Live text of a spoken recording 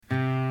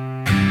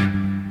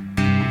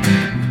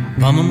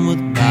Bumming with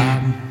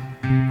Bob.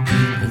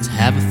 Let's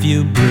have a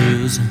few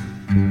brews.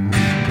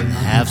 We'll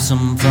have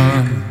some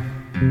fun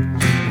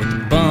with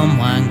the Bum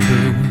Wine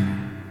Crew.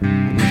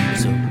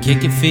 So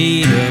kick your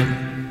feet up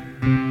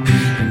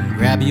and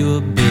grab you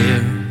a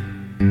beer.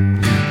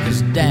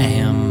 'Cause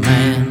damn,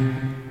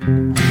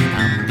 man,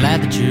 I'm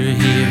glad that you're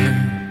here.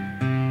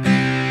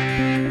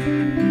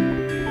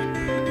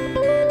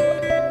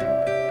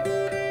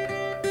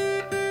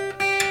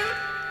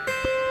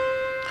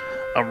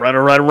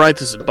 All right.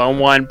 This is Bum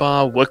Wine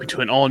Bob. Welcome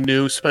to an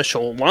all-new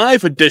special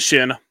live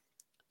edition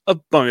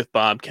of Bum with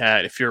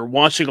Bobcat. If you're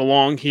watching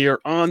along here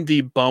on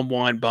the Bum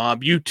Wine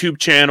Bob YouTube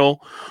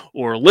channel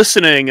or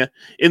listening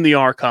in the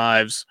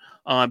archives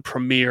on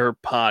Premier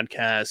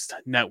Podcast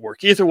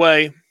Network. Either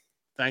way,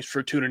 thanks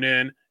for tuning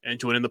in and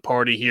joining the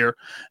party here.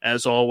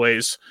 As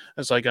always,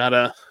 as I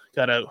gotta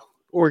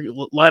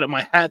light up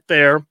my hat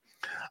there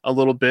a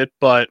little bit,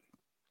 but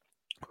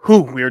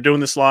we are doing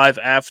this live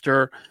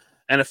after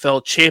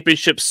NFL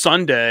Championship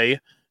Sunday,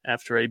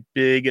 after a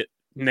big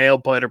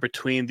nail-biter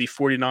between the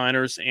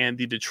 49ers and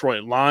the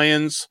Detroit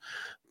Lions.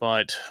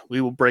 But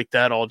we will break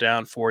that all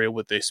down for you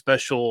with a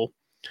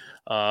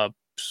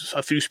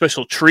few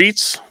special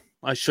treats,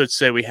 I should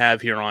say, we have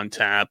here on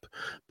tap.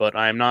 But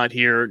I'm not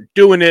here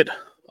doing it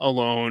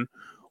alone.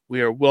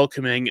 We are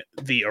welcoming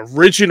the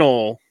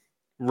original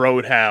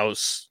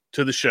Roadhouse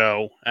to the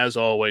show, as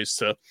always,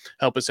 to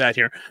help us out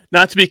here.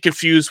 Not to be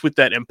confused with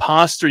that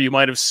imposter you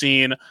might have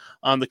seen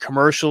on the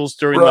commercials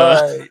during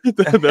during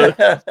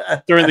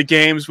the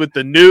games with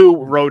the new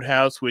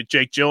Roadhouse with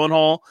Jake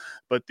Gyllenhaal.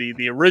 But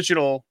the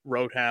original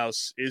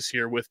Roadhouse is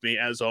here with me,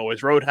 as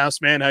always.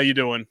 Roadhouse, man, how you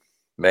doing?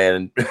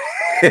 Man,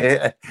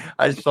 I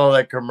saw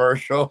that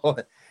commercial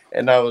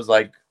and I was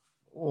like,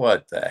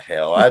 what the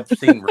hell? I've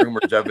seen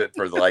rumors of it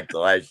for like the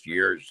last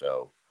year or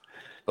so,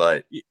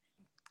 but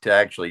to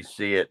actually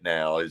see it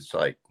now is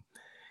like,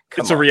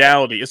 it's a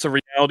reality. It's a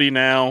reality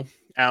now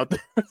out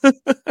there.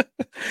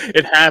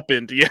 It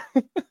happened. Yeah.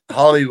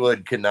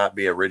 Hollywood cannot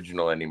be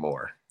original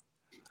anymore.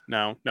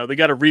 No, they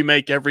got to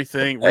remake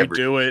everything,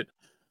 redo it.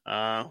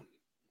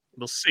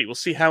 We'll see. We'll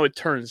see how it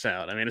turns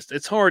out. I mean,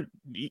 it's hard.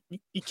 You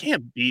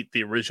can't beat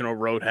the original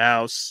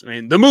Roadhouse. I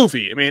mean, the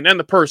movie. I mean, and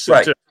the person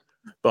right. too.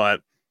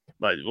 But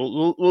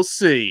we'll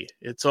see.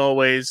 It's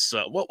always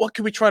what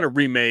can we try to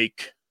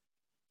remake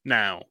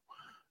now?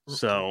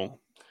 So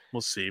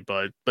we'll see.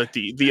 But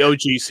the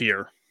OG's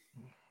here.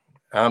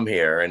 I'm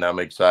here and I'm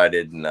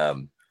excited,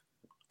 and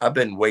I've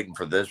been waiting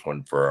for this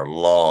one for a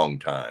long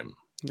time.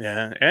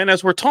 Yeah, and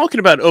as we're talking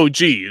about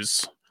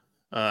OGs,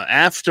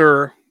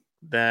 after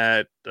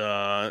that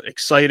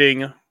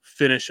exciting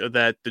finish of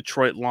that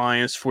Detroit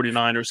Lions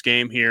 49ers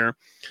game here,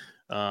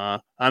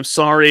 I'm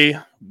sorry,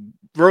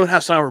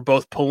 Roadhouse and I were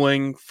both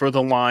pulling for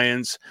the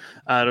Lions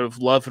out of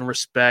love and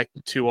respect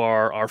to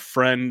our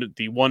friend,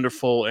 the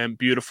wonderful and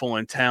beautiful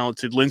and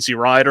talented Lindsay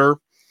Ryder,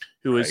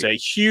 who is a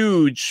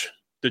huge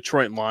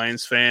Detroit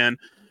Lions fan,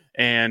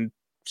 and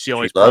she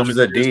always loves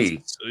the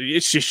D.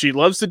 She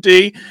loves the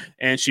D,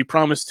 and she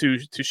promised to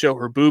show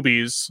her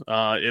boobies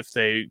if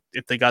they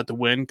got the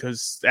win,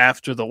 because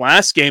after the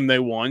last game they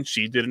won,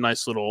 she did a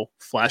nice little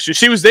flash.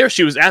 She was there.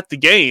 She was at the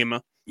game.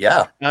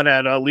 Yeah, out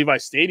at Levi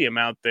Stadium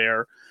out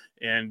there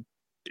in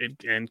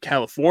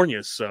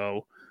California.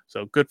 So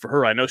good for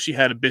her. I know she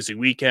had a busy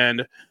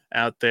weekend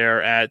out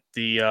there at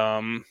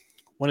the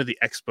one of the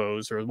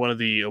expos or one of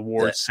the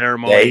awards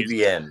ceremonies.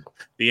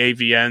 The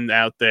AVN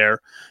out there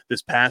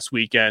this past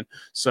weekend.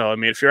 So I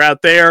mean, if you're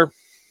out there,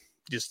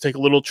 just take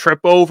a little trip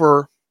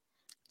over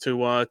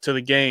to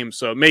the game.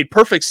 So it made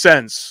perfect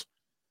sense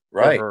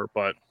for her,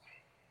 but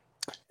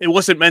it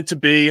wasn't meant to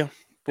be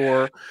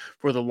for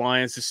the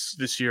Lions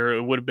this year.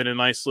 It would have been a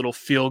nice little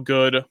feel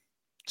good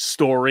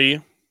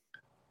story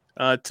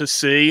to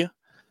see.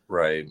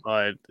 Right.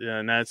 But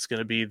and that's going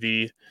to be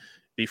the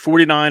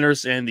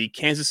 49ers and the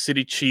Kansas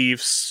City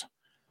Chiefs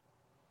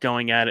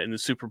going at it in the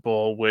Super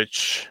Bowl,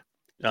 which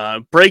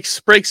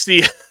breaks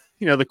the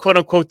the quote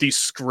unquote the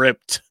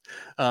script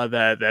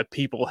that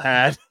people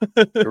had.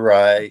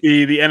 Right.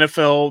 The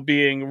NFL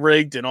being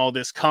rigged and all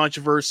this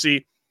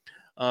controversy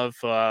of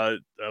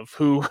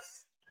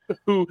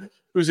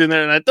who's in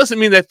there, and that doesn't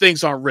mean that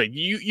things aren't rigged.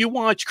 You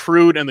watch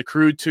Crude and the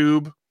Crude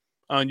Tube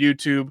on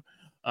YouTube.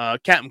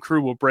 Captain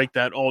Crew will break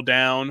that all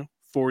down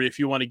for you if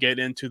you want to get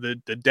into the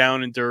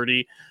down and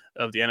dirty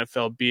of the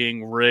NFL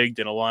being rigged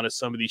and a lot of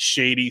some of these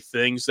shady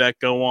things that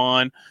go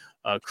on.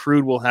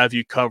 Crude will have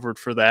you covered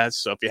for that.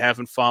 So if you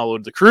haven't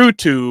followed the Crude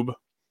Tube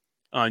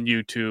on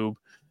YouTube,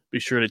 be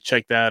sure to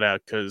check that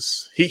out,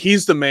 because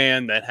he's the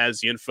man that has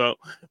the info.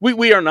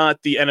 We are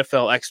not the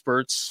NFL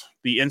experts,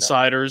 the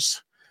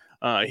insiders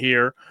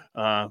here.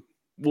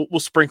 We'll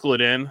sprinkle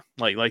it in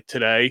like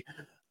today.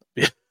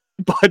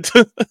 But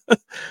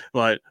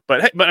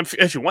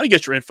if you want to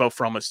get your info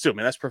from us too,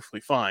 man, that's perfectly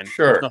fine.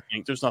 Sure,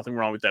 there's nothing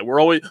wrong with that.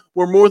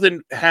 We're more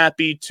than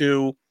happy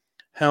to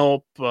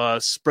help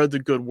spread the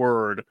good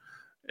word.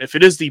 If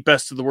it is the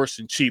best of the worst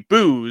and cheap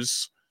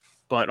booze,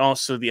 but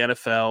also the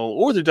NFL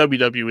or the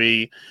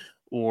WWE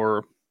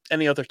or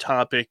any other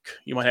topic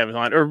you might have in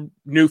mind, or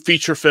new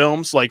feature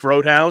films like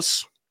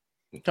Roadhouse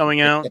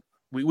coming out.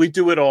 We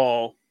do it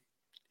all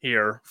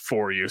here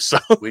for you. So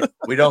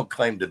we don't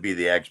claim to be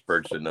the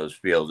experts in those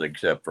fields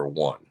except for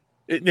one.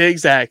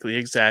 Exactly.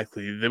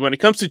 When it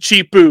comes to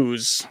cheap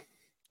booze,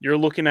 you're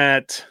looking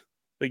at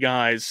the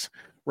guys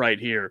right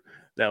here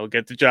that will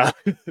get the job.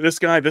 This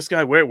guy,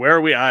 where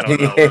are we? I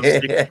don't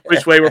know.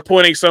 Which way we're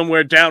pointing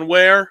somewhere down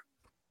where?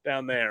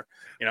 Down there.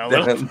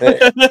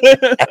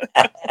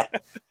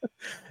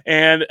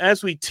 And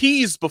as we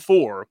teased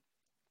before,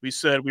 we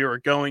said we were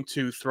going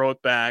to throw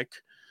it back.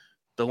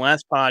 The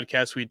last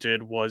podcast we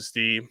did was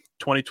the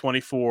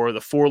 2024,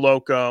 the Four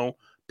Loko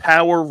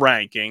Power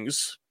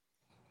Rankings,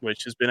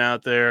 which has been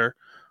out there.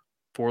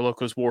 Four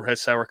Lokos Warhead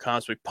Sour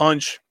Cosmic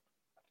Punch.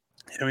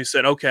 And we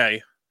said,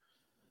 okay,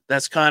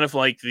 that's kind of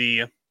like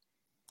the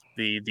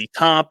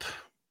top.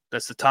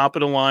 That's the top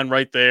of the line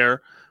right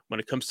there when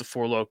it comes to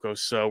Four Lokos.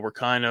 So we're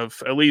kind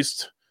of at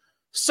least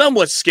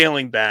somewhat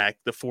scaling back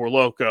the Four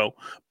Loko,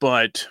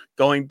 but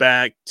going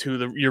back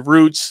to your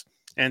roots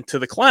and to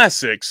the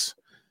classics.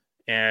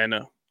 And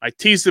I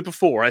teased it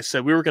before. I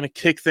said we were going to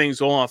kick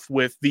things off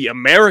with the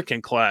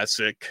American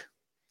classic,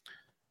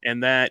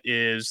 and that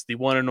is the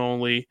one and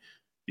only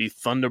the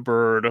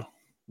Thunderbird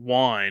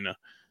wine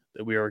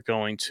that we are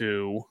going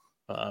to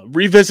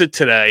revisit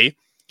today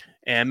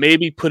and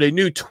maybe put a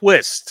new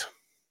twist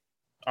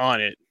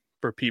on it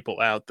for people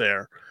out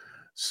there.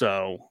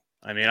 So,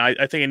 I mean,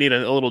 I think I need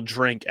a little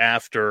drink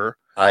after.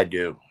 I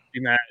do.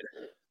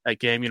 That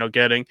game,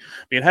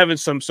 having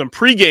some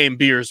pregame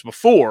beers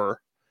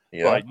before.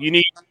 Yeah. But you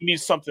need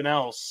something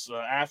else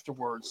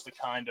afterwards to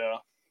kind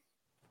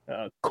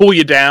of cool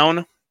you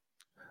down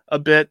a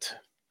bit.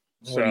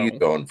 What are you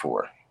going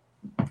for?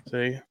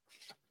 See?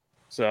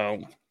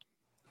 So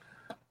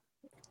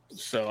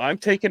I'm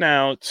taking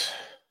out.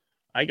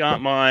 I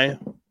got my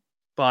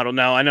bottle.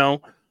 Now, I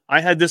know I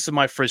had this in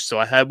my fridge, so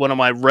I had one of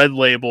my Red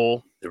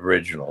Label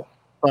original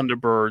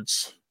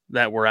Thunderbirds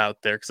that were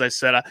out there. Because I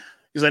said,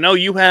 because I know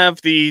you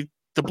have the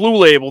Blue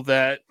Label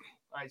that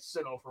I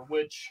sit over,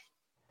 which,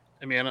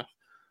 I mean,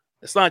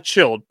 it's not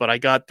chilled, but I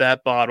got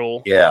that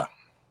bottle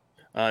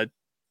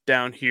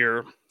down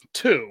here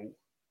too.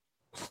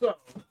 So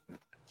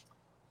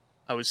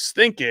I was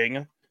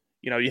thinking,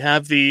 you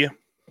have the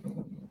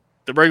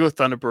regular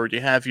Thunderbird,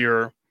 you have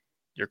your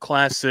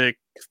classic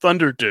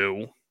Thunder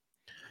Dew,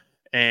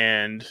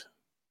 and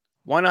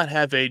why not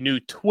have a new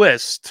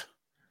twist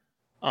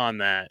on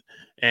that?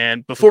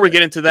 And before we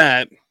get into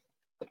that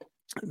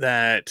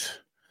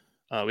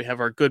we have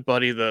our good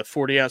buddy, the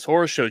 40 Ounce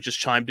Horror Show, just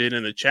chimed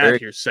in the chat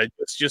here, said,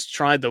 just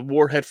tried the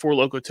Warhead 4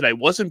 Loko today.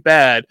 Wasn't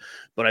bad,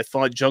 but I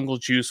thought Jungle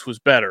Juice was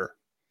better.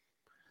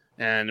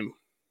 And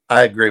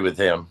I agree with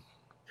him.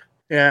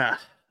 Yeah,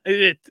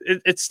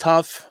 it's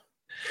tough.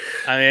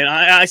 I mean,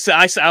 I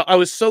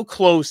was so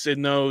close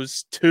in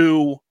those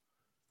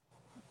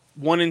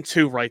 1 and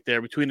 2 right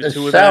there between the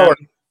two of them. Sour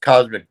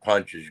Cosmic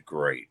Punch is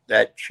great.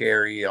 That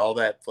cherry, all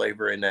that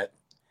flavor in that,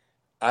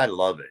 I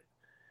love it.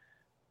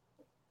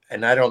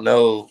 And I don't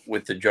know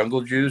with the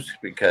Jungle Juice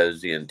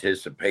because the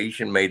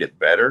anticipation made it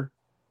better.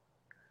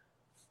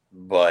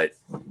 But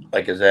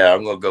like I said,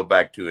 I'm going to go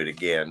back to it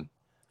again.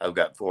 I've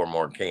got 4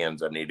 more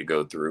cans I need to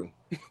go through.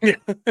 Yeah.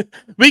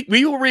 we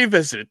will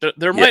revisit it.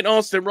 There might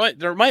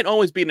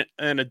always be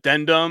an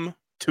addendum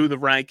to the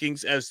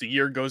rankings as the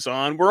year goes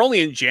on. We're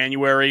only in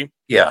January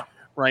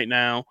right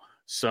now,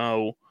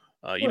 so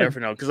you never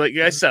know. Because like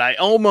I said, I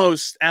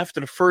almost, after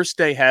the first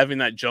day having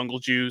that Jungle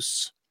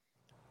Juice,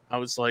 I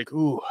was like,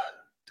 ooh,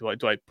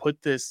 do I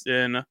put this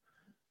in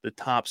the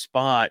top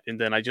spot? And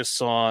then I just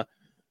saw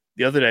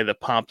the other day that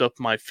popped up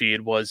my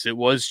feed was it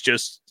was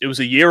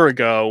a year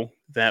ago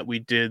that we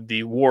did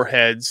the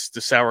Warheads,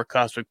 the Sour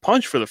Cosmic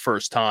Punch for the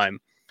first time.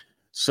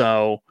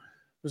 So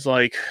it was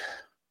like,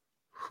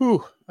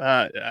 whew.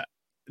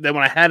 Then when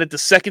I had it the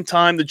second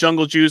time, the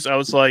Jungle Juice, I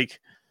was like,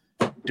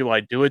 do I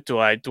do it? Do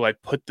I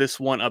put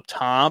this one up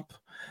top?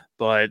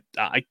 But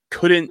I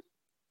couldn't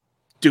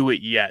do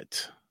it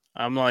yet.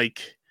 I'm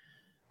like,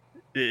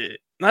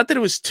 not that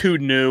it was too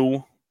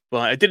new,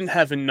 but I didn't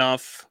have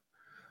enough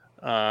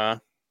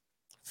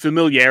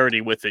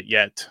familiarity with it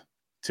yet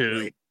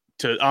to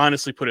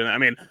honestly put it in. I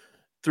mean,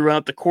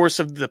 throughout the course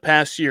of the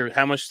past year,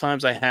 how much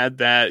times I had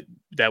that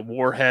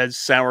Warhead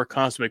Sour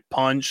Cosmic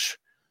Punch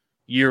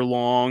year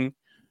long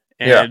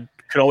and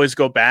could always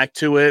go back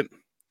to it.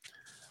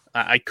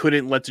 I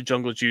couldn't let the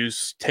Jungle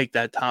Juice take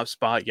that top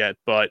spot yet,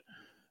 but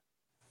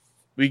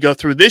we go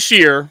through this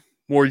year,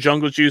 more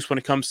Jungle Juice when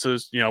it comes to,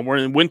 we're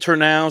in winter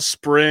now,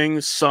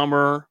 spring,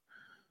 summer.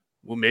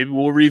 Well, maybe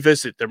we'll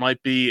revisit. There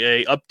might be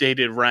a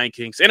updated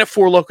rankings. And if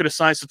Four Loko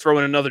decides to throw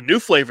in another new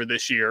flavor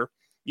this year,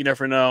 you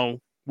never know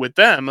with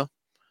them.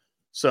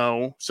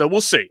 So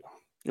we'll see.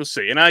 We'll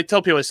see. And I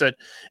tell people, I said,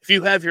 if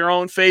you have your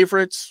own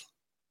favorites,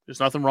 there's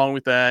nothing wrong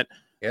with that.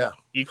 Yeah.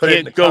 You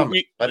can't go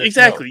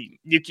exactly.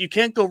 You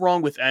can't go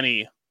wrong with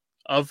any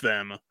of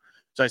them. As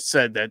I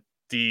said, that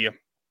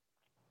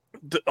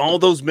all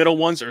those middle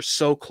ones are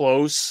so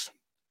close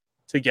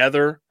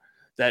together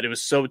that it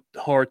was so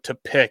hard to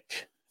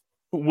pick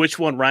which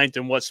one ranked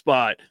in what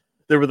spot.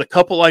 There were the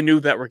couple I knew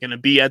that were going to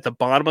be at the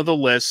bottom of the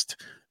list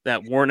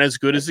that weren't as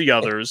good as the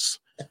others.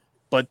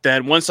 But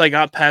then once I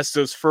got past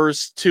those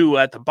first two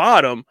at the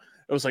bottom,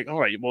 it was like, all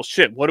right, well,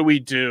 shit, what do we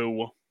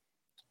do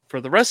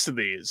for the rest of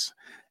these?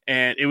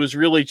 And it was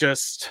really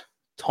just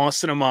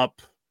tossing them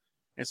up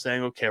and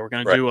saying, okay, we're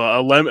going to do a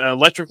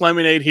electric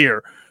lemonade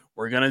here.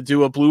 We're going to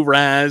do a blue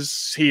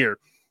raz here.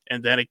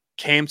 And then it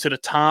came to the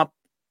top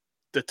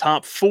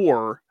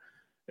four.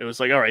 It was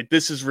like, all right,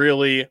 this is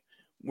really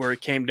where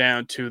it came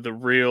down to the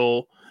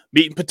real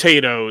meat and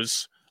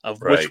potatoes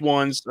of which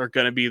ones are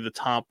going to be the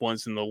top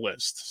ones in the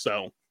list.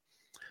 So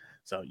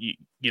you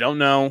don't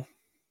know.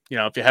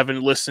 If you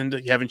haven't listened,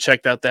 you haven't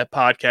checked out that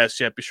podcast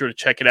yet, be sure to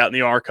check it out in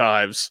the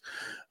archives.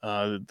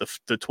 The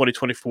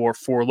 2024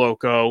 Four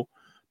Loko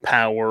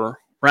Power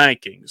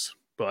Rankings.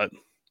 But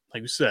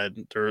like we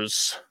said,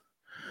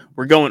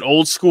 we're going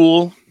old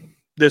school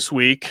this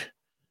week,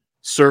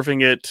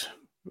 serving it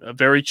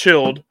very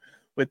chilled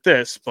with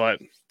this. But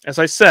as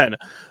I said,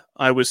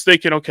 I was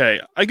thinking, okay,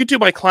 I could do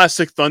my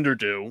classic Thunder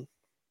Dew.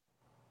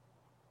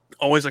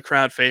 Always a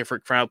crowd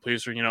favorite, crowd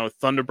pleaser,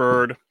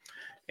 Thunderbird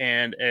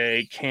and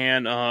a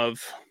can of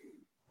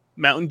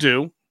Mountain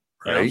Dew,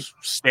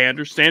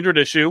 standard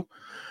issue.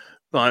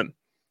 But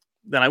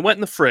then I went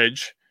in the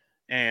fridge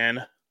and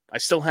I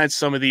still had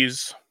some of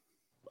these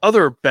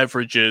other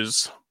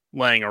beverages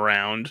laying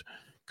around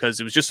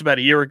because it was just about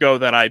a year ago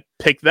that I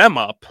picked them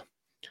up.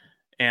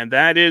 And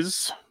that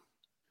is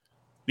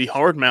the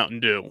hard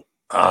Mountain Dew.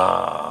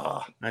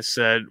 I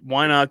said,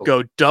 why not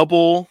go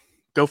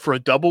for a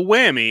double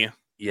whammy?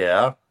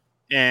 Yeah.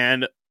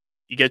 And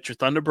you get your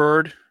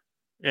Thunderbird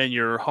and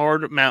your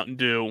hard Mountain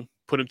Dew,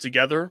 put them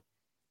together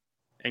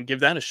and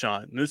give that a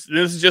shot. And this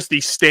is just the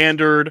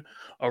standard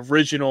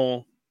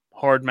original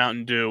hard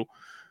Mountain Dew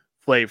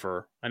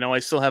flavor. I know I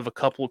still have a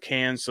couple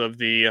cans of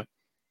the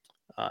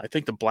I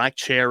think the black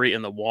cherry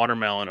and the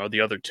watermelon are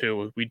the other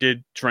two. We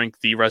did drink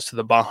the rest of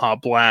the Baja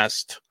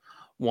Blast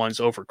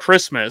ones over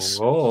Christmas.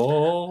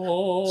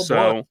 So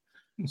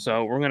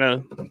we're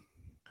gonna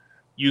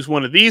use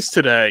one of these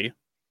today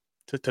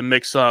to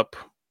mix up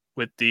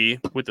with the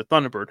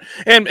Thunderbird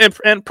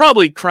and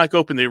probably crack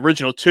open the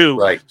original too.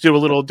 Right. Do a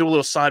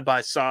little side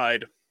by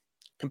side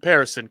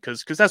comparison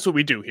because that's what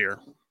we do here.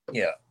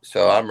 Yeah.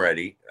 So I'm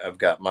ready. I've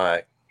got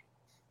my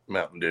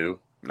Mountain Dew.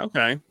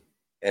 Okay.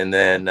 And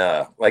then,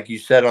 like you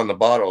said on the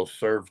bottle,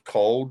 served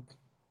cold,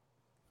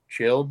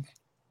 chilled.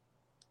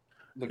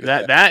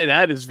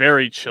 That is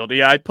very chilled.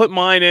 Yeah, I put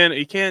mine in.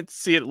 You can't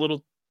see it a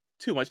little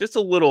too much. Just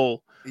a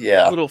little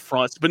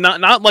frost, but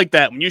not like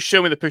that. When you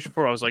showed me the picture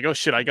before, I was like, oh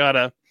shit, I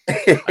gotta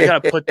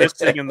put this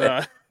thing in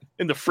the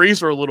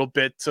freezer a little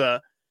bit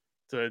to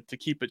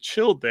keep it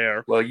chilled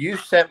there. Well, you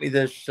sent me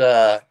this.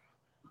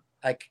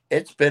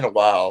 It's been a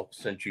while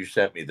since you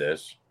sent me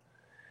this,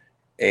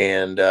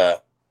 and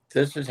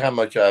this is how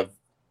much I've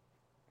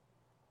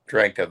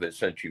drank of it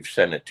since you've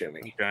sent it to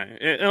me. Okay,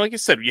 and like I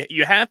said,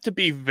 you have to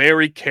be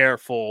very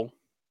careful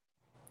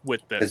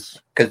with this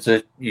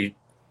because you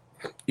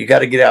got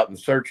to get out and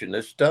search, and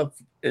this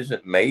stuff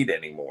isn't made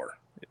anymore.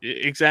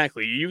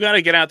 Exactly, you got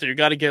to get out there. You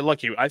got to get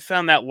lucky. I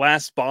found that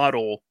last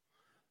bottle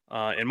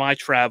in my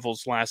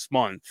travels last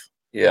month.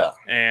 Yeah,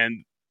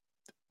 and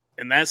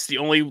that's the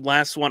only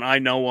last one I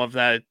know of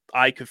that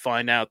I could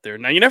find out there.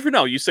 Now, you never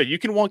know. You said you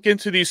can walk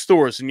into these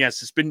stores, and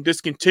yes, it's been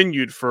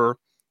discontinued for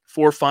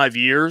 4 or 5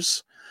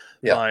 years.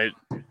 Yeah.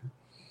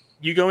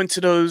 You go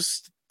into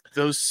those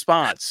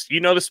spots. You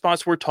know the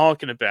spots we're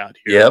talking about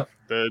here.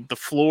 Yep. The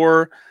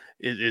floor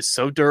is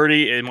so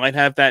dirty. It might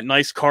have that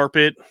nice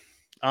carpet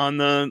on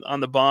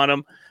the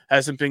bottom.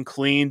 Hasn't been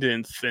cleaned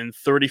in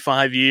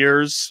 35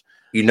 years.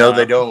 They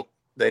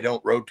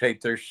don't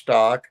rotate their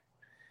stock.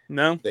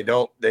 No, they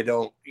don't,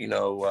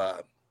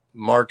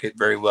 market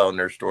very well in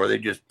their store. They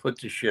just put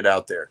the shit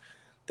out there.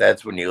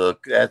 That's when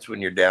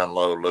you're down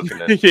low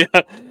looking at. Yeah,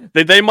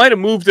 they might have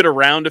moved it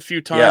around a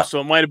few times. So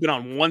it might have been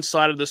on one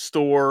side of the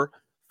store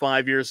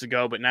 5 years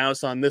ago, but now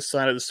it's on this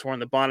side of the store on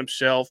the bottom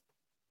shelf,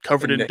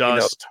 covered in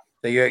dust.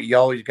 You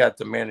always got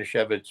the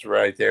Manischewitz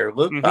right there.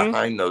 Look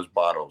behind those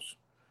bottles.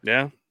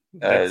 Yeah.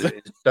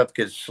 Stuff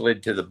gets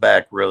slid to the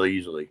back real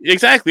easily.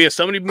 Exactly. If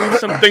somebody moves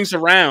some things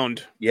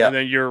around, and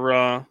then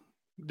you're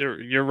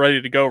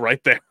ready to go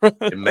right there.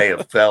 It may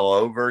have fell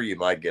over. You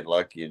might get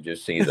lucky and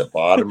just see the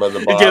bottom of the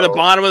bottle. Yeah, the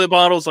bottom of the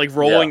bottle is like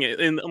rolling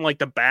in like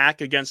the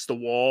back against the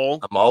wall.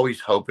 I'm always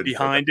hoping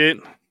behind it.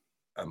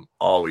 I'm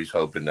always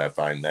hoping I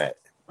find that.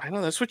 I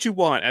know that's what you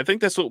want. I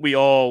think that's what we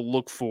all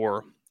look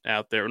for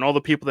out there, and all the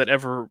people that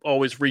ever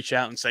always reach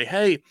out and say,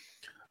 "Hey,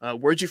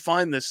 where'd you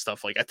find this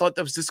stuff?" Like, I thought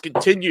that was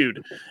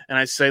discontinued, and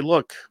I say,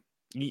 "Look,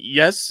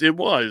 yes, it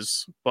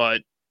was,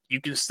 but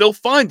you can still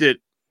find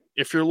it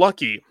if you're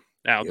lucky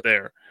out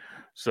there."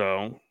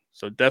 So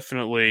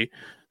definitely,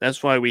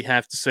 that's why we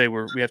have to say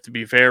we have to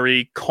be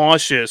very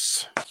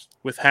cautious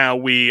with how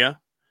we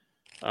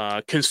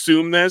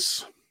consume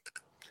this,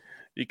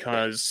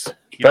 because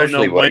you especially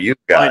don't know what when you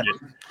got. It.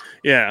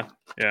 Yeah.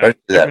 Especially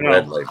that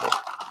red label.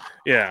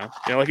 Yeah,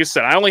 like I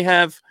said, I only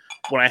have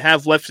what I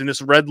have left in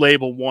this Red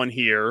Label one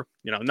here,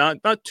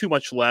 not too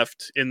much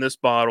left in this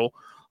bottle.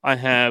 I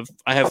have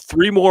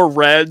 3 more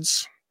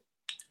reds,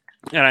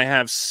 and I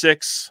have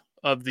 6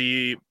 of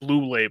the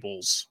blue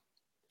labels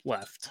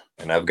left.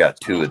 And I've got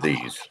 2 of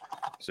these.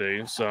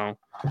 See, so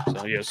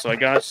I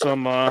got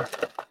some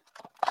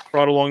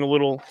brought along a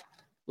little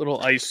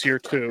ice here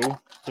too.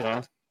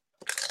 So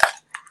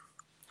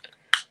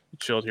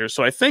chilled here.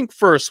 So I think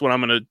first what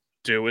I'm gonna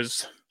do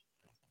is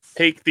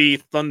take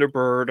the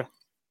Thunderbird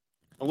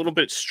a little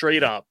bit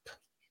straight up,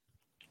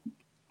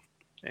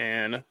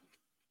 and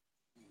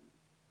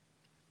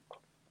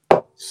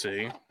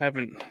see,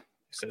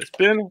 it's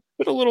been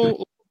a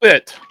little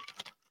bit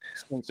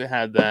since I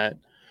had that,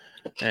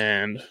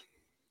 and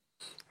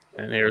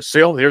here's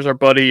our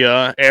buddy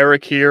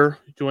Eric here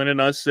joining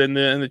us in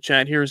the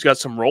chat here. He's got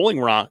some Rolling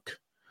Rock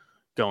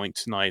going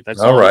tonight.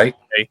 That's all right.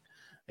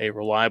 A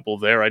reliable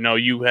there. I know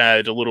you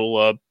had a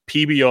little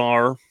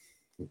PBR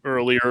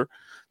earlier.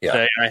 Yeah.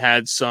 Today. I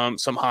had some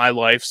High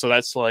Life, so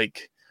that's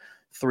like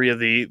 3 of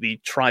the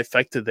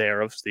trifecta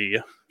there of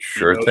the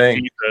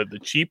thing. The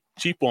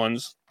cheap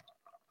ones.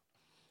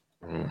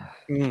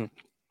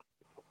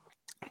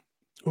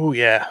 Oh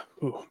yeah.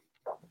 Ooh.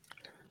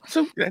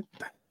 So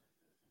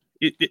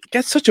it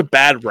gets such a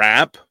bad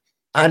rap.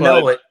 I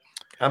know it.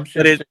 I'm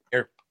sitting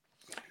here.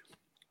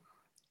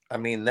 I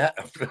mean that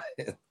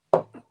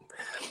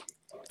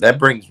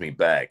brings me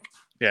back.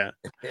 Yeah,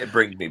 it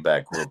brings me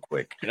back real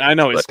quick. I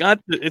know it's got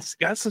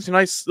such a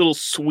nice little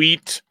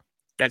sweetness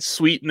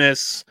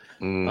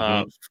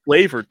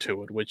flavor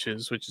to it, which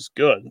is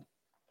good.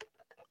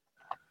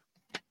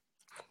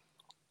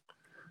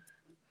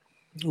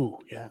 Ooh,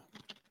 yeah.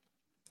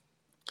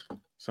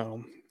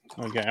 So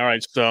okay, all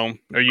right. So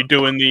are you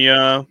doing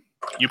the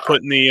you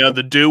putting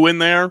the dew in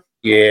there?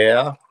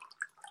 Yeah.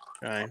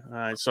 Okay. All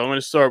right. So I'm going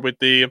to start with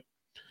the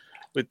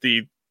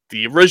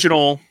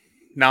original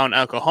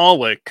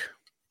non-alcoholic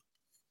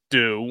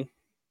dew.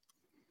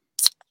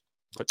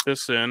 Put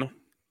this in.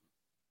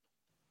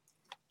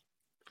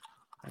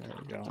 There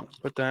we go.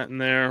 Put that in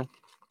there.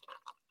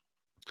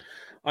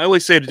 I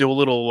always say to do a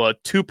little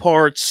 2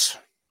 parts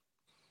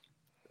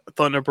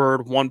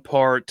Thunderbird, 1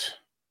 part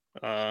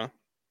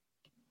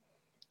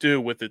dew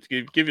with it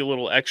to give you a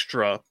little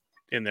extra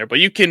in there, but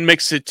you can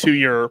mix it to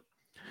your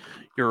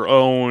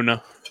own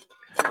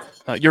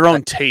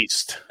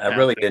taste. I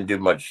really didn't do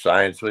much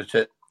science with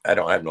it. I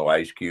don't have no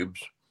ice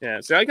cubes. Yeah,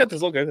 see, I got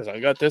this. Look at this. I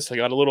got this. I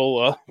got a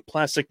little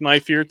plastic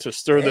knife here to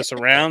stir this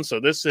around. So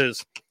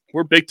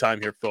we're big time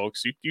here,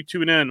 folks. You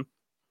tune in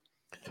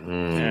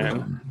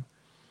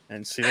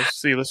and see.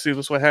 Let's see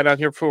what I had out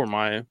here for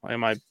my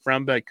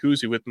brown bag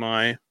koozie with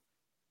my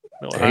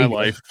Miller High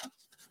Life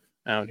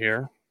out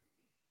here.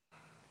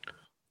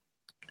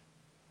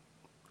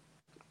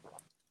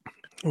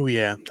 Oh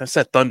yeah, that's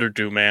that Thunder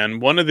Dew, man.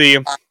 One of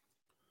the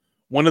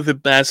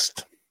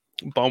best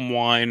bum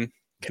wine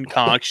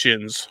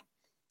concoctions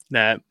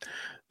that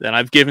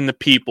I've given the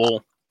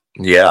people.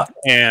 Yeah,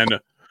 and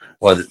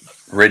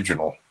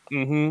original.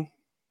 Mm-hmm.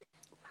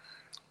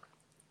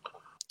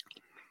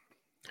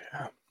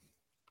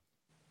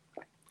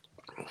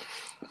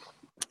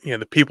 Yeah,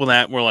 the people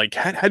that were like,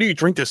 how do you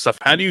drink this stuff?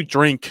 How do you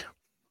drink,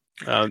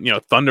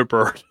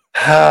 Thunderbird?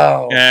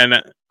 How?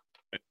 And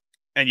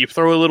you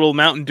throw a little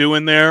Mountain Dew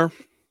in there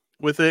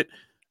with it,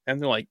 and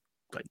they're like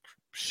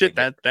shit,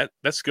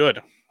 that's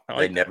good.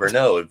 They never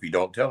know if you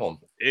don't tell them.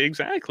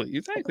 Exactly.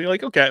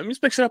 Like, okay, let me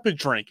just mix it up and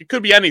drink. It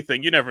could be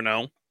anything. You never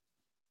know.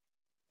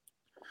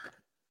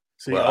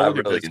 See, well, I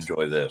really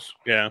enjoy this.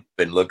 Yeah.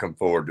 Been looking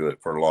forward to it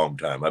for a long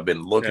time. I've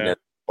been looking at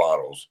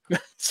bottles.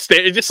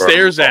 It just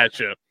stares at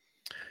you.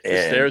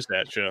 It stares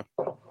at you.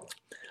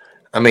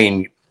 I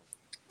mean,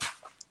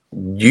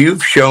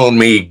 you've shown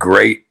me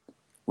great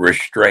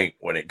restraint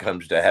when it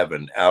comes to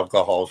having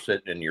alcohol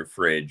sitting in your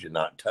fridge and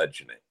not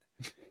touching it.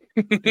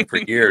 And for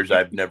years,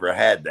 I've never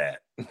had that.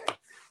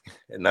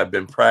 And I've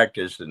been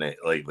practicing it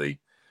lately,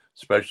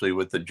 especially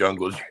with the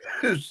jungle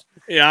juice.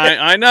 Yeah,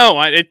 I know.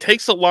 It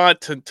takes a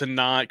lot to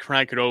not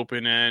crack it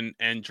open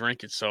and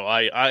drink it. So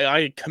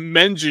I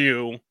commend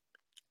you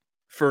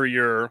for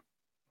your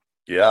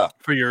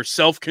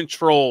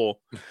self-control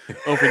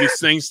over these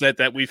things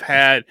that we've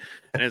had.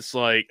 And it's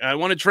like, I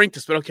want to drink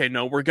this, but okay,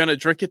 no, we're going to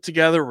drink it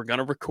together. We're going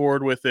to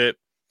record with it.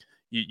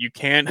 You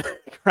can't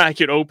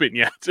crack it open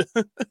yet.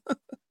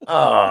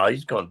 Oh,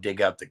 he's going to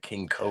dig out the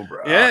King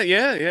Cobra. Yeah.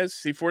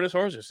 C4 this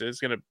horses. It's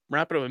going to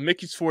wrap it up. And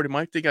Mickey's 40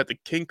 might dig out the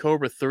King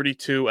Cobra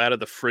 32 out of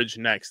the fridge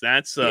next.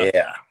 That's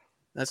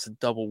that's a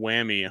double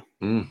whammy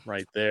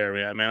right there.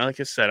 Yeah, man.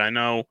 Like I said, I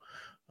know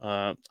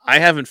I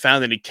haven't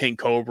found any King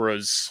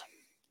Cobras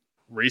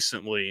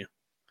recently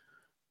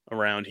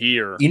around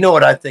here. You know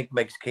what I think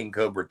makes King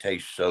Cobra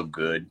taste so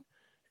good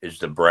is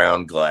the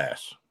brown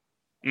glass.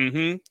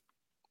 Mm-hmm.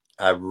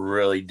 I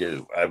really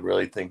do. I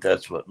really think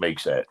that's what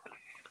makes that.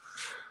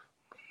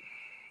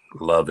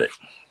 Love it.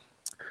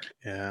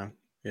 Yeah.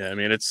 I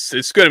mean,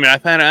 it's good. I mean,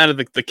 I've had it out of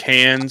the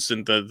cans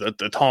and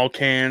the tall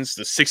cans,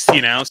 the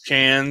 16-ounce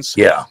cans.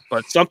 Yeah.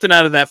 But something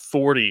out of that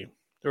 40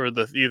 or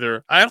the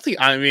either. I don't think.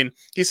 I mean,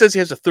 he says he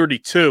has a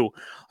 32.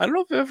 I don't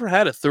know if I've ever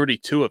had a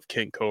 32 of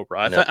King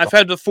Cobra. No. I've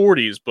had the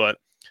 40s, but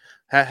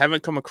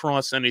haven't come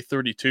across any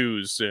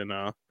 32s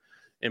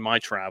in my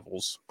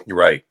travels. You're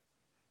right.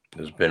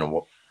 It's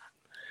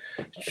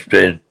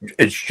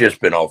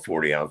just been all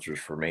 40 ounces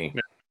for me.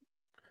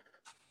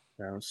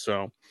 Yeah,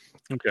 so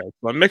okay,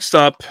 so I mixed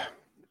up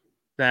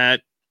the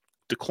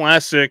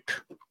classic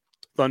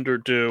Thunder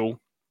Dew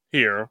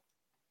here.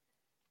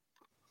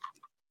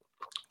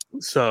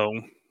 So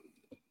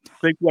I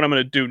think what I'm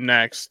going to do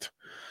next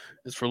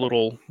is for a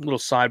little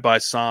side by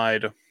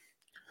side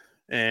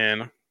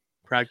and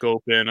crack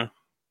open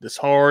this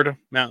hard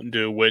Mountain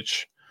Dew,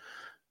 which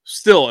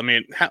still, I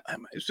mean,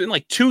 it's been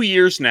like 2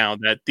 years now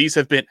that these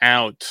have been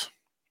out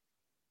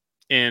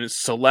in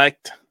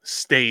select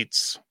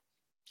states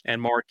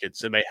and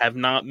markets, and they have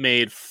not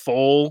made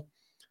full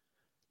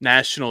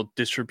national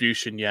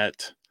distribution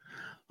yet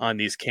on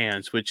these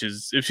cans, which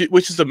is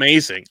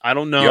amazing. I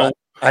don't know. Yeah,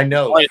 I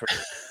know.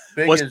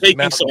 Big What's as taking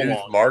Mountain so Dew's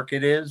long?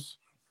 market is,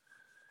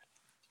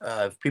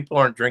 if people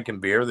aren't drinking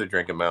beer, they're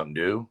drinking Mountain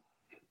Dew.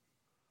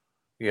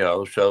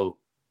 So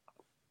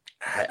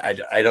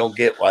I don't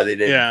get why they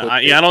didn't.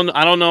 I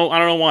don't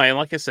know why. And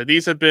like I said,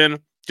 these have been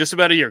just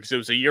about a year, because it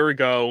was a year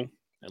ago,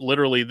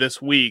 literally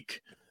this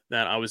week,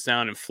 that I was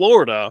down in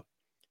Florida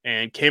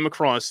and came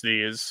across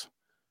these,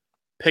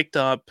 picked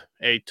up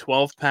a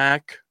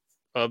 12-pack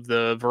of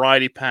the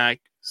variety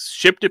pack,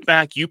 shipped it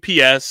back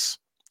UPS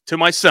to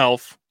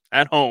myself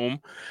at home,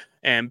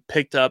 and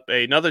picked up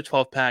another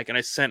 12-pack, and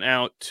I sent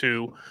out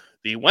to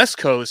the West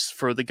Coast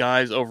for the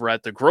guys over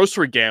at the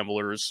Grocery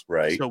Gamblers,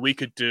 right, so we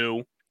could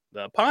do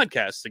the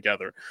podcast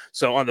together.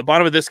 So on the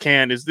bottom of this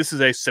can is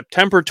a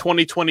September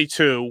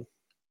 2022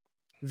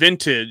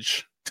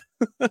 vintage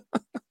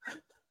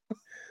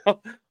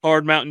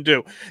hard Mountain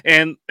Dew,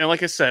 and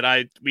like I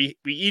said, we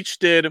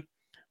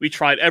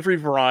tried every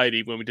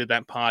variety when we did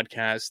that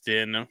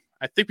podcast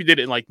I think we did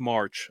it in like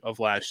March of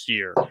last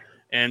year.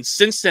 And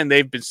since then,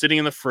 they've been sitting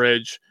in the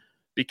fridge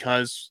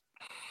because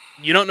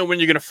you don't know when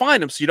you're going to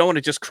find them. So you don't want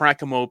to just crack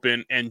them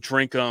open and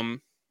drink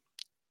them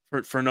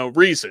for no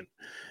reason.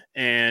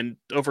 And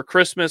over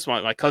Christmas,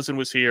 my cousin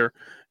was here,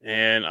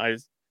 and I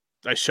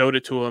showed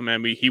it to him,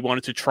 and he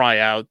wanted to try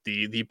out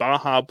the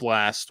Baja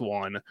Blast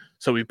one.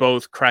 So we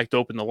both cracked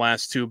open the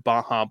last two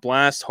Baja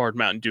Blast hard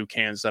Mountain Dew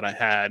cans that I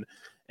had.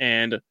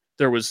 And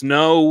there was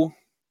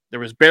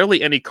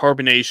barely any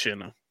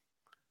carbonation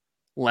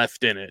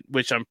left in it,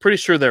 which I'm pretty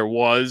sure there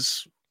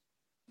was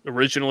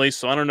originally.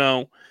 So I don't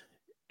know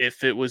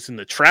if it was in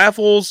the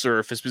travels or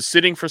if it's been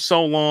sitting for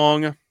so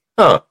long.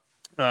 Huh.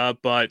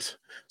 But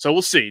so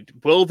we'll see.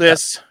 Will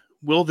this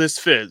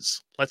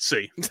fizz? Let's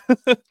see.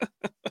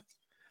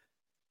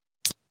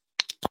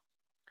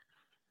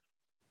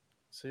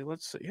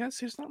 Let's see. Yeah,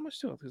 see, there's not much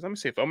to it. Let me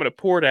see if I'm going to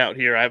pour it out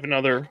here. I have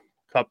another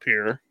cup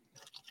here.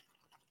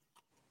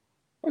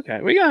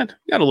 Okay, we got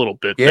a little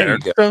bit there.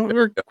 So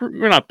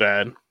we're not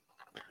bad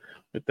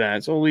with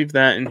that. So I'll leave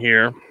that in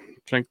here.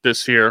 Drink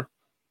this here.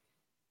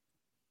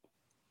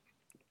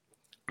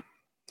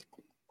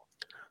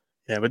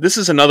 Yeah, but this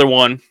is another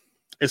one.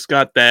 It's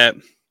got that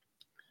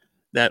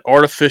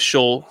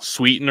artificial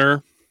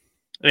sweetener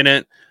in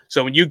it.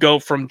 So when you go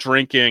from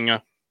drinking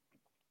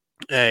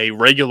a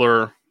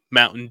regular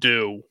Mountain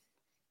Dew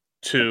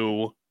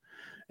to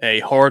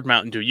a hard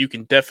Mountain Dew, you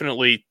can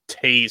definitely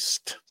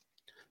taste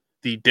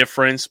the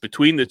difference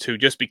between the two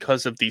just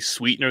because of the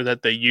sweetener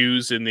that they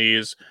use in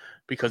these,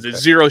 because it's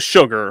 0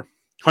 sugar,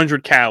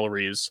 100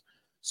 calories.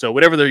 So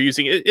whatever they're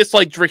using, it's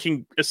like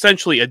drinking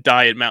essentially a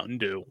diet Mountain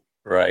Dew.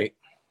 Right.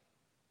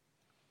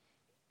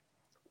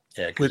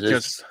 Yeah,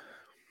 because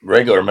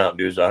regular Mountain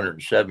Dew is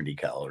 170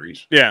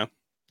 calories. Yeah.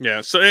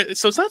 Yeah. So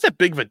it's not that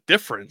big of a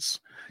difference.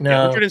 No.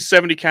 Yeah,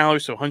 170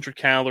 calories to 100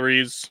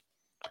 calories.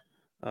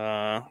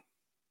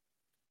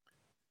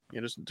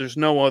 There's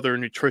no other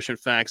nutrition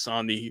facts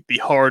on the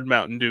hard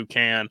Mountain Dew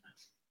can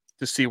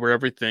to see where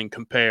everything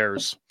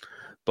compares.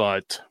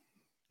 But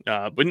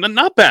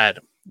not bad.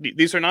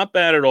 These are not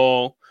bad at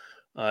all.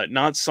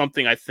 Not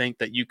something I think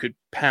that you could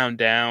pound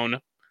down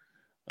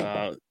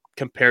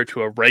compared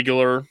to a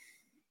regular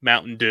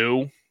Mountain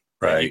Dew.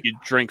 Right. You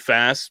could drink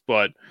fast,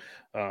 but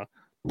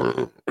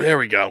there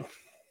we go.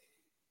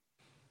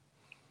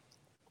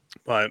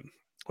 But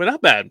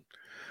not bad.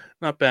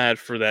 Not bad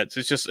for that.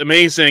 It's just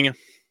amazing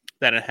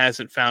that it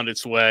hasn't found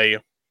its way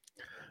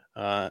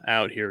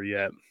out here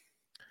yet.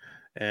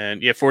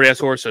 And yeah, 40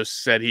 Horso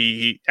said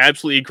he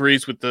absolutely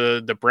agrees with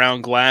the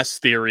brown glass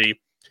theory.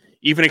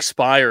 Even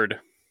expired,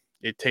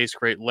 it tastes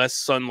great. Less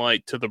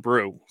sunlight to the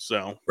brew.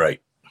 So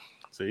right.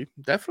 See,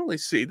 definitely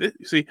see.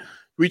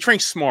 We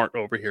drink smart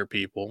over here,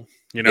 people.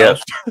 You know.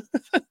 Yes.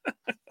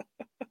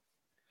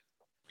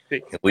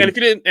 And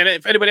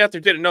if anybody out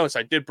there didn't notice,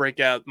 I did break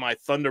out my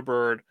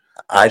Thunderbird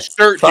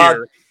shirt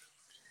here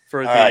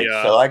for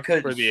so I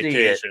couldn't see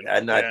occasion. It,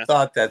 and I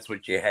thought that's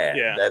what you had.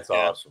 Yeah, that's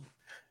awesome.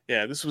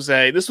 Yeah, it was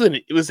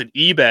an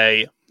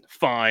eBay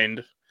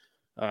find,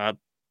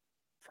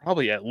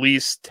 probably at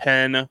least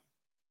 10,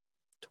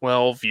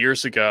 12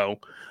 years ago.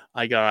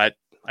 I got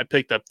I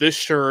picked up this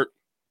shirt,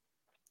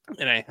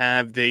 and I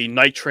have the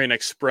Night Train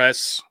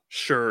Express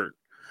shirt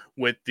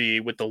with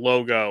the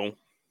logo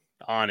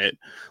on it,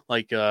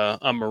 like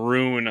a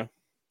maroon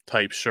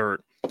type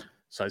shirt.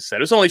 So I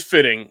said it's only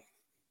fitting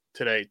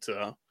today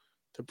to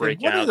break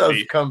Did one out. of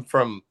those come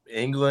from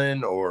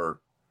England or?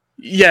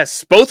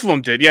 Yes, both of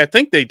them did. Yeah, I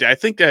think they did. I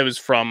think that was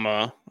from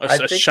a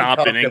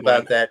shop in England.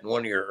 About that in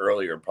one of your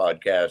earlier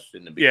podcasts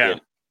in the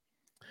beginning.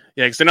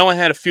 Yeah, because I know I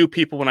had a few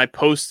people when I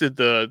posted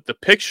the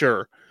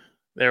picture.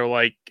 They were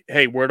like,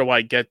 "Hey, where do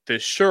I get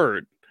this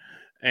shirt?"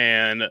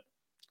 And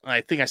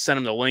I think I sent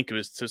them the link. It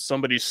was to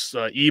somebody's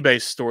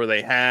eBay store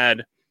they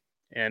had,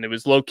 and it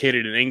was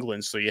located in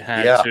England, so you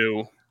had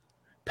to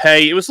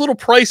pay. It was a little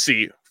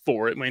pricey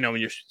for it. You know,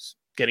 when you're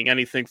getting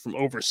anything from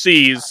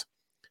overseas,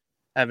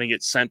 having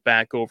it sent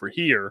back over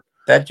here.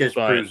 That just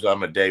proves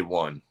I'm a day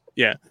one.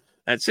 Yeah,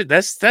 that's it.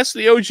 That's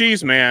the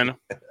OGs, man.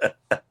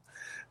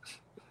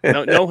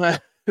 No,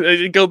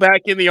 go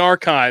back in the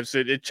archives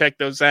and check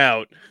those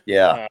out.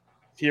 Yeah,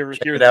 hear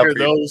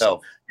those.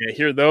 Yeah,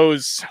 hear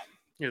those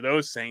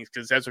things,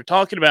 because as we're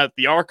talking about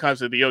the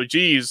archives of the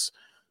OGs,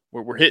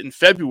 we're hitting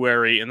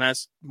February, and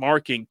that's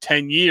marking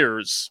 10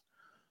 years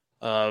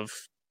of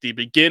the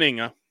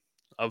beginning of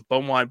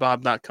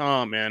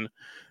BoneWideBob.com and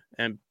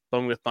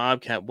Bone with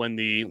Bobcat when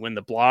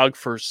the blog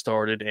first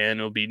started, and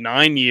it'll be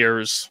 9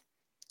 years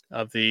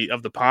of the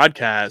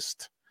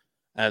podcast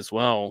as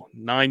well.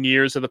 9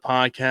 years of the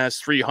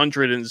podcast,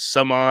 300 and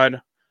some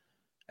odd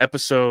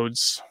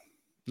episodes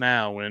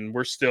now, and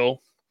we're still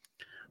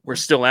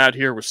out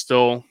here. We're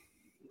still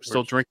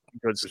drinking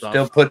good stuff.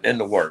 Still putting in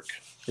the work.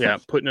 Yeah,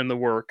 putting in the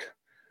work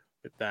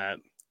with that.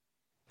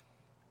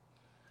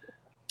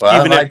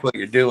 Well, I like what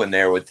you're doing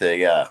there with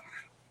the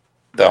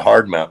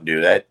hard Mountain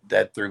Dew.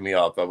 That threw me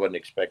off. I wasn't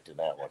expecting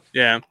that one.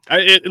 Yeah,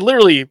 it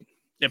literally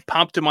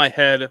popped in my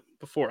head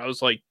before. I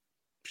was like,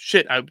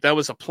 shit, that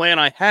was a plan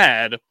I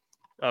had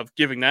of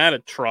giving that a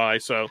try.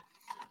 So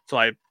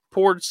I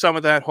poured some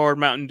of that hard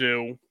Mountain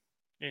Dew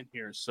in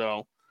here.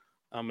 So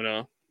I'm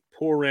gonna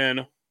pour in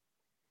a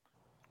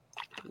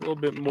little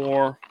bit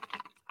more,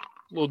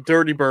 a little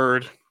Dirty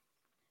Bird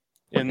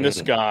in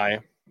this guy,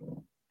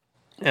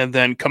 and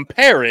then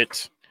compare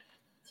it.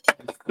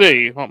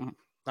 See, I'm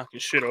knocking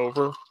shit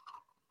over.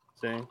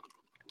 See,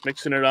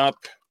 mixing it up,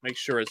 make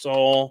sure it's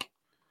all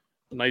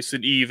nice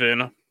and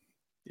even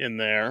in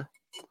there.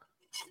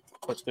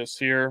 Put this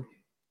here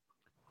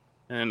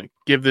and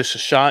give this a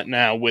shot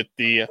now with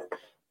the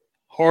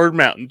hard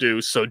Mountain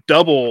Dew. So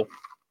double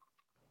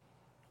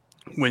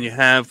when you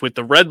have with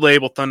the red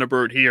label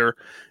Thunderbird here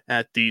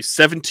at the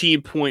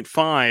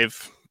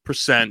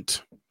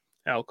 17.5%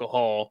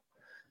 alcohol,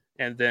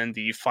 and then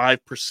the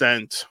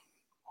 5%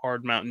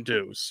 hard Mountain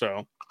Dew. So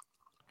I'm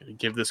going to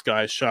give this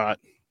guy a shot.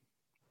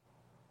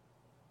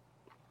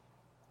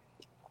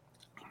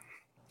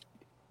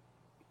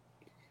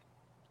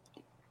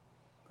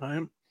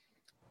 Not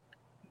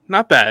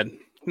bad.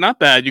 Not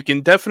bad. You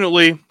can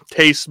definitely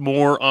taste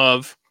more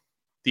of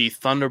the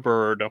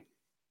Thunderbird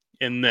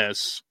in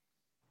this.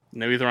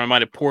 Now, either I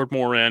might have poured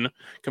more in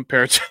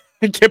compared to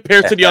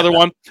the other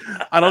one.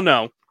 I don't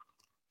know.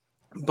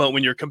 But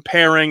when you're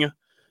comparing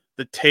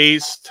the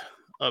taste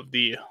of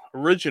the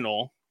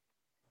original,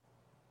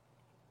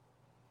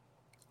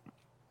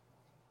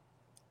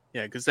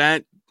 yeah, because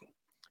that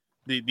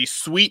the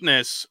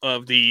sweetness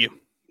of the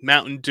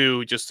Mountain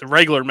Dew, just the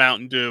regular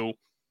Mountain Dew,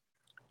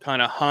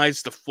 kind of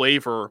hides the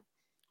flavor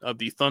of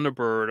the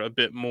Thunderbird a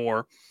bit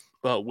more.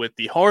 But with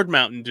the hard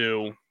Mountain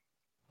Dew,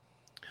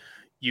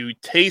 you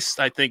taste,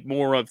 I think,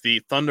 more of the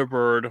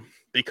Thunderbird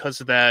because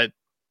of that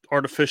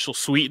artificial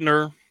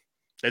sweetener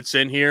that's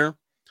in here.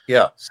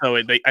 Yeah. So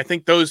I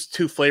think those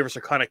two flavors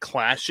are kind of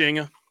clashing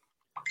a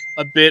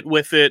bit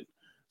with it.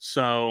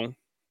 So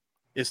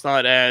it's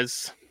not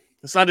as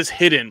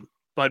hidden,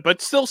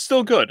 but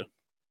still good.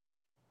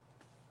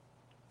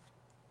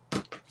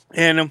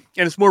 And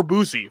it's more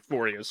boozy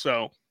for you.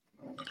 So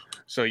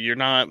you're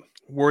not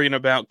worrying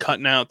about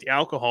cutting out the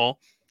alcohol.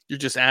 You're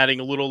just adding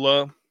a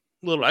little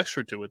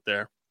extra to it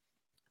there.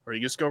 Or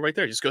you just go right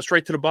there. Just go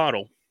straight to the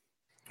bottle.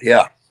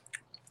 Yeah.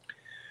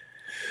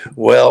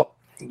 Well,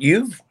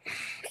 you've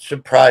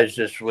surprised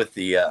us with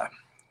the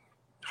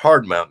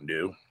hard Mountain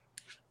Dew.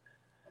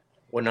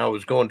 When I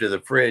was going to the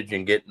fridge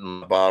and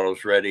getting the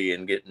bottles ready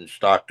and getting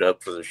stocked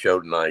up for the show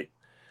tonight,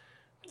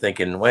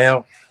 thinking,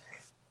 well,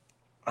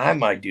 I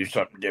might do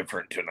something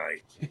different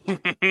tonight.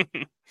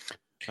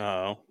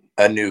 Oh.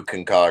 A new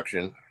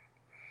concoction.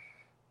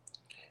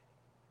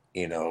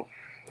 You know,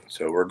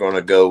 so we're going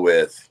to go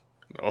with.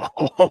 All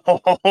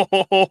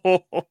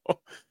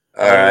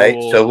right.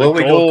 So what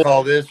we going to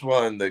call this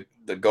one? The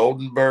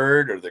Golden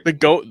Bird or the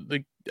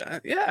golden Thunder?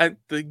 Yeah.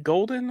 The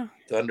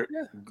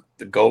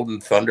Golden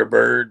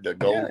Thunderbird. The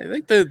gold. Yeah, I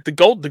think the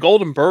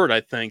Golden Bird.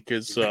 I think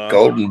is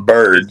Golden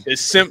Bird.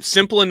 Is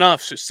simple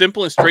enough. So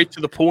simple and straight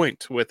to the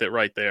point with it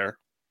right there.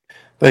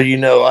 But you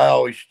know, I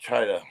always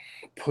try to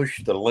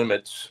push the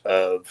limits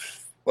of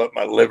what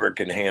my liver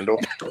can handle.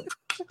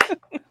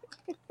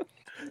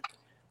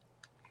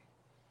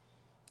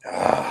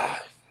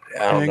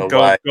 I don't And know go-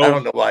 why. go- I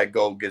don't know why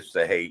gold gets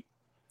the hate.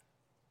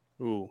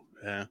 Ooh,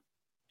 yeah.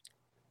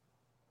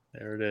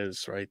 There it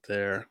is, right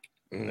there.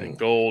 That Mm.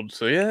 gold.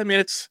 So yeah, I mean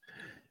it's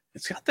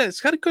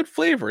got a good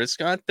flavor. It's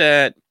got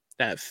that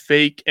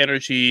fake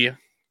energy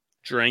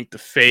drink, the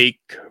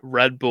fake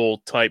Red Bull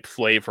type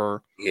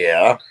flavor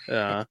Yeah,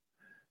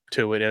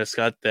 to it. And it's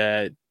got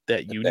that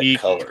unique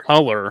color.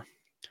 color.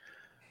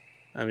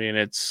 I mean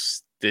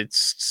it's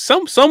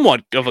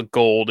somewhat of a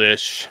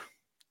goldish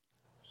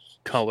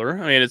color.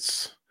 I mean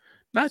it's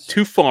not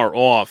too far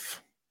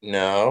off.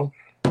 No.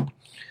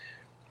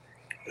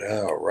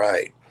 All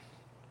right.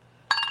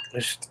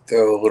 Let's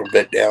throw a little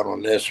bit down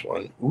on this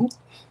one. Ooh.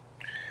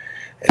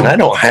 And I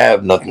don't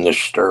have nothing to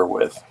stir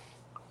with.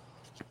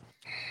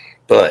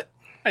 But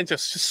I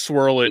just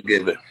swirl it.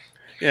 give it.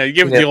 Yeah, you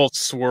give it the old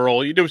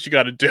swirl. You do what you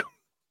got to do.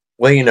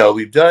 Well,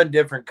 we've done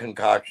different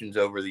concoctions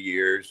over the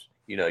years.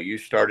 You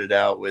started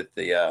out with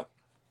the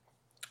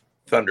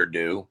Thunder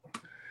Dew,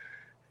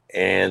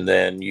 and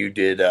then you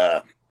did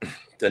the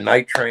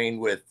Night Train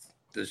with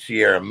the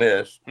Sierra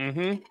Mist.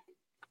 Mm-hmm.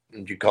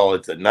 Did you call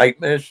it the Night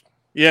Mist?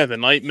 Yeah, the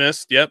Night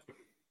Mist. Yep.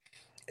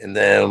 And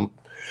then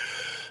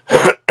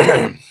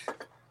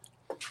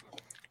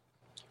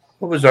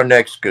what was our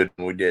next good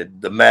one we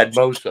did? The Mad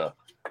Mosa.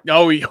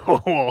 Oh,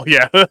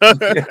 yeah.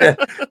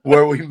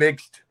 Where we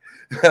mixed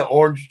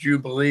Orange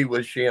Jubilee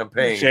with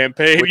champagne.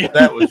 Champagne.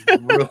 That was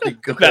really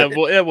good.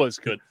 It was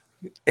good.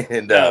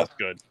 And That was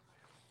good.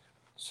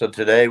 So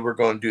today we're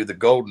going to do the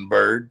Golden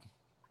Bird.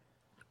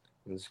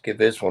 Let's give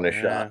this one a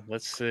shot.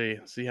 Let's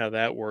see how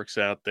that works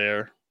out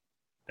there.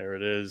 There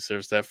it is.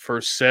 There's that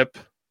first sip.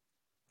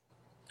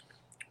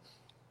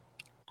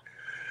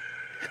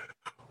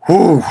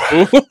 Whew.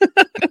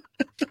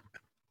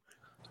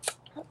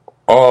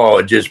 Oh,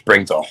 it just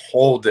brings a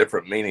whole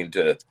different meaning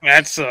to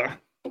That's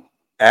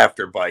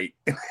after bite.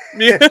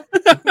 Yeah.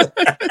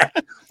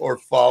 Or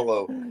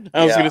follow.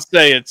 I was gonna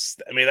say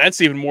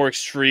that's even more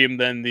extreme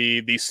than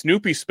the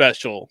Snoopy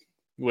special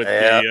with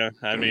the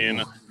I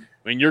mean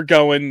you're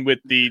going with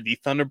the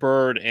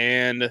Thunderbird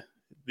and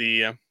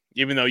the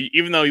even though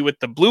you with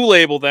the blue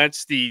label,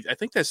 that's I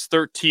think that's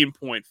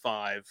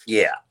 13.5.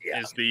 Yeah.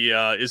 Is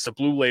the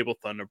blue label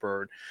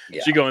Thunderbird.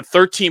 Yeah. So you're going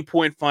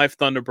 13.5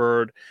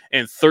 Thunderbird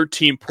and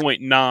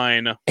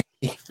 13.9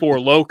 for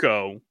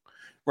Loco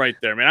right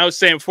there. I mean, I was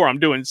saying before, I'm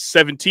doing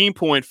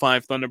 17.5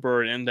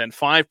 Thunderbird and then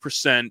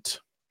 5%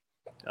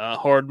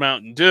 Hard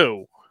Mountain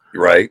Dew.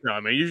 Right. I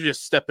mean, you're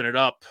just stepping it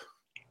up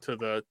to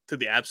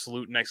the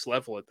absolute next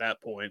level at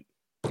that point.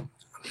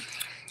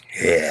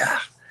 Yeah.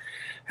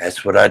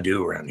 That's what I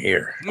do around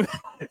here.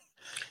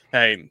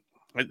 Hey,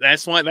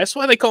 that's why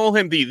they call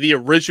him the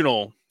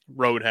original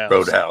Roadhouse.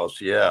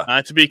 Roadhouse, yeah.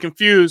 Not to be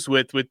confused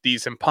with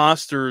these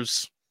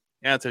imposters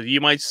out there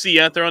you might see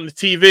out there on the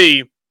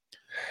TV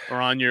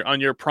or on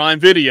your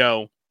Prime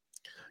Video.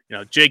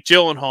 Jake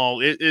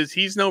Gyllenhaal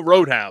he's no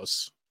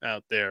Roadhouse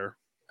out there.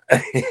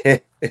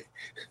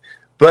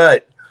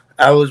 But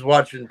I was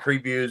watching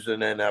previews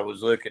and then I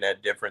was looking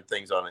at different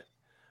things on it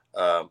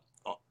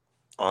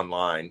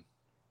online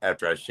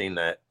after I seen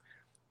that.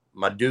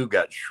 My dude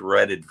got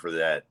shredded for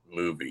that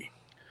movie.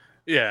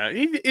 Yeah,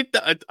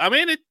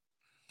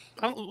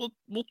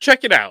 we'll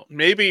check it out.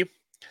 Maybe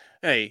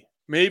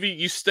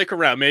you stick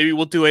around. Maybe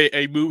we'll do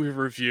a movie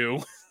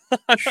review.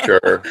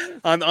 Sure.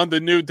 on the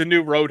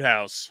new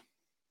Roadhouse.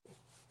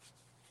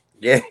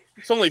 Yeah.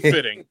 It's only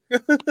fitting.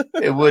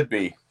 It would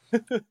be.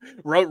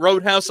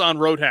 Roadhouse on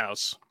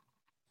Roadhouse.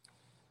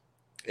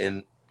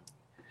 And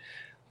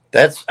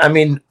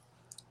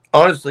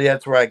honestly,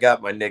 that's where I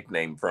got my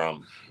nickname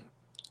from.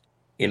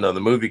 The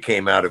movie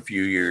came out a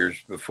few years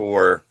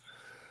before.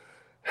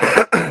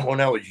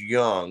 When I was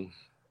young,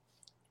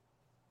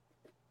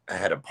 I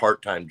had a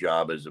part-time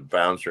job as a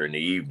bouncer in the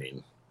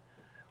evening.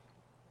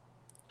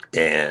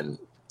 And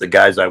the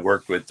guys I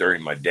worked with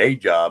during my day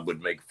job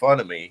would make fun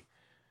of me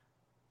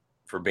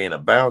for being a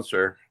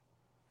bouncer.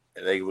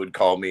 And they would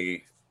call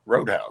me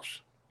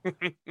Roadhouse.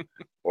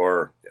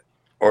 or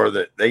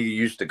that they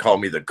used to call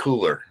me the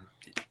cooler.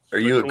 Are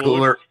you a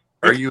cooler?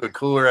 Are you a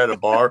cooler at a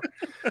bar?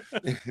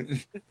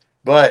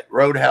 But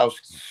Roadhouse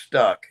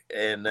stuck.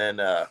 And then,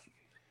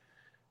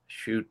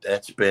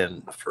 that's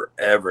been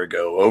forever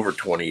ago, over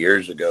 20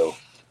 years ago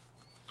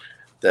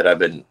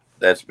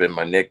that's been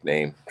my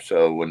nickname.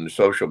 So when the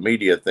social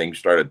media thing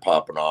started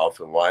popping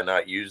off, and why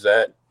not use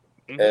that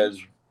as,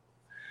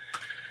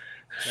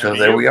 so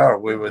there we are.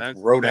 We're with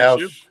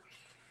Roadhouse.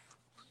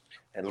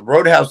 And the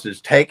Roadhouse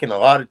has taken a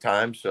lot of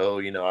time. So,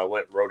 I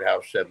went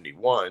Roadhouse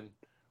 71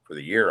 for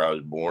the year I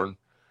was born.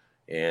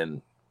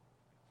 And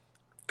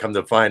come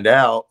to find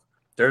out,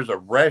 there's a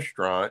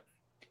restaurant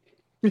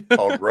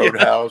called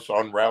Roadhouse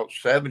on Route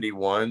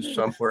 71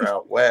 somewhere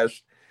out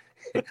west.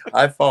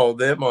 I follow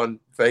them on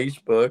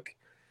Facebook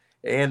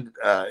and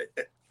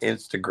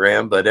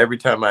Instagram, but every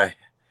time I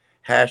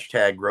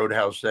hashtag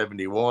Roadhouse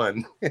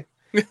 71,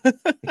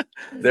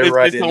 they're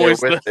right in there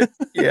with it.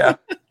 Yeah.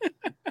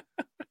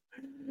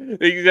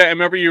 I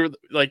remember you were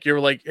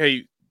like,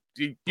 hey,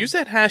 use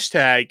that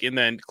hashtag and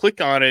then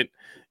click on it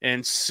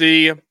and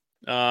see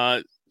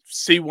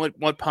see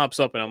what pops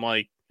up, and I'm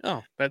like,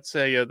 oh, that's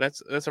a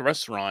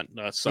restaurant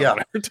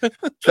somewhere. Yeah.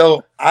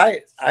 So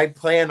I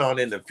plan on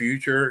in the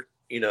future,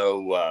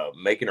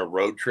 making a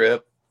road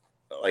trip,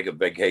 like a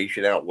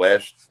vacation out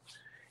west,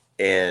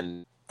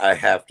 and I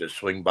have to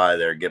swing by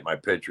there and get my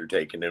picture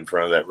taken in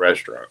front of that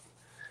restaurant.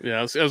 Yeah,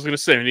 I was going to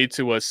say we need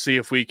to see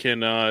if we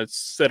can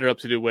set it up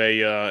to do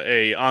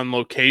a on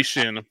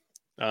location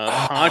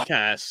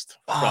podcast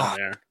from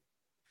there.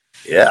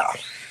 Yeah.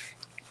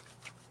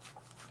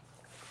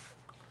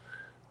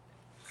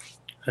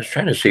 I was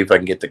trying to see if I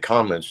can get the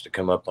comments to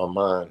come up on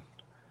mine.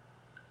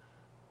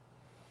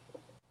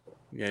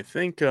 Yeah, I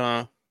think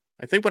what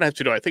I have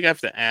to do, I think I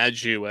have to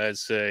add you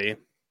as a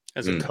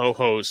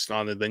co-host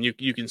on it. Then you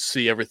can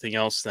see everything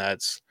else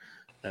that's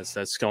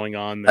going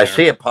on there. I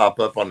see it pop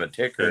up on the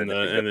ticker in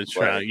the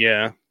chat.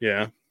 Yeah.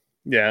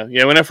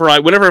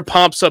 Whenever it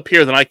pops up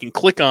here, then I can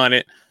click on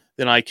it.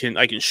 Then I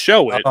can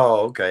show it.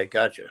 Oh, okay,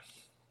 gotcha.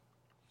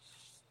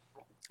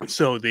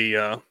 So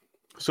the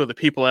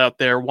people out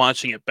there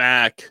watching it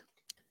back,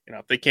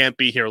 if they can't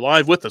be here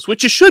live with us,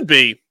 which you should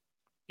be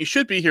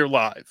here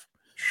live.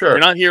 Sure. You're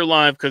not here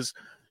live because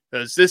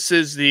this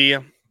is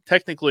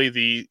technically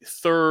the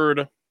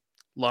third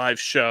live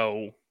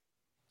show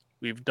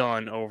we've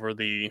done over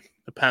the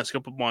past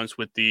couple of months,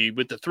 with the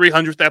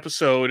 300th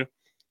episode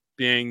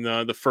being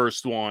the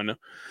first one,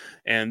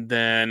 and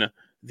then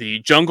the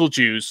Jungle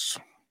Juice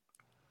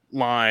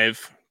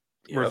live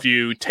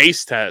review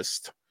taste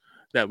test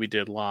that we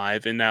did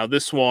live, and now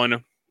this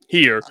one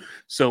here.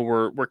 So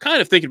we're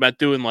kind of thinking about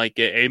doing like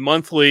a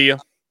monthly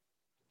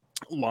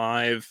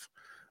live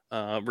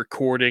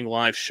recording,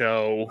 live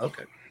show,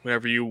 okay,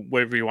 whatever you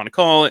want to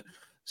call it.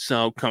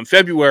 So come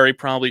February,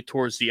 probably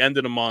towards the end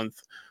of the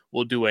month,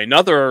 we'll do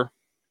another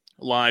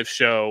live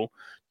show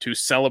to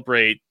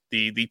celebrate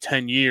the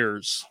 10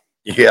 years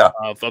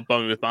of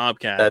Bumming with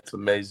Bobcat. That's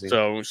amazing.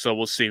 So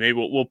we'll see. Maybe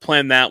we'll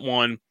plan that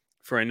one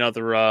for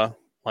another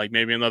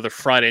maybe another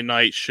Friday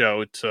night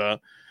show to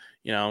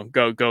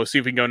go see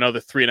if we can go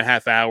another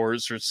 3.5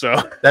 hours or so.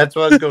 That's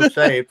what I was going to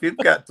say. If you've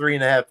got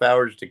 3.5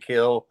 hours to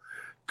kill,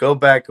 go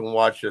back and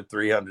watch the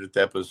 300th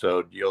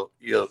episode. You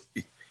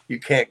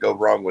can't go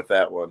wrong with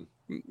that one.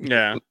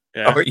 Yeah.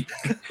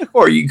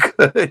 Or you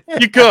could.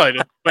 You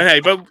could.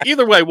 But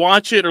either way,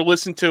 watch it or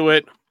listen to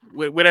it.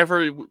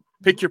 Whatever,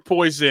 pick your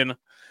poison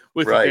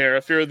with it there.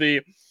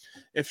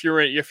 If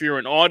you're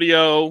an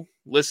audio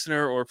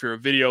listener or if you're a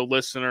video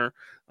listener,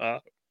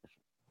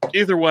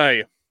 either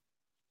way,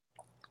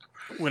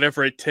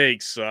 whatever it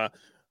takes.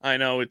 I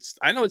know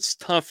it's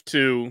tough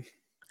to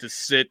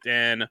sit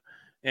and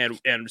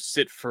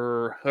sit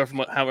for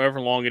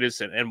however long it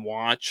is and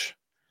watch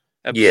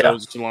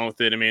episodes along with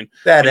it. I mean,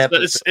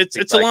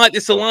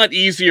 it's a lot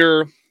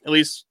easier, at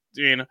least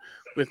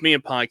with me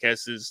and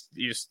podcasts, is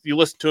you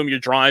listen to them, you're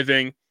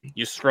driving,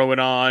 you throw it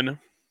on,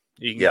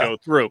 you can go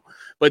through,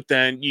 but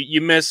then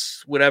you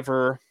miss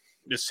whatever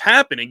is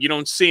happening, you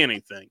don't see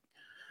anything.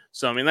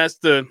 So I mean, that's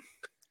the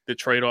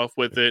trade-off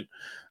with it.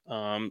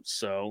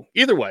 So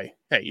either way,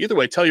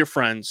 tell your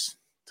friends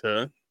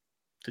to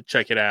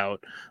check it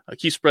out.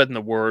 Keep spreading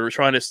the word. We're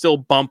trying to still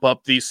bump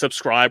up these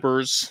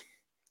subscribers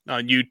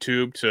on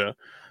YouTube to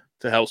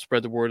help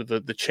spread the word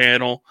of the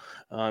channel.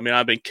 I mean,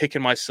 I've been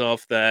kicking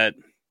myself that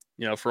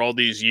for all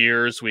these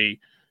years we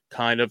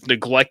kind of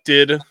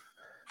neglected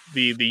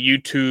the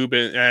YouTube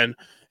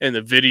and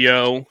the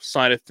video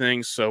side of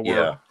things. So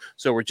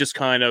we're just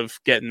kind of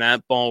getting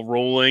that ball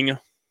rolling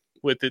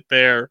with it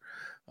there.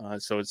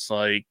 So it's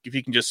like, if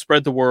you can just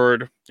spread the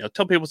word,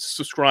 tell people to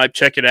subscribe,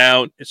 check it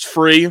out. It's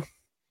free.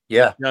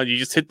 Yeah. You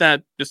just hit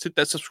that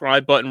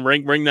subscribe button,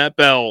 ring that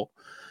bell,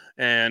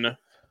 and a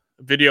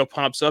video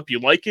pops up. You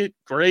like it,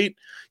 great.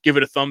 Give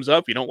it a thumbs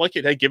up. You don't like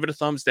it, hey, give it a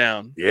thumbs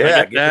down.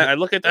 Yeah. I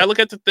look at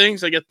the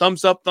things. I get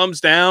thumbs up,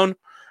 thumbs down.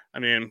 I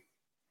mean,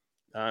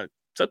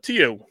 it's up to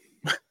you.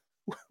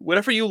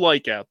 Whatever you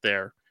like out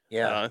there.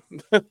 Yeah.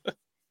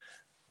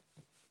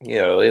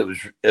 It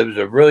was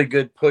a really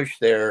good push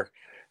there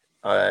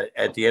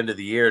at the end of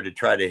the year to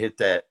try to hit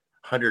that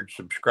 100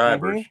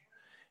 subscribers,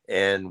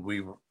 and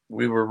we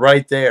were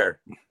right there.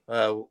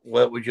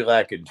 What would you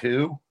like in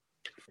 2?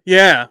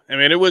 Yeah, I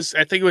mean,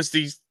 I think it was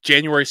the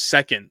January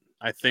 2nd.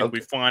 I think we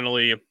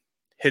finally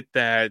hit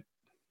that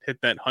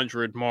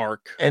 100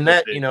 mark. And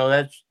that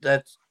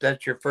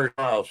that's your first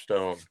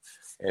milestone,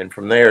 and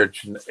from there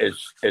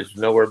it's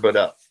nowhere but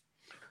up.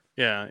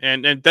 Yeah,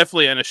 and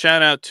definitely, and a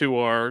shout out to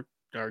our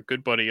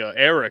good buddy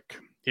Eric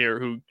here,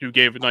 who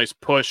gave a nice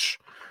push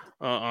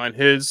on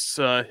his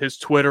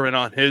Twitter and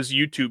on his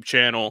YouTube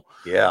channel.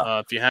 Yeah.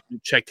 If you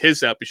haven't checked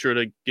his out, be sure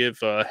to give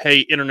Hey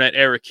Internet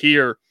Eric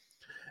here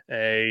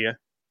a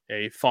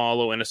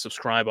follow and a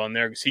subscribe on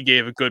there, because he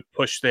gave a good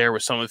push there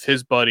with some of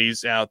his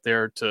buddies out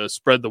there to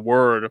spread the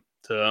word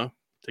to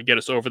get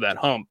us over that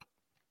hump.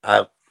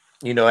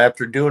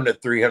 After doing the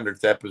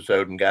 300th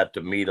episode and got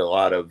to meet a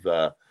lot of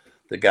the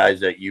guys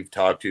that you've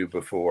talked to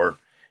before,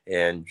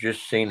 and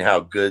just seeing how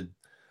good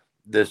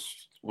this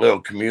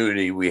little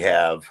community we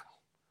have,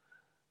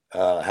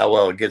 how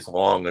well it gets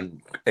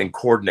along and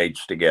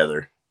coordinates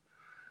together.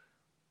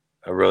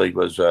 I really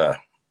was. I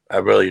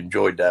really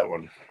enjoyed that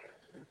one.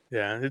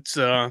 Yeah, it's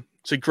a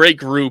great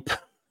group.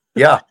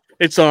 Yeah,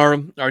 It's our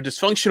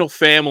dysfunctional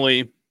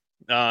family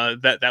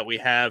that we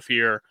have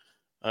here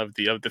of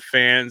the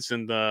fans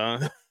and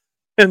the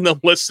and the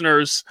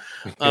listeners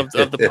of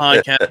the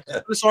podcast.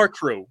 It's our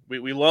crew.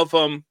 We love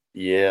them.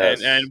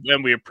 yes,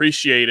 And we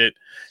appreciate it.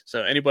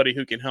 So anybody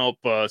who can help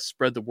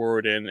spread the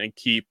word and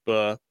keep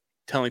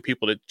telling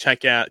people to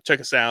check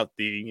us out,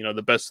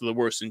 the best of the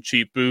worst and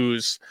cheap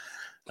booze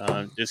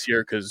this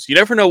year, because you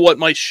never know what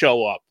might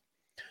show up.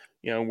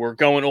 We're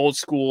going old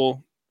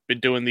school. Been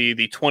doing the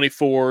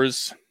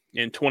 24s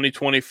in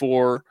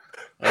 2024.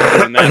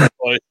 Doing that,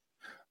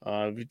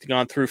 we've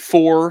gone through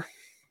 4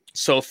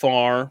 so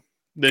far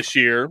this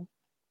year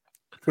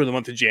for the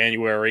month of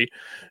January,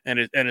 and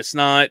it's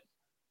not.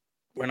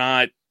 We're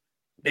not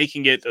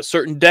making it a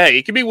certain day.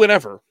 It could be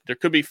whatever. There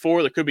could be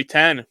 4. There could be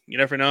 10. You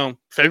never know.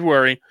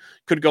 February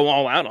could go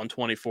all out on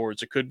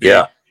 24s. It could be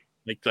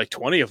like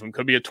 20 of them.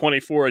 Could be a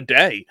 24 a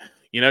day.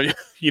 You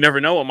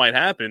never know what might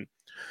happen.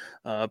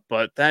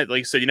 But that,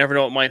 like I said, you never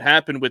know what might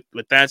happen with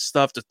that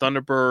stuff. The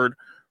Thunderbird,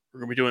 we're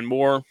gonna be doing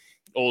more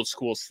old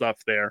school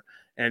stuff there.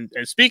 And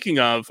speaking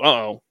of,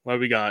 what do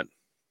we got?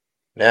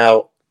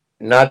 Now,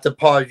 not to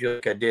pause you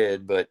like I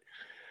did, but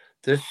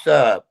this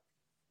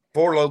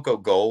Four Loco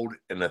Gold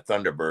and the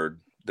Thunderbird,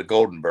 the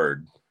Golden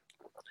Bird,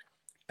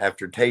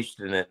 after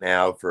tasting it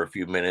now for a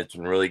few minutes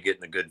and really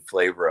getting a good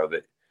flavor of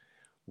it,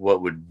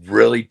 what would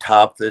really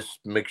top this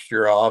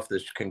mixture off,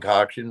 this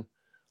concoction,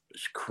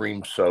 is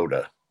cream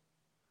soda.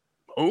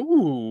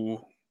 Ooh.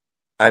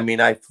 I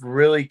mean, I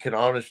really can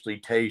honestly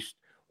taste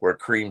where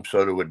cream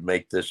soda would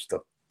make this the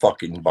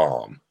fucking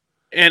bomb.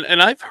 And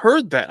I've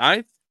heard that.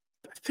 I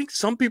think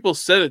some people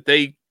said that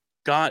they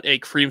got a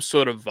cream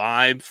soda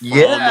vibe from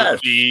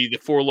the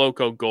Four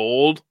Loco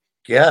Gold.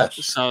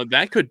 Yes. So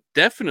that could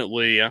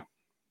definitely,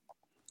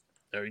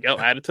 there you go,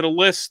 add it to the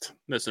list.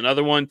 There's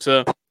another one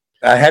to.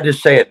 I had to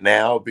say it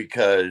now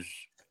because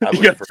I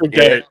would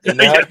forget it. And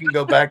now I can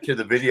go back to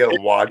the video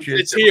and watch it.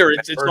 It's here.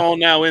 It's all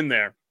now in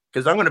there.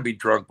 Because I'm going to be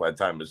drunk by the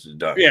time this is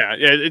done. Yeah,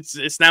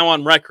 it's now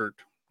on record.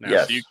 Now,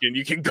 yes. So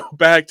you can go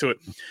back to it.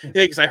 Yeah,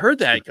 because I heard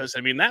that. Because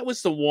I mean, that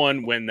was the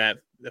one when the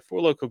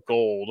Four Loco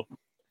Gold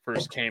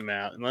first came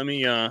out. And let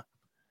me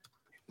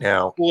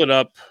now pull it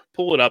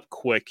up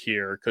quick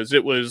here, because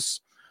it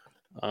was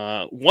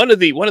one of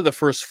the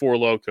first Four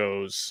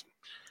Locos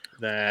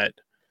that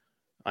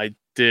I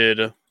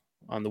did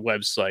on the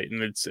website,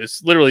 and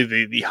it's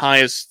literally the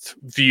highest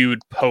viewed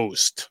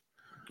post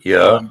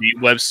on the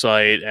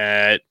website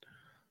at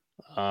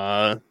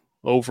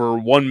over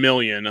 1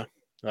 million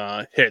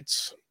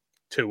hits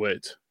to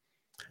it.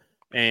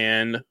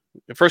 And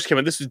it first came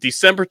out, this is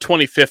December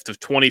 25th of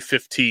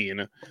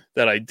 2015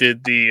 that I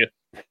did the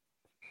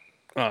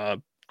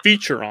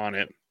feature on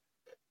it.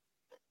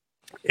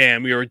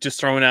 And we were just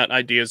throwing out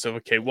ideas of,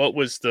 okay, what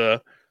was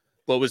the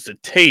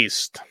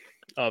taste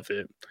of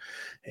it?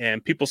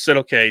 And people said,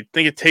 okay, I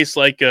think it tastes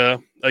like a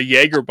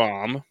Jaeger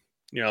bomb,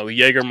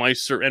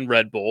 Jägermeister and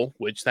Red Bull,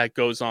 which that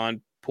goes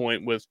on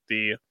point with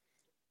the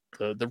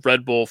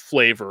Red Bull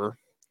flavor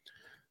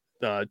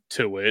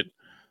to it.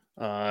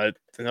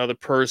 Another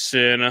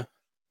person,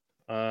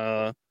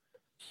 what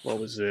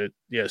was it?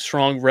 Yeah,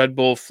 strong Red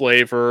Bull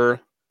flavor.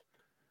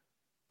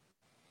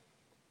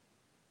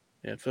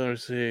 Yeah,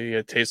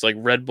 it tastes like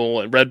Red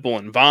Bull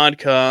and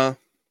vodka.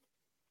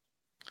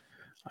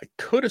 I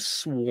could have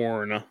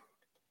sworn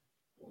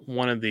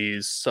one of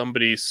these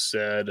somebody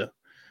said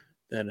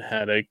that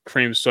had a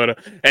cream soda,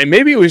 and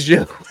maybe it was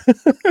you.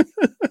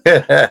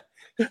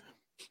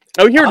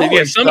 Oh, here it is.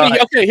 Yeah, somebody.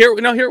 Okay, here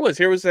it was.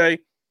 Here was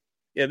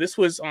this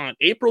was on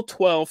April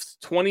 12th,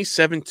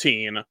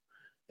 2017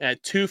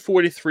 at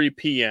 2:43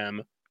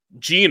 p.m.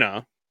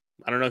 Gina,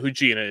 I don't know who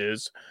Gina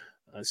is,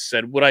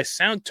 said, would I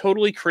sound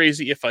totally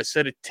crazy if I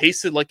said it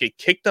tasted like a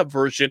kicked up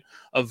version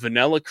of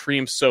vanilla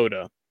cream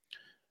soda?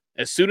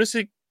 As soon as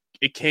it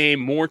came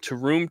more to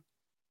room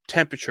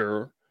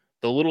temperature,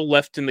 the little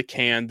left in the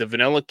can, the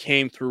vanilla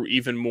came through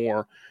even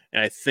more,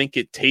 and I think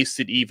it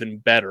tasted even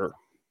better.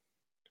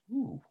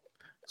 Ooh.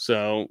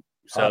 So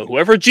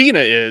whoever Gina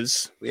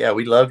is, yeah,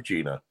 we love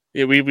Gina.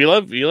 Yeah, we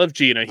love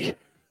Gina,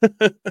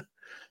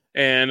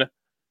 and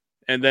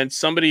then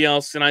somebody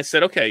else, and I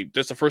said, okay,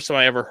 that's the first time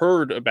I ever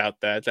heard about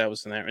that. That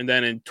was in there, and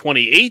then in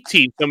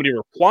 2018, somebody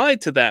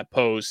replied to that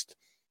post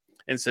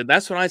and said,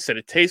 that's what I said.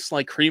 It tastes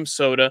like cream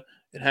soda.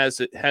 It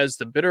has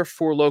the bitter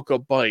Four Loco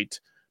bite,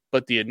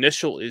 but the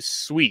initial is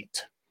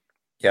sweet.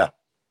 Yeah.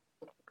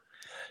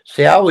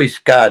 See, I always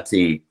got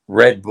the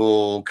Red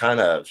Bull kind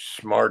of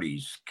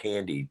Smarties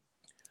candy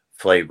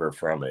flavor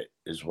from it,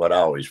 is what I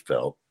always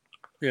felt.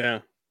 Yeah.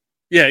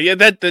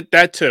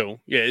 That too.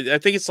 Yeah, I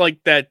think it's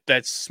like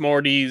that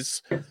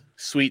Smarties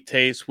sweet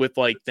taste with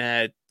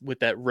that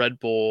Red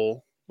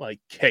Bull like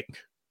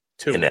kick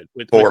to and it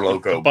with Four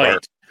Loco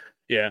bite.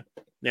 Yeah.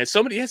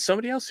 Somebody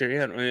else here.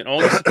 Yeah, in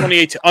August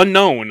 2018,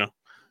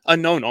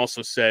 unknown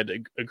also said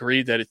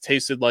agreed that it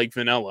tasted like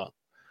vanilla.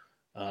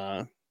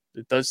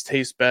 It does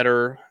taste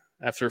better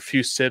after a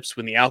few sips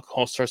when the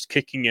alcohol starts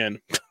kicking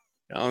in.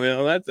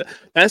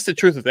 That's the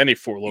truth with any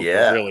Four Loko,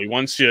 Yeah. really.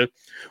 Once you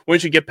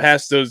get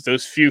past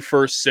those few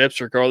first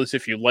sips, regardless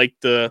if you like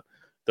the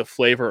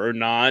flavor or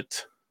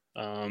not.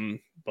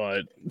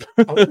 But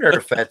I wonder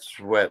if that's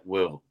what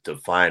we'll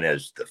define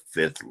as the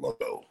fifth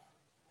logo.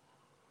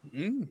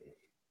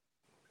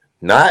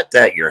 Not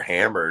that you're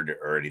hammered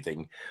or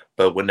anything,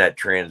 but when that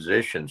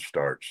transition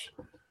starts,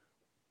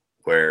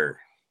 where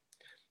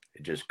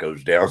it just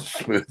goes down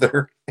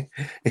smoother.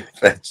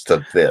 That's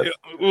the fifth.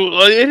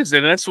 Well, it is,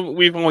 and that's what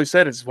we've always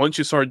said. Is once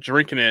you start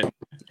drinking it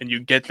and you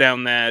get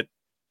down that,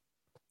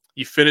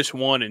 you finish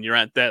one and you're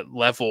at that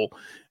level,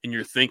 and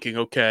you're thinking,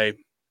 okay,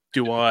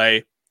 do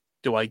I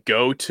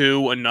go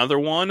to another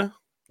one?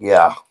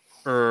 Yeah.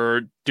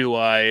 Or do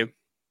I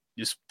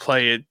just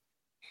play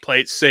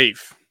it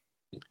safe?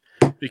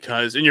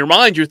 Because in your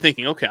mind you're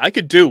thinking, okay, I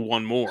could do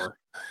one more.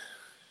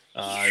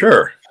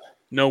 Sure.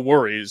 No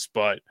worries,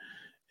 but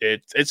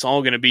it's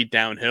all going to be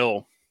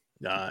downhill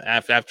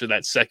after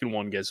that second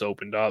one gets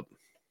opened up.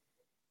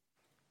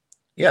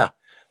 Yeah.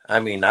 I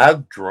mean,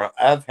 I've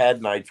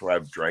had nights where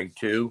I've drank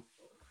two.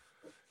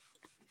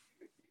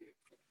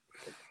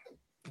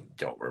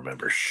 Don't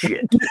remember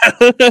shit.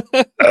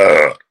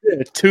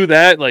 To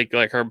that, like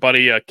our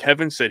buddy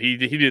Kevin said, he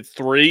did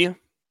 3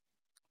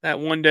 that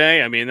one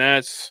day. I mean,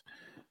 that's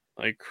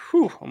like,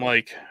 whew. I'm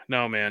like,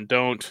 no, man,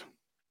 don't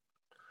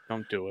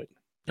do it.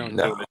 Don't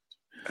do it.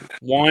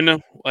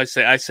 One, I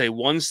say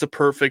one's the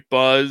perfect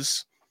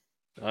buzz.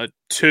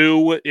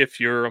 2, if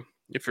you're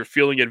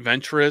feeling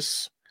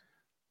adventurous,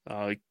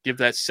 give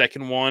that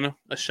second one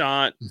a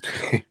shot.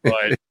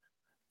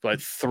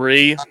 but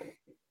 3,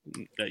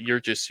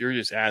 you're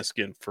just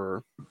asking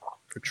for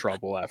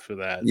trouble after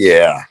that.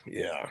 Yeah.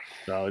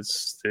 So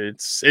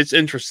it's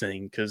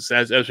interesting because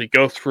as we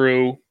go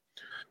through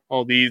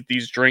all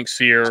these drinks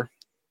here,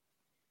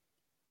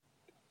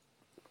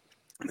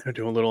 they're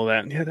doing a little of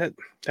that. Yeah,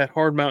 that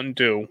hard Mountain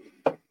Dew.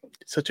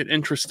 It's such an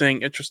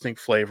interesting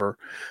flavor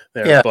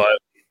there. Yeah.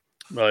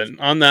 But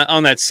on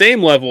that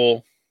same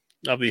level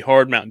of the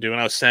hard Mountain Dew,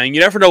 and I was saying,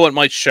 you never know what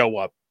might show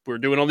up. We're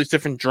doing all these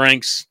different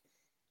drinks,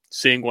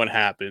 seeing what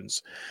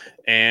happens.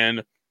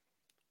 And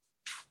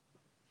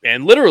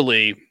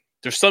literally,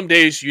 there's some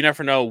days you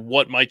never know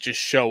what might just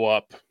show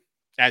up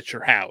at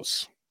your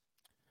house.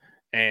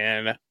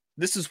 And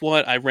this is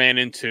what I ran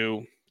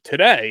into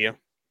today.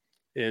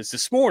 Is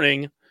this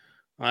morning,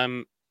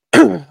 I'm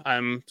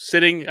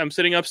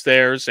sitting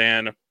upstairs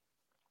and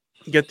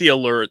get the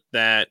alert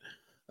that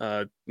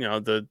the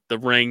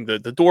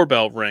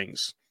doorbell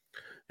rings,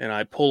 and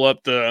I pull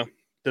up the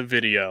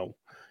video,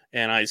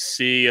 and I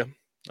see the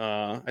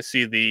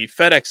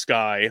FedEx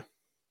guy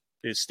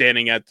is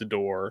standing at the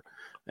door,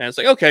 and it's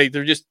like, okay,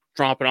 they're just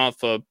dropping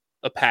off a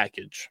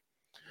package.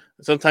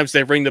 Sometimes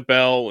they ring the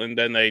bell and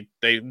then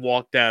they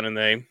walk down and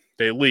they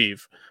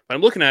leave. But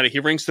I'm looking at it, he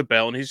rings the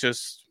bell and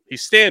he's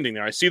standing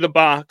there. I see the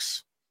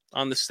box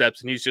on the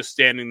steps and he's just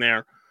standing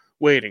there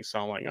waiting. So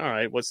I'm like, all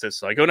right, what's this?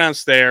 So I go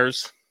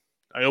downstairs,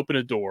 I open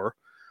a door,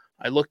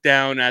 I look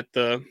down at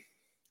the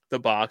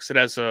box. It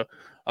has a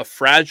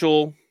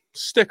fragile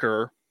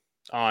sticker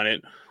on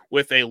it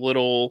with a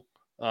little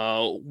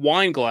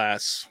wine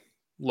glass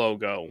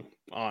logo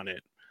on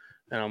it.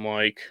 And I'm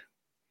like,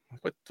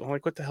 what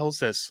the hell is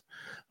this?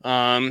 So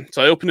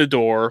I open the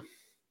door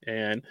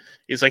and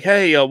he's like,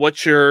 hey,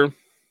 what's your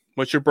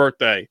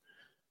birthday?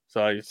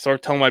 So I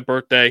start telling my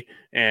birthday,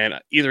 and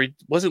either he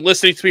wasn't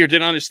listening to me or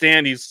didn't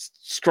understand. He's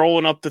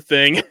scrolling up the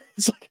thing.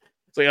 It's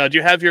like, do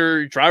you have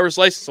your driver's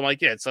license? I'm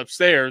like, yeah, it's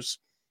upstairs.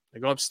 I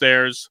go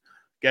upstairs,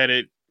 get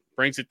it,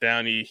 brings it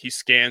down. He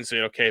scans it.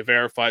 Okay,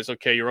 verifies.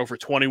 Okay, you're over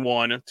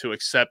 21 to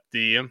accept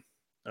the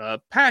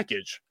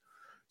package.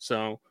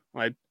 So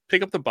I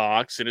pick up the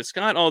box, and it's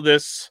got all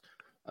this.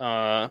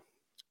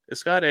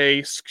 It's got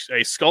a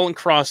skull and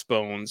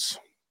crossbones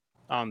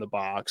on the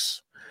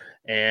box.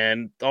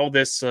 And all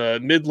this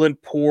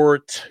Midland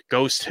Port,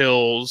 Ghost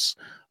Hills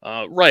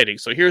writing.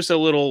 So here's a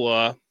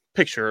little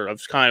picture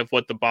of kind of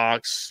what the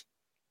box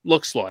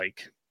looks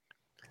like.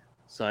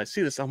 So I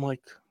see this. I'm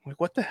like,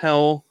 what the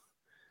hell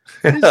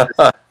is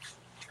this?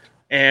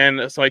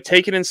 And so I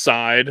take it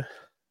inside.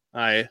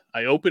 I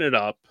open it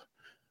up.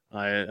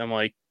 I'm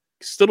like,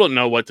 still don't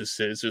know what this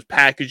is. There's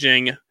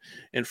packaging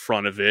in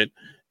front of it.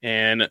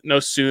 And no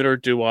sooner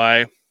do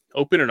I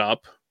open it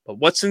up, but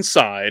what's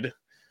inside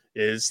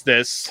is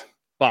this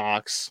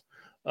box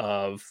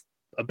of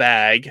a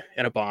bag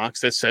and a box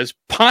that says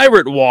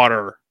pirate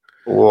water.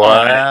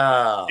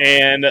 Wow.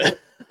 And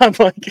I'm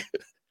like,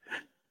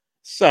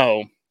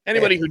 so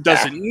anybody who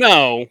doesn't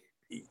know,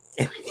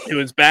 it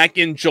was back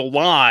in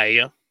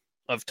July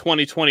of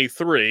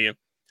 2023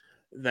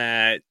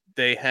 that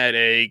they had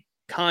a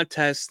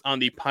contest on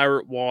the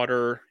Pirate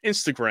Water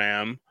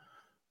Instagram.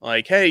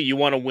 Like, hey, you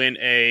want to win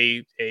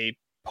a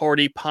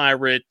Party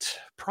Pirate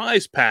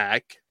prize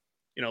pack?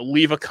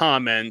 Leave a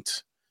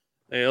comment.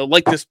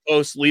 Like this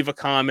post, leave a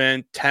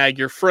comment, tag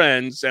your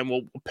friends, and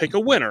we'll pick a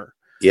winner.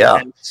 Yeah.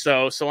 And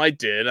so I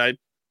did. I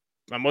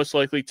most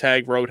likely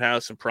tagged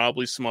Roadhouse and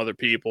probably some other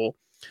people.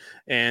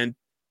 And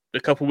a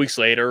couple weeks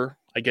later,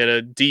 I get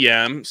a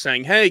DM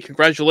saying, "Hey,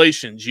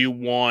 congratulations, you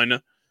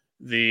won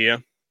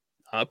the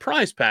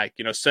prize pack.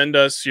 Send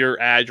us your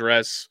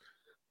address.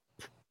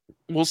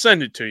 We'll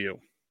send it to you."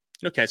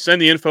 Okay,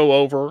 send the info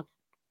over.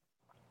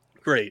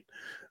 Great.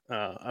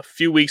 A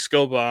few weeks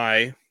go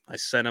by. I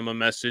send him a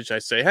message. I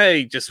say,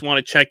 "Hey, just want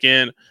to check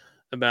in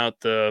about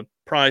the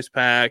prize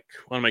pack.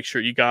 Want to make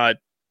sure you got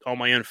all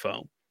my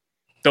info."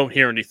 Don't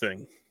hear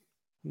anything.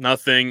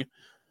 Nothing.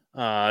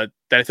 That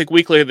I think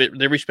weekly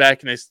they reach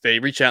back and they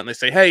reach out and they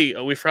say, "Hey,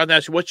 we forgot to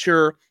ask you what's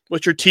your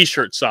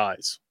t-shirt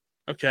size."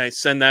 Okay,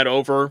 send that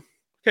over.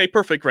 Okay,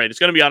 perfect, great. It's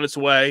going to be on its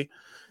way.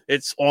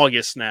 It's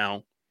August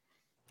now.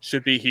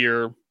 Should be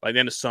here by the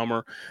end of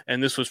summer.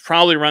 And this was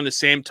probably around the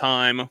same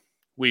time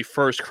we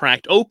first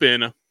cracked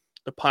open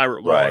the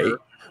Pirate Water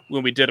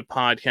when we did a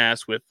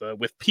podcast with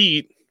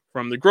Pete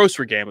from the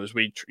Grocery Gamblers.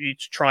 We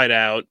each tried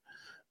out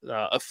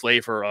a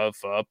flavor of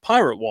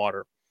Pirate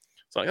Water.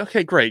 It's like,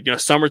 okay, great.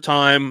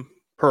 Summertime,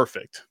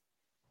 perfect.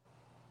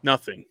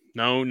 Nothing.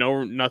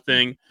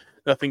 Nothing.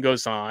 Nothing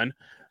goes on.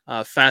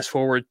 Fast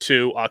forward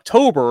to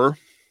October,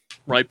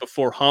 right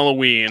before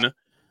Halloween.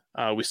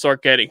 We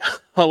start getting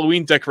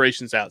Halloween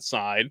decorations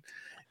outside,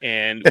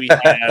 and we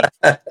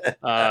have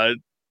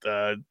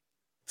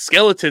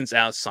skeletons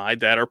outside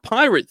that are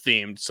pirate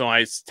themed. So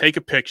I take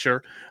a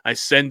picture, I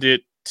send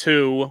it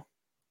to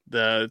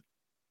them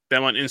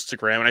on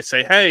Instagram, and I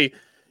say, "Hey,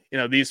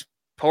 these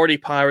party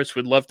pirates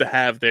would love to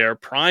have their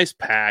prize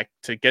pack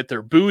to get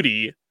their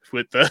booty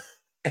with the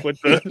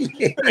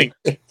thing."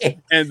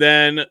 And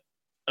then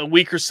a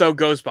week or so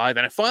goes by.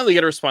 Then I finally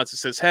get a response that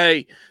says,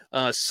 "Hey,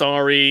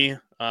 sorry,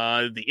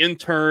 the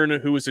intern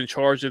who was in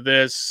charge of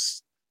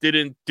this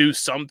didn't do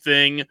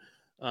something.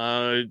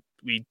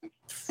 We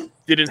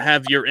didn't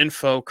have your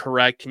info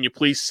correct. Can you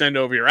please send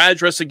over your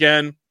address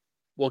again?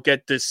 We'll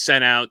get this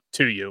sent out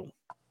to you."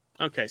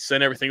 Okay,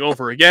 send everything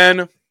over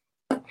again.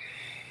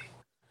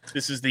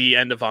 This is the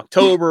end of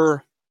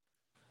October.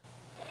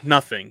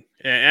 Nothing.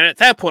 And at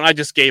that point, I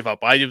just gave up.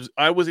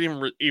 I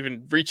wasn't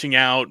even reaching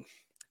out.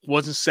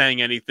 Wasn't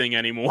saying anything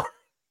anymore.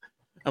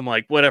 I'm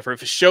like, whatever.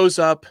 If it shows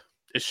up,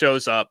 it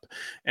shows up.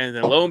 And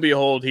then lo and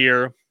behold,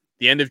 here,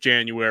 the end of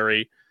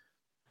January,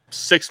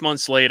 6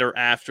 months later,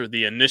 after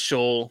the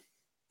initial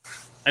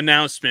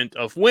announcement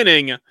of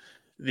winning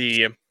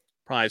the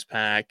prize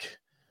pack,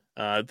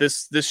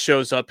 this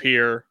shows up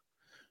here.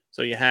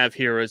 So you have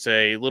here is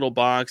a little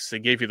box. They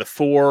gave you the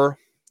 4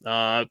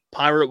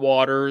 Pirate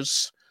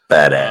Waters,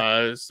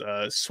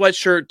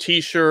 sweatshirt,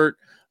 t-shirt,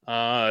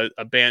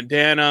 a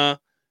bandana,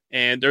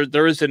 and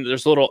there's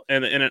a little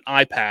and an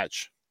eye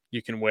patch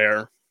you can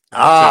wear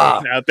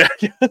out there.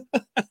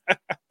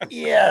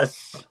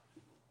 Yes.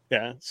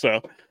 Yeah.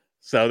 So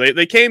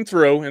they came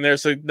through, and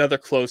there's another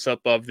close up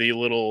of the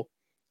little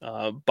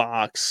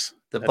box.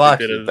 The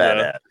box is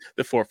badass.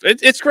 The 4.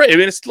 It's great. I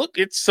mean,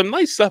 it's some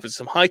nice stuff. It's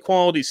some high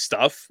quality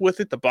stuff with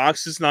it. The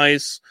box is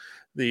nice.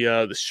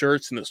 The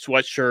shirts and the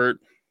sweatshirt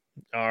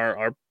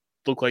are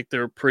look like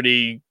they're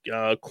pretty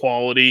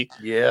quality.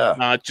 Yeah.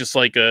 Not just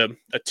like a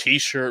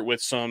t-shirt with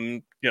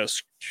some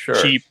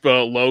cheap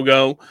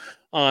logo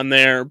on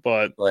there,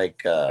 but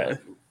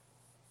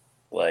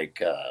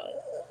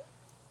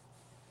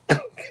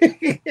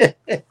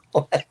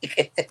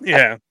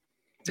yeah.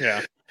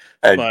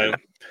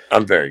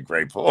 I'm very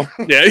grateful.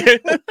 Yeah.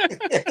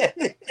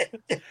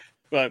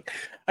 But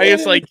I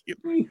guess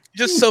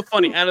just so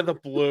funny, out of the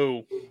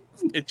blue,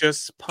 it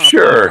just popped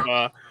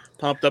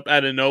up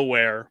out of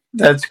nowhere.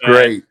 That's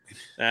great.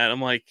 And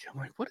I'm like,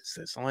 what is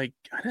this? I'm like,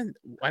 I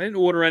didn't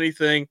order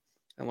anything.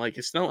 I'm like,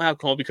 it's no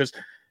alcohol, because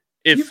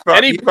if you've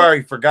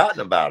already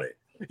forgotten about it.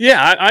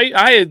 Yeah,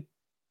 I had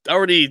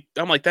already.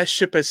 I'm like, that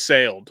ship has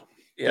sailed.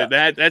 Yeah,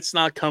 that's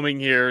not coming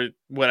here.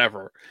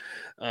 Whatever.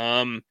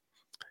 And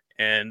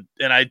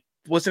I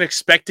wasn't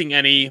expecting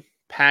any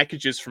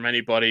packages from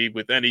anybody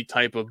with any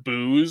type of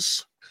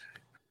booze.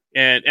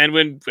 And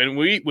when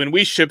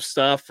we ship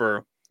stuff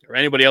or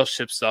anybody else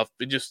ships stuff,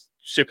 they just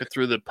ship it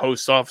through the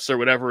post office or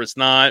whatever. It's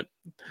not.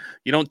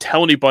 You don't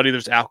tell anybody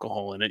there's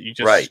alcohol in it. You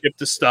just ship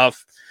the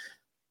stuff.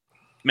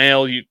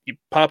 Mail. You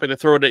pop it and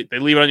throw it. They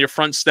leave it on your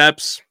front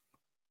steps.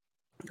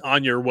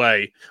 On your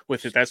way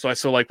with it. That's why.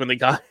 So when the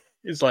guy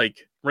is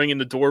ringing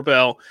the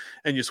doorbell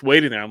and just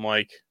waiting there, I'm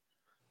like,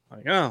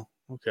 oh,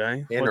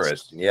 okay,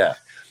 interesting. Yeah.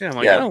 I'm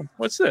like, oh,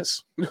 what's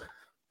this?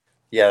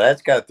 Yeah,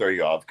 that's got to throw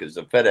you off, because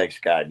the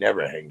FedEx guy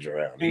never hangs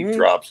around. He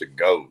drops and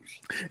goes.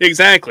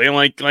 Exactly. I'm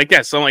like,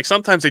 yes. So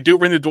sometimes they do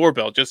ring the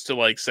doorbell just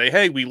to say,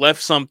 hey, we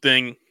left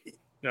something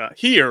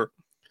here.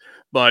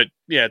 But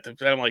yeah,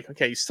 I'm like,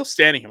 okay, he's still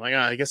standing. I'm like,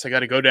 I guess I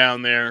got to go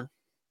down there,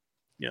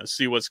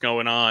 see what's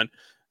going on.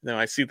 And then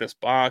I see this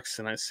box,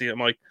 and I see it. I'm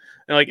like,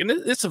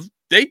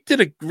 they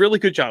did a really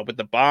good job with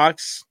the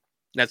box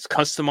that's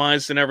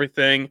customized and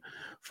everything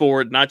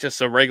for not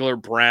just a regular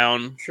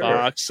brown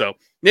box. So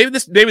maybe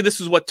this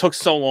is what took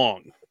so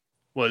long,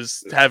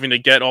 was having to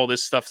get all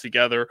this stuff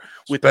together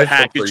with the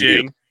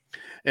packaging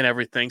and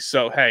everything.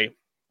 So hey,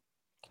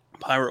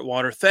 Pirate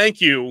Water,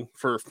 thank you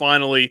for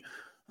finally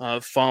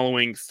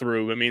following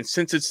through. I mean,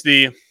 since it's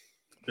the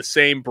the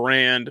same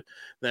brand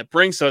that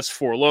brings us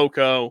Four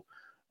Loko.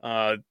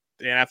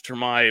 After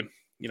my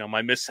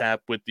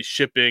mishap with the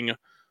shipping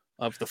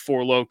of the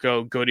Four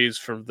Loko goodies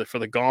for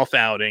the golf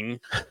outing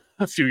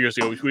a few years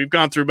ago, which we've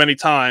gone through many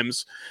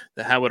times,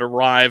 that how it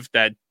arrived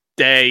that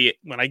day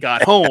when I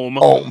got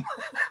home.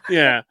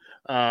 Yeah.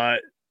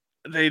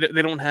 They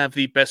don't have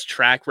the best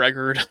track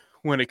record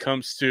when it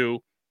comes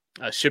to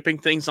shipping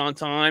things on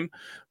time,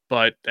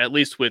 but at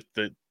least with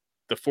the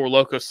Four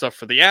Loko stuff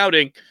for the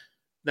outing,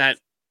 that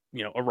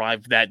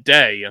arrived that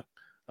day.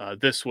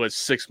 This was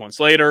 6 months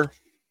later,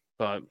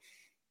 but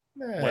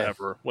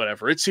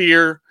whatever. It's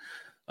here.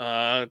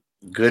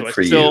 Good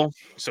for you.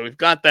 So we've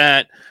got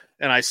that,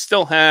 and I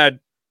still had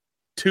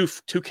two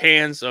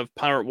cans of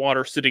Pirate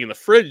Water sitting in the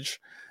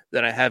fridge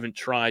that I haven't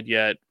tried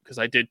yet, because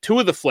I did 2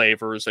 of the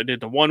flavors. I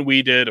did the one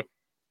we did,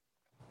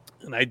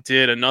 and I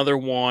did another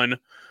one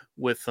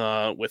with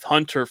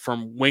Hunter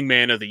from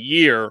Wingman of the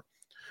Year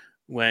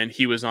when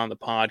he was on the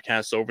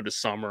podcast over the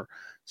summer.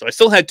 So I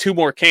still had 2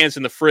 more cans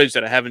in the fridge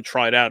that I haven't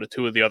tried out of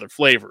 2 of the other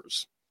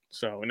flavors.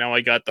 So now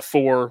I got the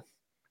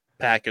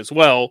 4-pack as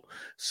well.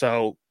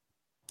 So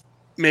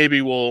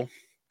maybe we'll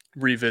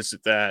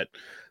revisit that.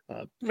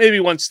 Maybe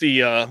once we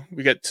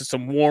get to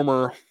some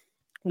warmer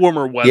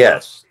weather.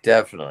 Yes,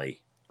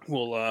 definitely.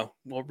 We'll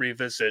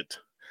revisit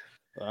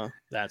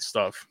that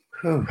stuff.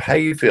 How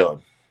you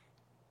feeling?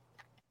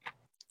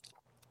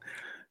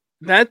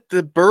 That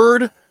the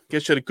bird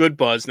gets you a good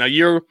buzz. Now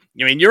you're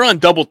on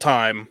double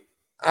time.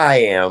 I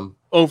am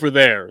over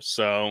there.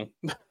 So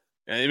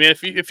I mean,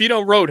 if you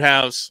don't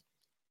Roadhouse,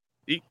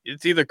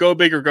 it's either go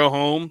big or go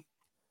home.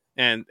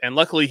 And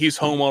luckily he's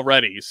home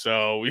already,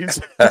 so he's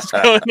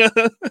going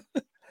to,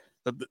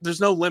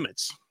 there's no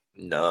limits.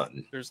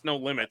 None. There's no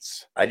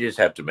limits. I just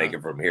have to make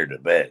it from here to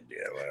bed.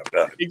 When I'm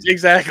done.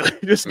 Exactly.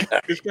 Just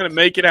gonna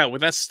make it out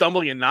without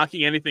stumbling and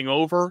knocking anything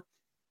over.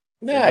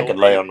 Yeah, I could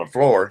lay on the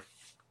floor.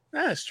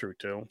 That's true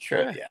too.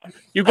 Sure. Yeah.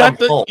 You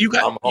got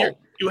I'm home.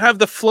 You have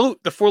the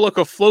float, the Four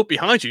Loko float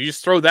behind you. You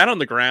just throw that on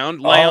the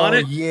ground, lay on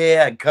it.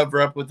 Yeah, and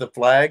cover up with the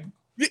flag.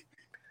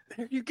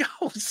 There you go.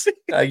 See?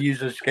 I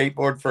use a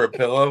skateboard for a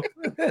pillow.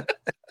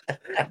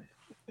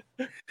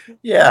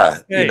 Yeah,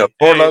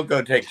 Four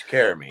Loko takes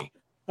care of me.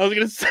 I was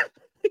gonna say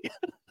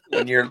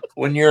when you're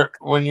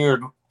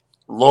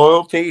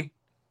loyalty,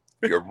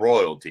 you're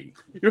royalty.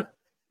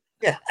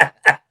 Yeah.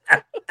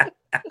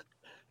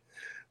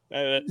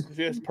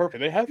 That's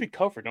perfect. They have you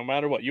covered no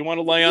matter what. You want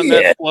to lay on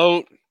that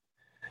float,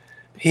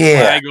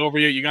 flag over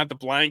you. You got the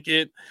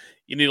blanket.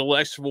 You need a little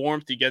extra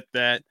warmth. You get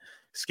that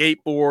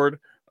skateboard.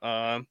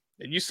 And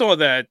you saw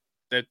that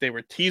they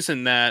were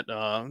teasing that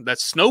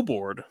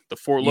snowboard, the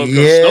Four Loko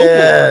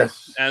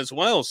snowboard as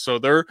well. So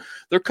they're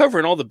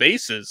covering all the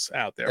bases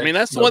out there. I mean,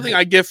 that's the one thing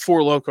I give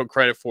Four Loko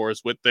credit for,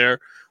 is with their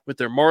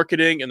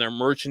marketing and their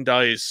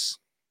merchandise.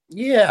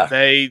 Yeah,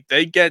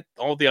 they get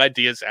all the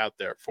ideas out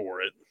there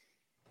for it.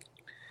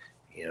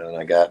 And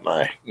I got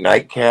my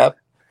nightcap.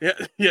 Yeah,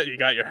 you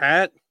got your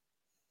hat.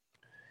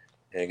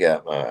 I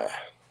got my.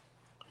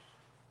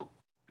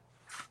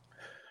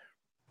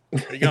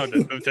 There you go.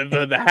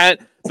 The hat,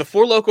 the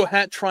Four Loko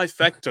hat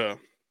trifecta.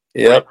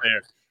 Yep.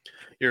 Right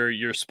there.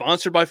 You're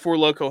sponsored by Four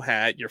Loko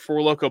hat, your Four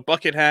Loko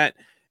bucket hat,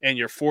 and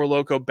your Four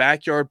Loko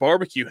backyard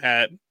barbecue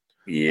hat.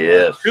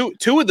 Yes.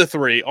 Two of the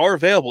 3 are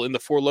available in the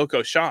Four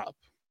Loko shop.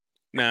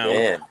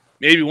 Now,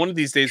 maybe one of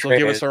these days they'll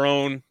give us our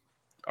own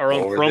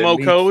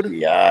promo code.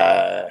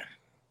 Yeah.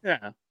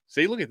 Yeah.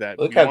 See, look at that.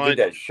 Look how good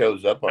that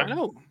shows up on. I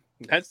know.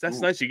 That's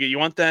nice. You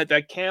want that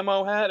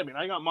camo hat? I mean,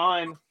 I got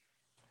mine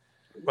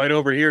right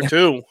over here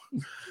too.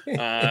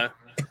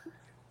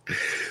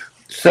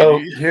 So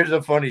here's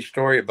a funny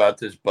story about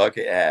this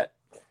bucket hat.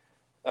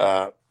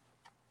 The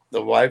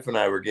wife and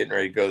I were getting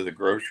ready to go to the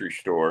grocery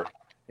store.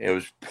 It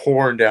was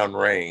pouring down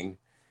rain,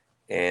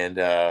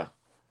 and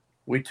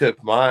we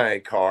took my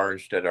car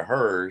instead of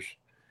hers.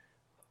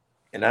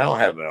 And I don't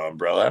have an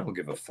umbrella. I don't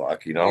give a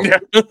fuck, Yeah,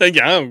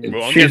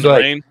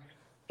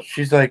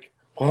 she's like,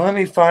 well, let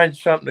me find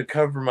something to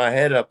cover my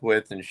head up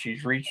with. And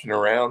she's reaching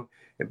around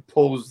and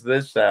pulls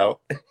this out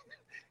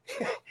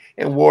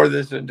and wore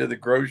this into the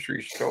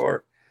grocery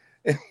store.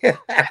 Hey,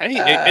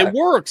 it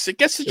works. It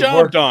gets the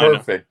job done.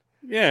 Perfect.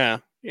 Yeah.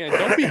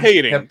 Don't be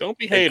hating. Don't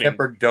be hating. Kept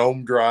her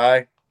dome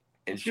dry,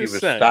 and she was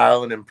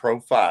styling and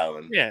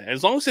profiling. Yeah,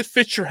 as long as it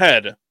fits your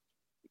head,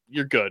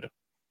 you're good.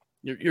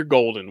 You're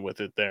golden with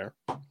it there.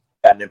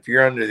 And if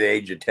you're under the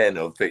age of 10,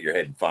 it'll fit your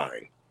head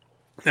fine.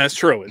 That's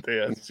true. It's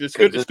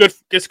good. It's good.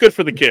 It's good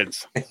for the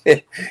kids.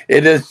 It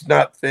does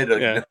not fit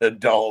an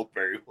adult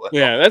very well.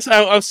 Yeah,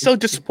 I was so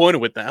disappointed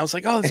with that. I was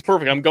like, oh, that's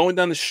perfect. I'm going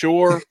down the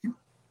shore.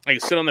 I can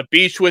sit on the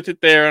beach with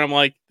it there, and I'm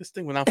like, this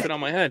thing will not fit on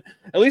my head.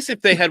 At least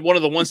if they had one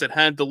of the ones that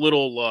had the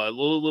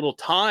little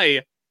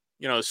tie,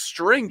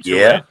 string to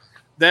it,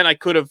 then I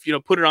could have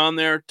put it on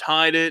there,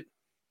 tied it,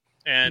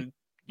 and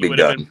it would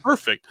have been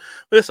perfect.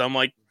 But this, I'm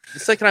like, the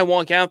second I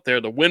walk out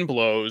there, the wind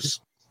blows.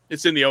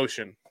 It's in the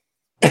ocean.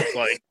 It's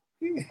like,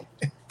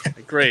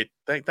 great.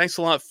 Thanks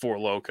a lot, Four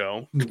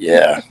Loko.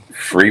 Yeah,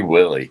 Free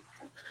Willy.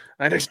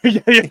 I know,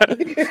 yeah. You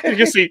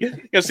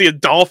can see a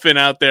dolphin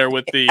out there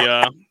with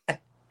the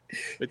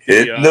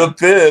hitting the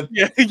pip.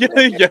 Yeah.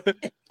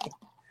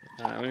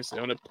 Let me see.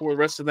 I'm gonna pour the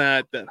rest of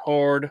that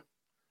hard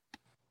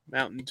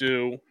Mountain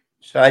Dew.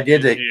 So I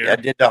did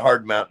the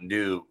hard Mountain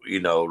Dew,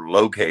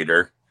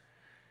 locator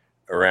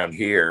around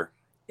here,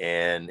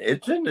 and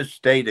it's in the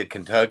state of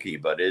Kentucky,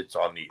 but it's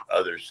on the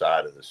other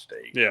side of the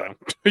state. Yeah,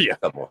 yeah,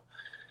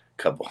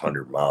 couple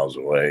 100 miles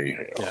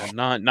away. Yeah,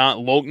 not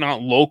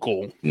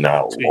local.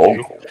 Not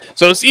local.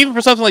 So it's even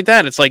for something like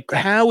that. It's like,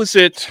 how is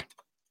it?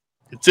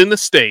 It's in the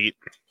state,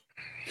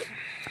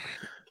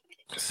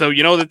 so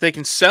you know that they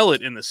can sell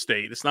it in the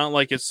state. It's not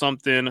like it's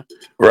something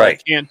right.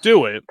 They can't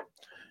do it,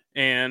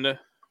 and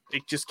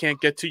it just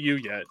can't get to you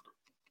yet,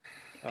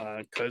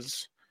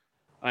 because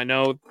I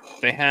know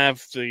they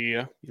have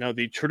the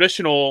the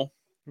traditional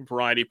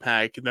variety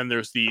pack, and then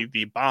there's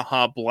the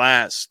Baja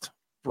Blast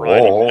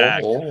variety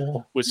pack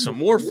with some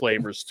more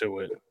flavors to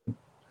it.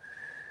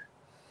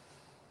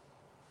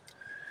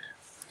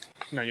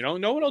 Now, you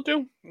know what I'll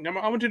do? I'm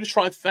going to do the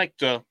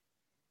trifecta.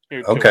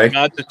 Here, okay.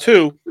 Not the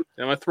two. I'm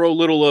going to throw a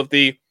little of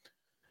the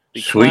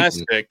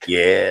classic.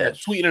 Yeah.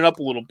 Sweeten it up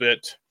a little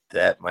bit.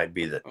 That might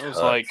be the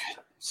touch.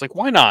 It's like,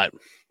 why not?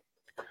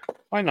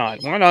 Why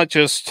not? Why not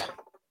just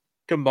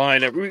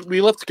combine it?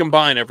 We love to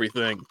combine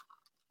everything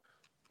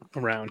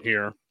around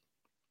here.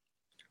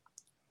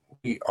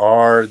 We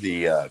are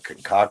the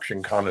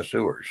concoction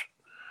connoisseurs.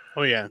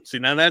 Oh yeah, see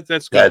now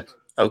that's good.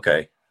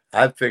 Okay.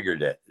 I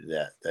figured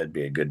that'd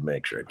be a good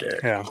mix right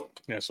there.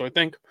 Yeah. So I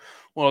think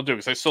what I'll do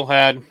is I still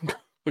had.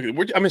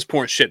 Look, I'm just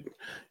pouring shit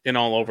in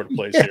all over the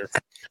place here.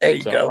 There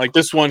you go. Like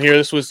this one here.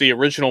 This was the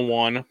original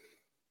one.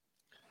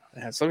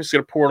 So I'm just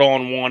gonna pour it all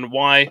in one.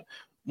 Why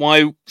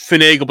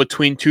finagle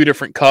between two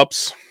different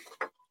cups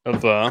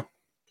of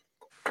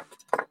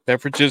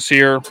beverages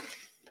here?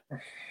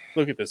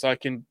 Look at this. I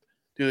can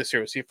do this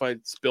here. See if I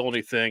spill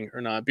anything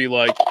or not. Be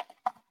like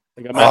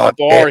I'm at the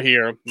bar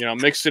here,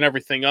 mixing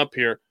everything up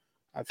here.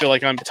 I feel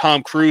like I'm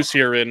Tom Cruise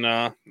here in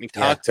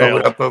Cocktail. Throw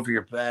it up over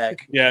your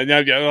back. Yeah.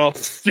 Well,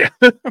 yeah.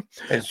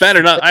 It's bad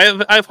enough.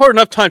 I've hard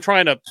enough time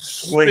trying to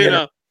swing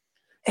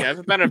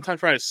I've bad enough time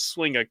trying to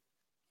swing a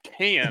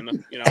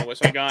can, with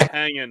some guy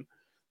hanging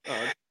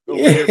over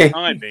here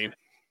behind me.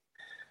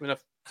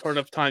 Hard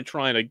enough time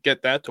trying to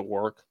get that to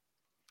work.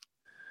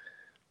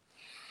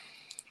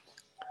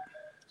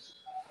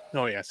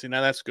 Oh yeah, see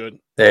now that's good.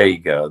 There you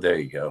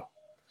go.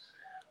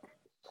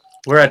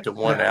 We're at the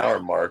 1 hour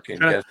mark, and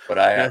guess what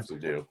I have to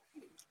do?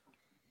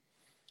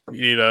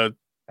 You need I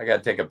got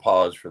to take a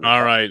pause for the.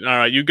 All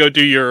right. You go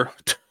do your.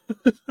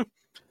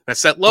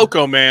 That's that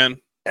loco, man.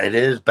 It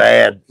is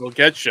bad. We'll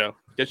get you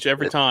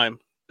every time.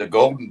 The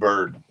Golden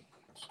Bird.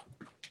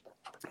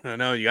 I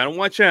know you got to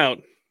watch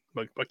out,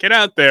 but get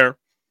out there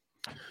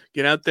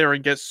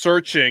and get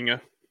searching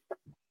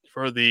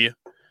for the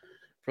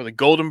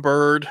Golden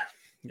Bird.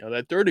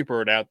 That Dirty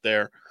Bird out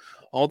there,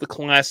 all the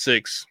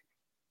classics.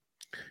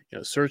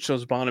 Search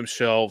those bottom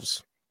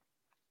shelves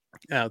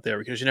out there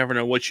because you never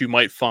know what you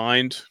might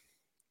find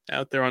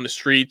out there on the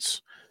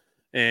streets.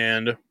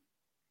 And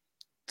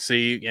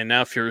see, and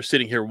now if you're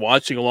sitting here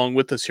watching along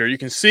with us here, you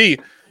can see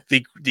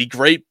the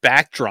great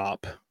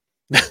backdrop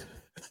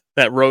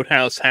that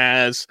Roadhouse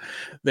has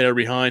there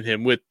behind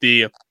him with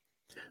the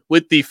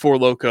Four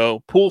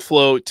Loko pool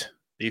float,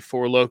 the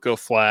Four Loko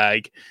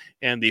flag,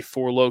 and the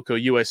Four Loko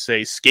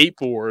USA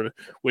skateboard,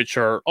 which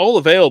are all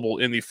available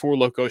in the Four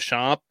Loko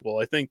shop.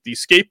 Well, I think the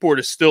skateboard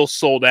is still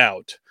sold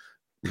out,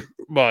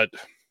 but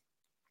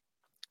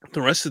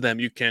the rest of them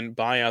you can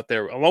buy out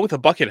there, along with a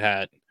bucket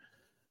hat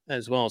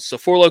as well. So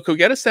Four Loko,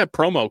 get us that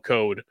promo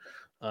code.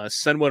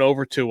 Send one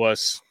over to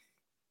us,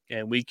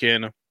 and we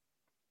can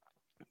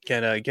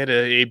get a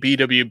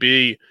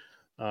BWB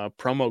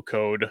promo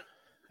code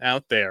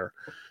out there,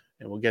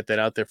 and we'll get that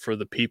out there for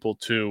the people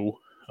to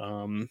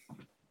enjoy.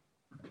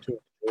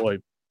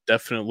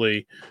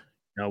 Definitely,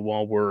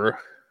 while we're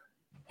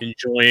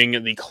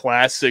enjoying the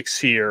classics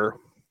here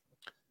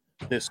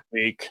this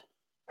week,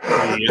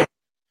 the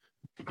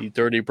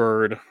Dirty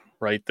Bird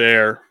right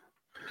there.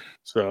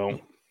 So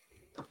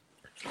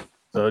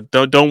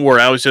don't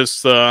worry. I was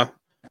just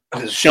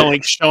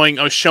showing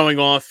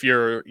off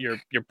your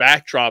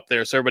backdrop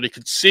there, so everybody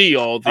could see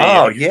all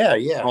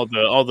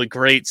the all the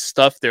great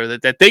stuff there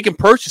that they can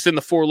purchase in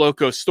the Four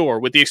Loko store,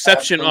 with the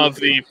exception of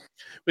the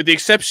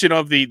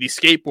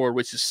skateboard,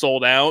 which is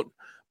sold out,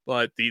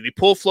 but the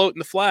pull float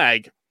and the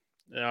flag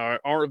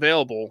are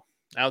available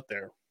out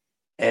there.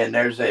 And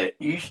there's an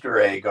Easter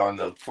egg on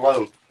the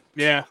float.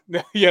 Yeah.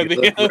 Look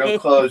real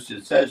close.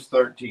 It says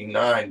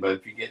 13.9, but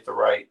if you get the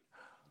right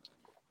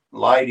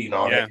lighting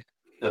on it,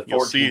 the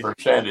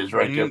 14% is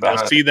right there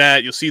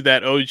behind. You'll see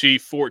that OG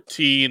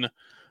 14%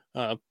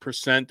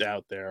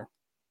 out there.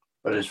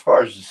 But as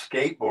far as the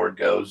skateboard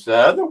goes, the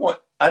other one,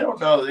 I don't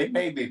know. They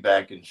may be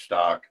back in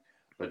stock,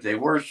 but they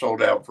were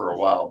sold out for a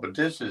while. But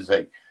this is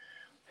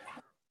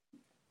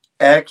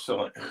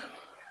excellent.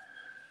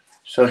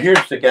 So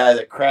here's the guy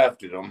that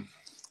crafted them.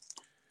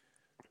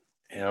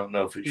 I don't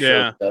know if it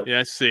shows up.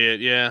 Yeah, I see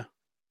it. Yeah.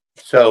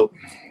 So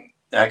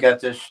I got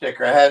this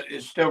sticker.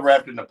 It's still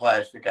wrapped in the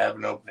plastic. I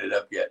haven't opened it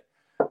up yet.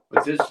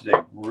 But this is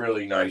a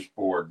really nice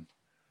board.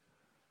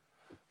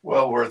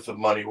 Well worth the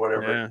money,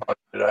 whatever it cost,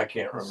 I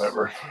can't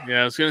remember.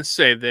 Yeah, I was gonna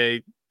say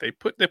they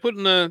put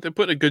in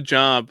a good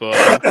job.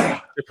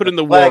 They put in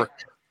the work.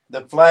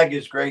 The flag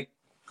is great.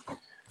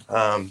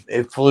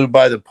 It flew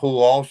by the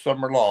pool all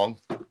summer long.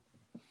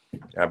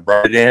 I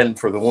brought it in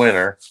for the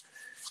winter,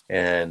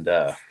 and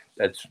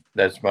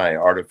that's my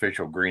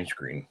artificial green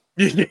screen.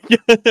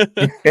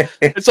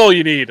 That's all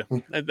you need.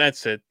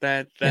 That's it.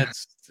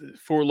 That's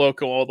for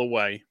loco all the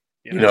way.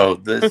 You know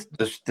this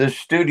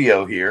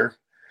studio here,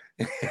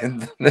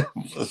 and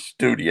the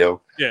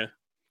studio,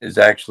 is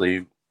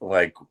actually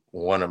like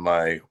one of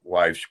my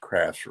wife's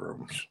crafts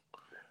rooms.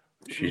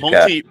 She's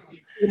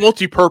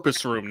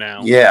multi-purpose room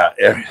now. Yeah,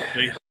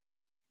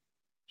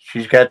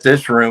 she's got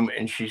this room,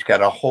 and she's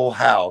got a whole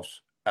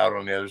house out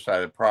on the other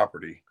side of the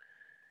property.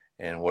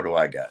 And what do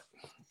I got?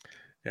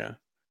 Yeah,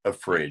 a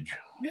fridge.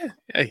 Yeah,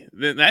 hey,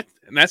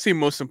 that's the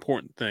most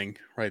important thing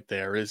right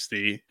there is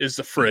the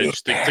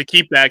fridge to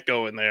keep that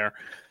going there,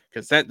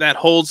 because that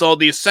holds all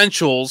the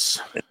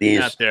essentials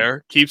out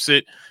there. Keeps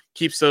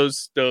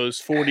those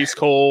 40s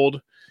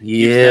cold.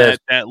 Yeah,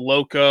 that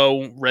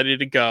loco ready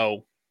to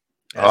go.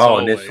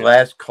 And this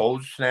last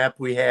cold snap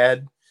we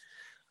had,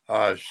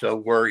 so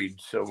worried.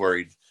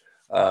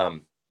 I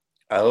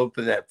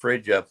opened that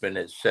fridge up and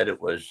it said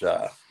it was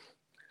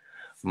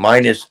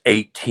minus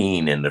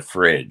 18 in the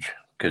fridge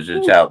because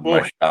it's out in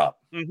my shop.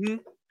 Mm-hmm.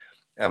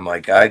 I'm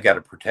like, I got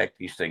to protect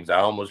these things. I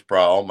almost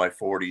brought all my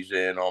 40s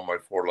in, all my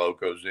 4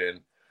 locos in.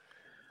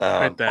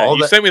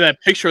 You sent me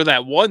that picture of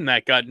that one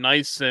that got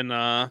nice and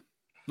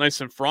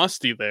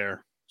frosty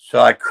there. So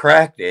I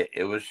cracked it.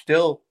 It was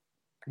still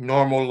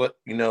normal,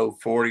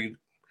 40.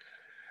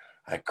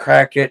 I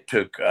cracked it,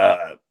 took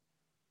a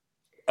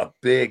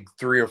big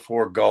 3 or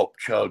 4 gulp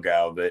chug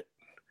out of it,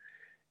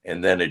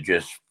 and then it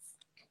just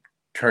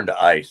turned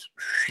to ice.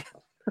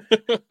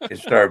 It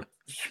started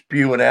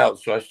spewing out,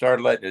 so I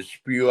started letting it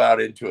spew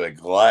out into a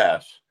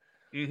glass.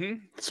 Mm-hmm.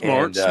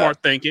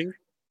 Smart thinking.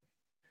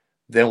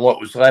 Then what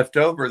was left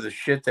over, the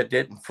shit that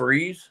didn't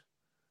freeze,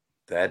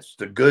 that's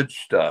the good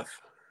stuff.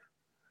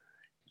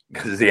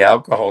 Because the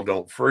alcohol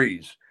don't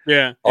freeze.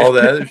 Yeah. All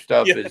the other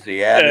stuff is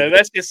the added.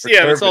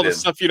 That's all the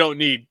stuff you don't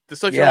need. The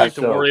stuff you don't have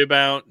to worry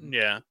about.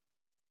 Yeah.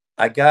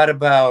 I got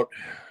about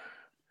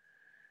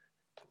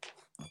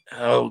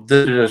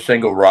this is a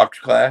single rocks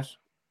glass.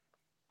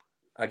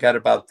 I got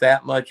about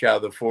that much out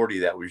of the 40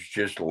 that was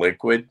just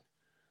liquid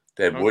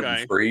that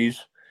wouldn't freeze.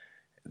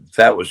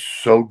 That was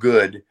so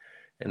good.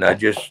 And I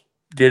just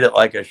did it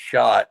like a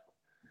shot.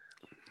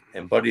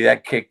 And buddy,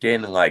 that kicked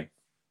in like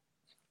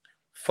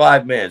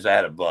 5 minutes. I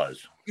had a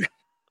buzz. It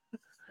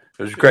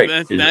was great.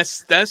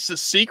 That's the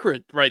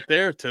secret right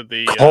there to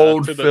the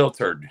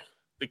filtered.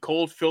 The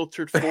cold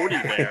filtered 40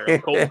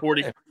 there.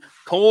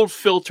 Cold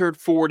filtered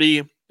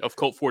 40 of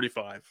Colt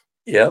 45.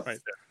 Yep.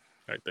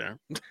 Right there.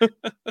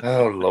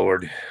 Oh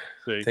Lord.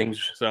 See,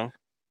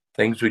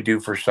 things we do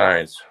for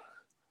science.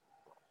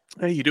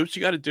 Hey, you do what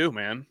you got to do,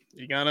 man.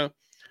 You gotta.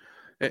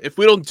 If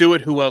we don't do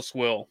it, who else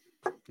will?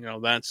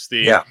 That's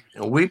the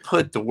And we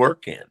put the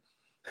work in.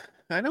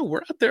 I know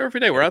we're out there every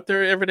day. We're out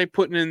there every day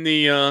putting in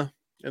the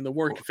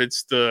work. If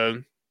it's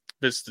the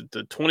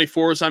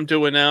 24s I'm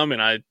doing now. I mean,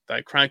 I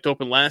cracked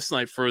open last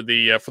night for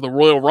the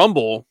Royal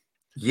Rumble.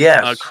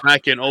 Yes,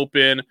 cracking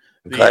open.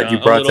 I'm glad you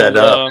brought that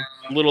up.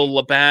 Little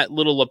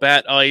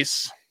Labatt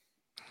ice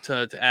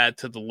to add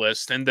to the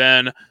list, and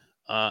then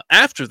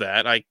after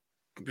that,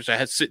 which I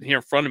had sitting here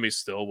in front of me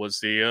still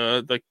was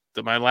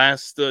my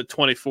last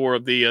 24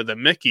 of the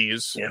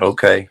Mickeys. Yeah,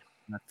 okay.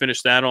 I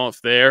finished that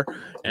off there,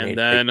 and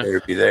then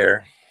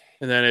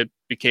it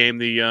became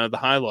the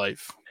High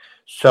Life.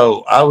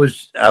 So I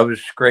was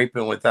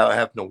scraping without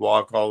having to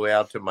walk all the way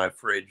out to my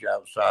fridge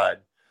outside.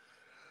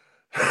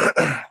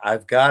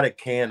 I've got a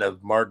can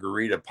of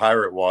margarita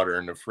pirate water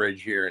in the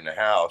fridge here in the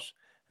house,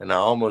 and I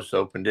almost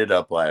opened it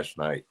up last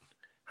night.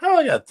 How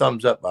I got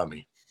thumbs up by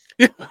me?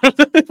 I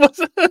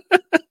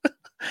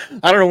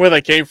don't know where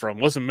that came from.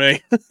 It wasn't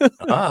me.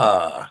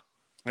 I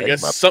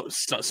guess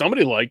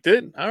somebody liked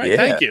it. All right,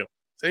 thank you.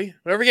 See,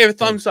 whoever gave a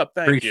thumbs up,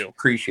 thank you.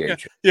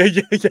 Appreciate you.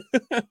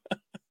 Yeah.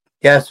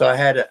 Yeah, so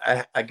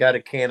I got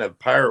a can of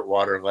pirate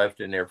water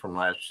left in there from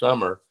last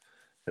summer.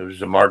 It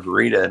was a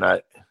margarita, and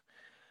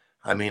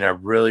I mean, I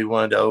really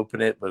wanted to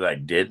open it, but I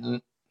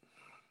didn't.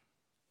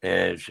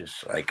 And it's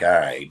just like, all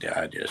right,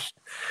 I just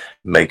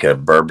make a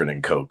bourbon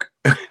and Coke.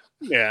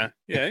 Yeah,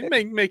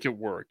 make it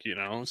work,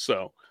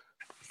 so.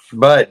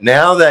 But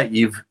now that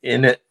you've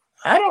in it,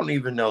 I don't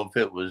even know if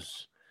it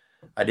was,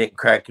 I didn't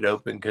crack it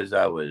open because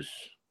I was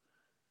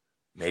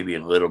maybe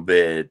a little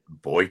bit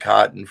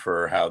boycotting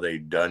for how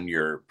they've done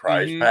your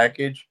prize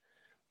package,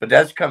 but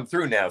that's come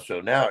through now.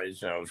 So now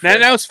it's now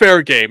it's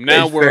fair game.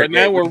 Now we're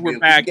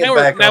back.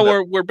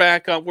 We're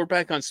back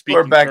on speaking.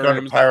 We're back terms.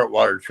 on the pirate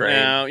water train.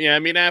 Now, I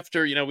mean,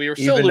 after we were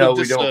still even though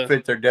we don't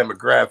fit their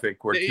demographic,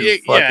 we're too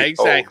fucking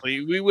exactly.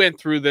 old. We went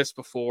through this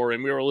before,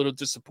 and we were a little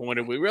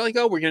disappointed. We were like,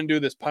 oh, we're going to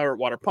do this pirate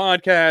water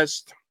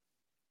podcast.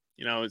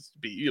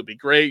 you'll be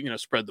great.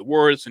 Spread the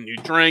word. It's a new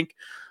drink.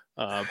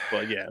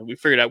 But yeah, we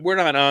figured out we're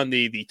not on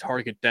the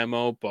target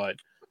demo, but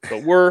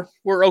we're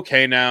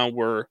okay now.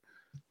 We're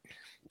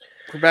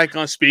back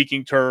on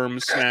speaking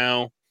terms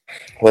now.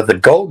 Well, the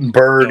Golden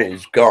Bird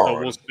is gone. So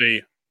we'll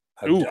see.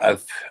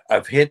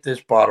 I've hit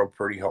this bottle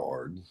pretty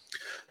hard.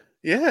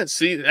 Yeah,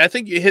 see, I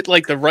think you hit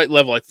like the right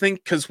level. I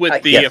think because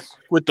with the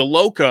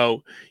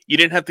Loco, you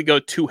didn't have to go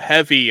too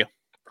heavy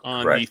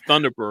on the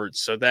Thunderbird,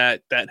 so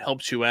that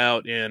helps you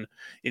out in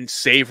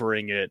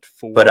savoring it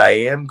for. But I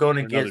am going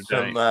to get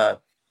some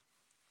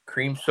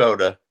cream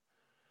soda,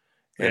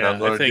 and I'm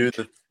going to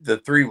do the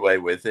 3-way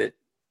with it.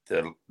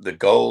 The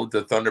gold,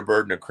 the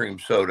Thunderbird, and the cream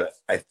soda.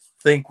 I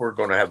think we're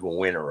going to have a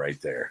winner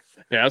right there.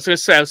 Yeah, I was going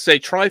to say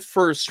try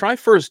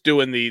first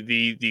doing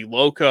the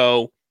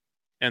Loco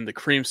and the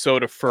cream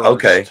soda first.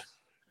 Okay.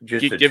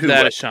 Just give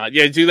that a shot.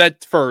 Yeah, do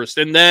that first,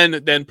 and then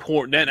add in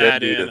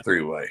the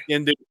 3-way,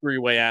 and do the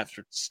 3-way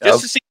after,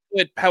 just to see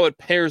how it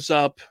pairs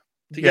up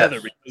together.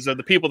 Yes. Because of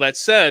the people that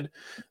said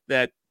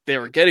that they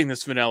were getting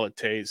this vanilla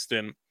taste,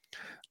 and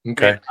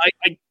okay,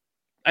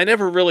 I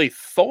never really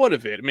thought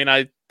of it. I mean,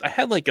 I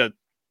had like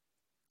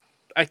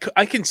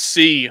I can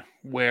see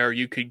where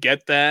you could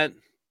get that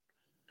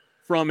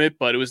from it,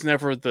 but it was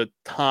never the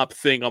top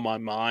thing on my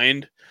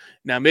mind.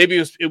 Now, maybe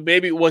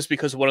it was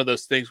because of one of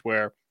those things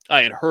where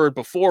I had heard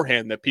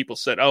beforehand that people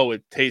said, "Oh,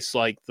 it tastes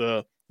like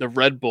the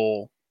Red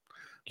Bull."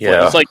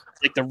 Yeah, it's like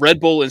the Red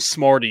Bull and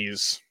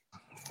Smarties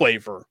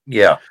flavor.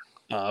 Yeah,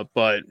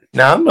 but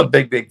now I'm a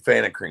big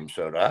fan of cream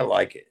soda. I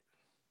like it.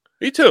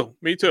 Me too.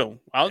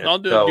 I'll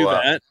do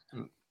that.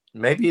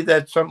 Maybe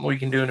that's something we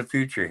can do in the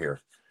future here.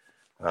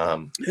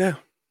 Yeah,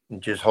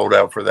 just hold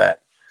out for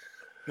that.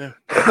 Yeah.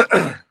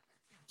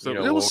 So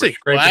we'll see.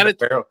 We're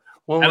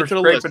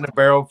scraping the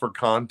barrel for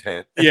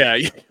content. Yeah.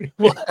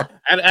 Well,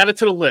 add it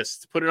to the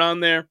list. Put it on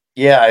there.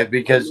 Yeah,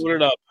 because put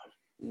it up.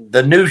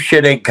 The new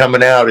shit ain't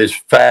coming out as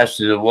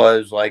fast as it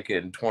was like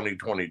in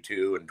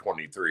 2022 and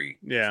 23.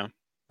 Yeah.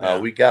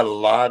 We got a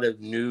lot of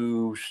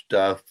new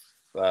stuff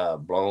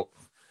blown.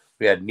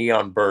 We had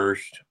Neon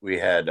Burst. We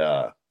had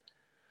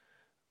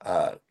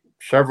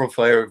several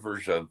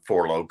flavors of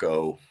Four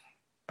Loko,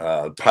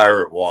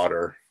 Pirate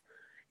Water.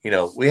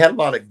 We had a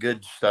lot of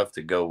good stuff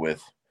to go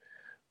with.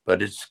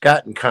 But it's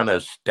gotten kind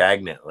of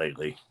stagnant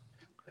lately.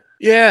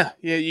 Yeah.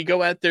 You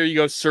go out there, you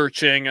go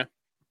searching.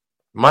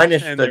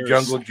 Minus the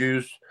Jungle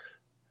Juice.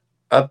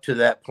 Up to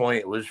that point,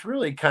 it was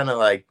really kind of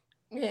like,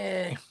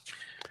 Yeah,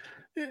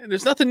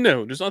 there's nothing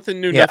new.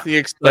 Nothing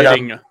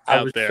exciting out there.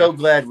 I was so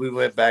glad we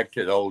went back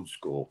to the old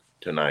school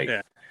tnight.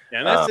 Yeah,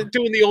 and that's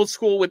doing the old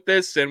school with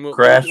this, and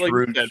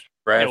grassroots.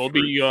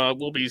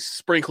 We'll be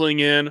sprinkling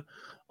in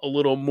a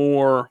little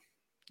more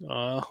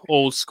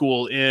old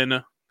school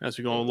in as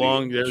we go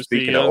along. There's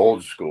speaking of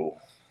old school.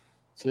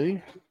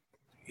 See?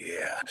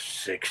 Yeah,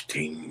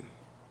 16.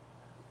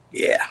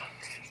 Yeah.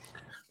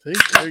 See,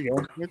 there you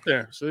go, right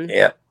there. See?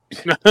 Yeah.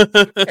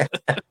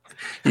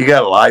 You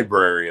got a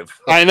library of.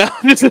 I know.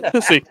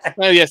 See,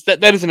 yes,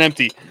 that isn't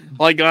empty.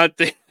 I got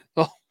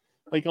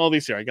like all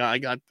these here. I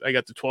got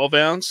the 12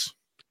 ounce.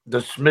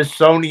 The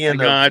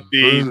Smithsonian. I got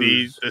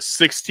the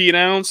 16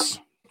 ounce,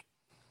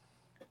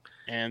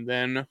 and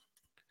then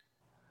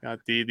got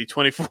the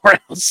 24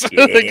 ounce.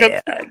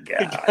 Yeah,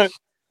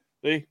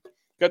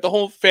 got the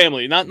whole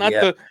family. Not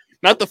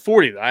the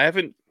 40. I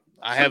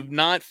have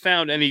not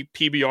found any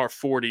PBR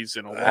 40s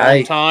in a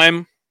long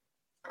time.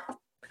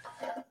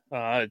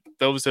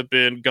 Those have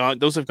been gone.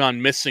 Those have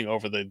gone missing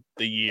over the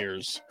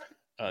years.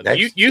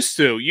 You used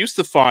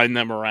to find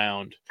them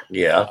around.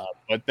 Yeah,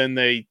 but then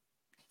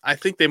I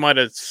think they might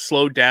have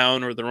slowed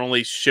down, or they're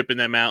only shipping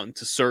them out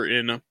into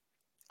certain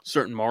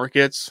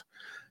markets.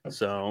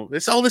 So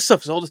it's all this stuff.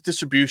 It's all this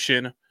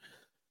distribution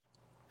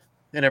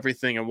and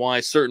everything, and why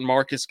certain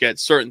markets get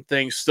certain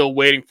things. Still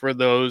waiting for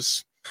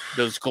those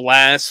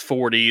glass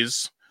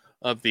 40s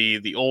of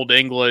the Old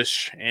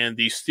English and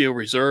the Steel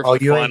Reserve. Oh,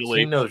 you ain't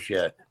seen those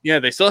yet? Yeah,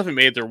 they still haven't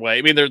made their way.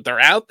 I mean, they're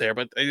out there,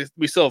 but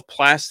we still have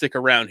plastic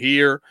around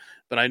here.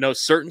 But I know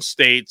certain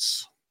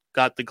states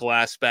got the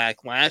glass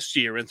back last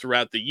year and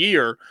throughout the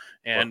year,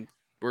 and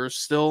we're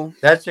still.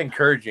 That's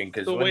encouraging,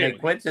 because when they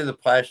went to the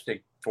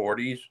plastic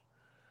 40s,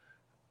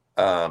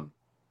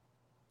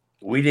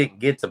 we didn't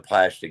get the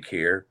plastic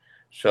here,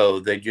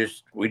 so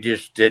we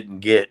just didn't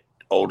get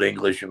Old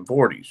English and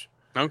 40s.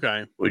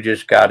 Okay, we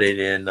just got it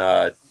in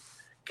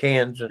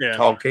cans,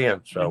 tall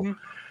cans. So,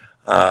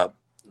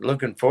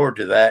 looking forward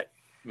to that.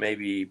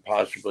 Maybe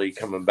possibly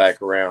coming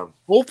back around.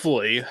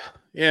 Hopefully,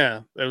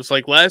 yeah. It was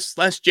like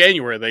last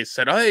January. They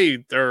said,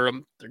 "Hey, they're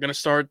gonna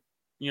start,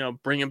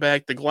 bringing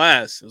back the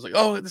glass." It was like,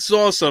 "Oh, this is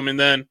awesome," and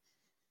then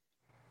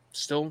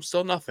still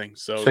nothing.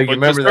 So you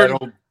remember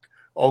that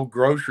old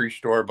grocery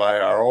store by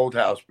our old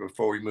house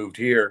before we moved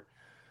here?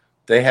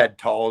 They had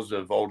talls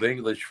of Old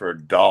English for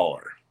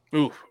 $1.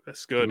 Ooh,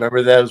 that's good.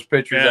 Remember those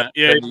pictures?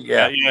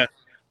 Yeah.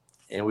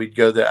 And we'd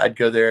go there. I'd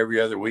go there every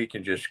other week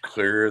and just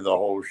clear the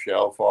whole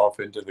shelf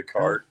off into the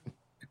cart.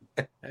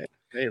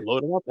 Hey,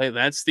 load them up. Hey,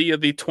 that's the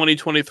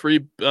 2023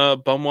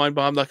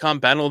 bumwinebomb.com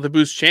Battle of the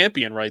Boost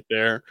champion right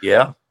there.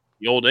 Yeah.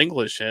 The Old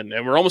English, and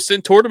we're almost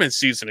in tournament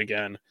season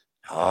again.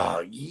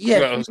 Oh,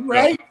 yes, So,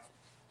 right.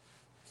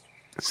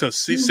 so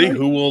see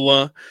who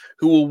will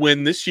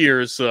win this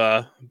year's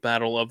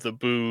Battle of the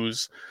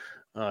Booze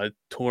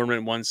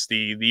tournament once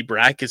the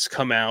brackets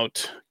come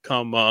out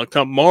come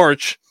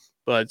March.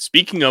 But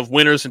speaking of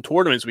winners and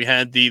tournaments, we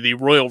had the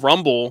Royal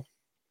Rumble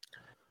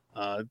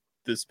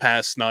this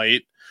past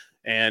night,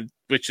 and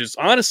which is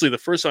honestly the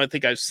first time I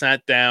think I've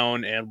sat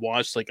down and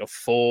watched like a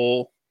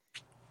full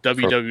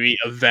WWE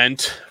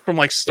event from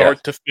like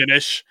start to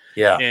finish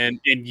in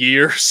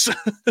years.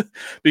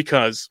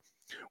 Because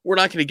we're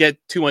not going to get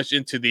too much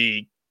into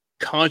the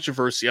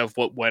controversy of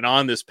what went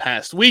on this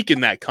past week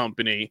in that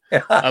company.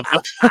 And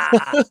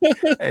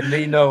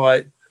you know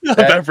what?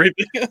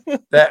 Everything.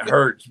 That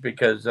hurts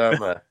because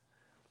I'm a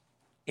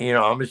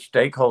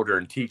stakeholder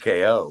in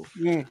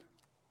TKO.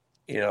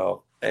 You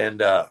know,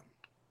 and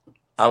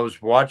I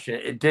was watching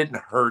it. It didn't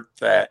hurt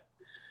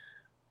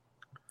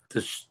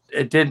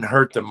it didn't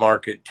hurt the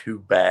market too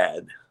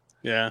bad.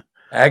 Yeah.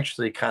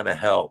 Actually kind of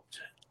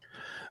helped.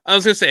 I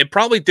was gonna say it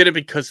probably did it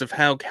because of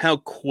how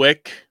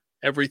quick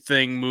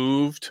everything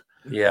moved.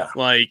 Yeah.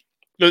 Like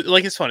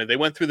it's funny. They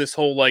went through this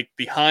whole like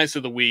the highs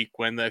of the week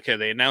when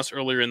they announced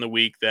earlier in the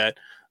week that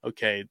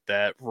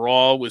that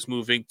Raw was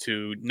moving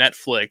to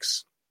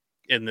Netflix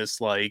in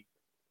this like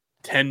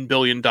 $10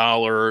 billion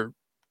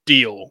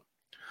deal,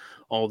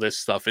 all this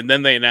stuff, and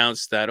then they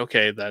announced that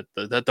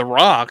that The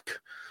Rock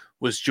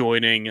was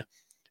joining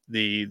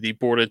the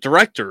board of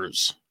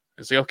directors.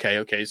 It's like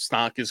okay,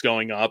 stock is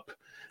going up.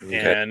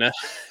 Okay.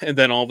 And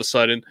then all of a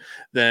sudden,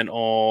 then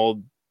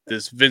all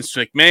this Vince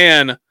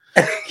McMahon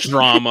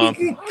drama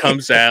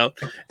comes out,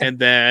 and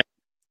then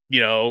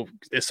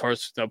it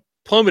starts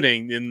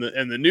plummeting in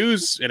the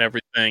news and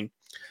everything.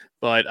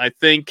 But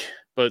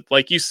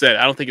like you said,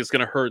 I don't think it's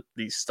going to hurt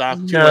the stock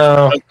too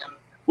much.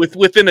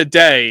 Within a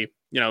day,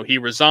 he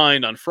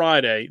resigned on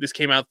Friday. This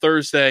came out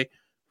Thursday,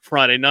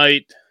 Friday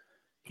night,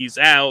 he's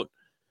out,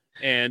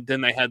 and then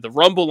they had the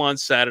Rumble on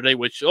Saturday,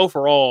 which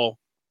overall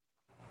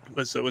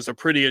was a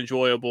pretty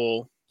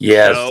enjoyable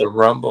show. The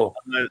Rumble,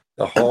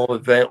 the whole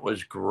event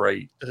was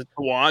great to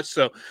watch.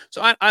 So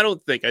I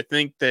don't think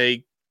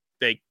they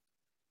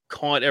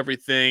caught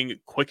everything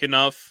quick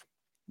enough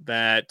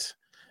that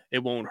it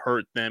won't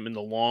hurt them in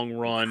the long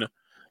run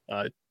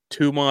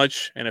too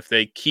much. And if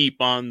they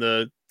keep on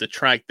the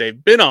track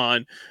they've been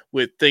on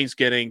with things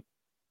getting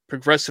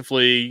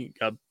progressively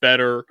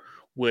better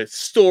with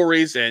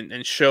stories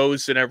and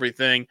shows and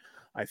everything,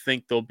 I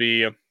think they'll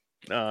be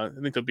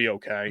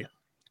okay.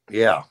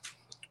 Yeah.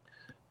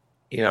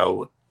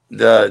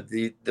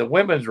 The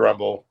women's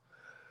Rumble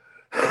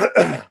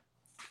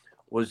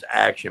was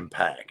action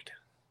packed.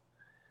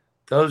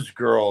 Those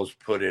girls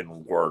put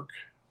in work.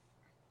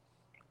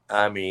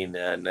 I mean,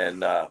 and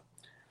then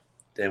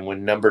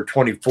when number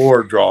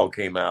 24 draw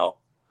came out,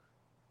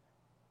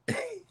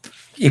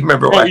 you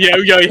remember what?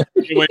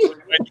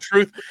 When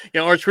Truth,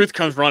 our Truth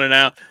comes running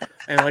out,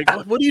 and like,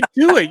 what are you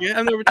doing?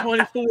 I'm number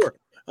 24.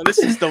 And this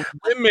is the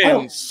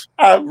women's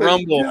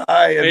Rumble.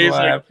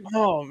 Like,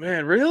 oh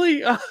man,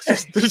 really?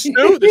 There's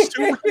two.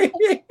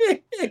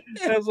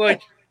 I was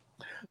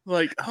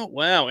like, oh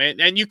wow,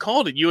 and you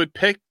called it. You had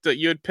picked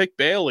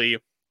Bailey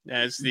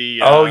as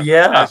the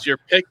as your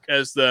pick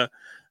as the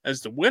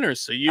winner.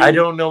 So I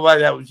don't know why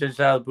that was just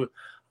out of the blue.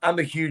 I'm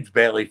a huge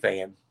Bailey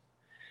fan,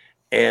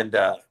 and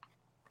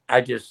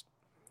I just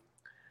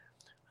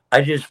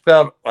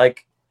felt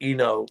like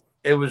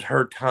it was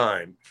her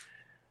time.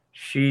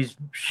 She's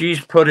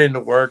put in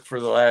the work for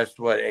the last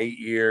 8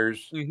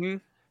 years,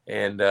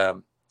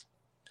 and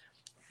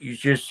you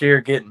just see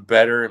her getting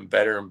better and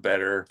better and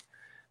better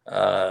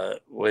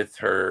with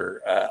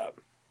her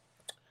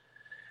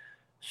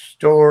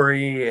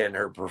story and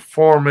her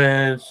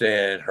performance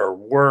and her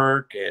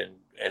work and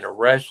her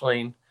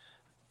wrestling.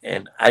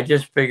 And I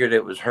just figured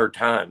it was her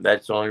time.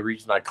 That's the only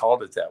reason I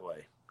called it that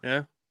way.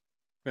 Yeah.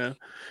 And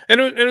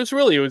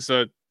it was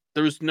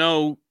there was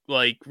no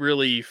like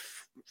really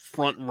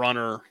front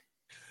runner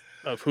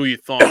of who you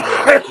thought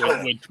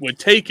would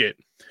take it.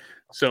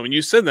 So when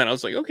you said that, I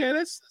was like, okay,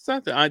 that's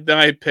not that. Then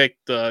I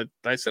picked. I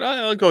said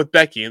I'll go with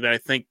Becky, and then I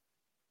think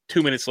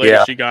 2 minutes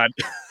later she got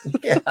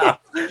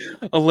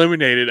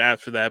eliminated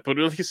after that. But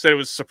like you said, it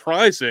was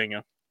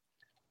surprising.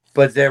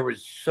 But there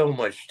was so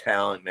much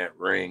talent in that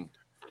ring.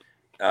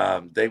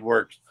 They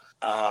worked.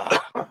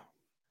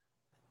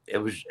 It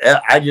was.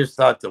 I just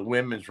thought the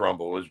women's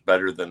Rumble was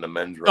better than the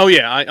men's Rumble. Oh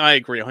yeah, I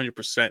agree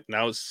 100%. And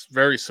I was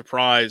very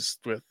surprised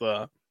with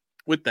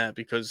that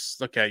because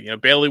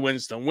Bailey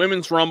wins the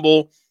women's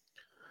Rumble,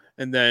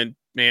 and then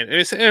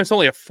it's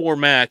only a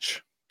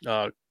 4-match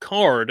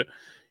card.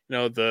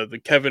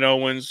 The Kevin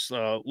Owens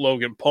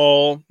Logan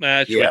Paul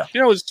match, which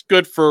was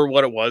good for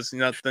what it was.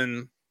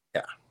 Nothing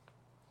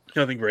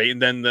great.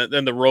 And then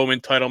the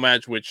Roman title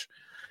match, which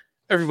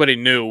everybody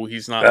knew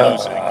he's not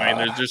losing. I mean,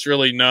 there's just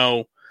really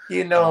no.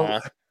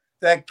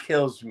 That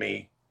kills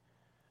me.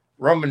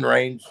 Roman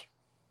Reigns,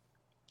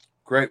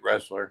 great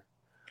wrestler.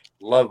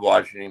 love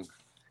watching him.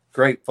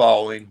 Great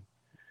following.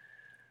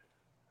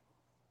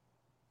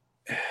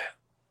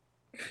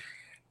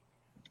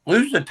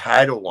 Lose the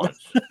title once.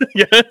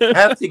 Yeah.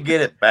 Have to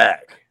get it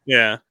back.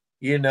 Yeah.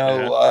 You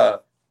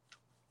know,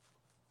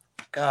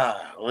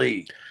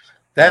 golly.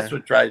 That's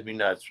what drives me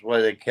nuts.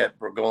 Why they kept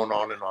going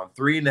on and on.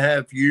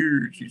 3.5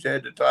 years he's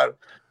had the title.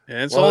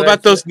 Yeah, it's all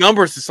about those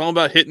numbers. It's all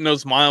about hitting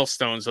those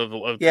milestones of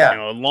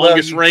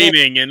longest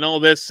reigning and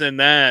all this and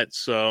that.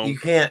 So you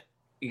can't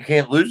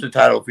lose the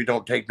title if you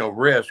don't take no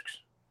risks.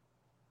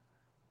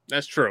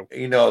 That's true.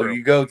 You know,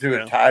 you go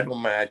through a title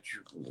match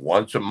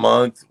once a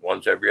month,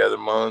 once every other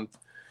month.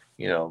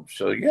 You know,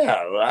 so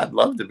yeah, I'd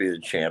love to be the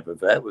champ if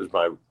that was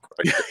my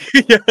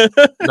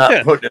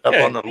not putting it up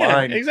on the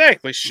line.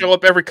 Exactly. Show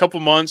up every couple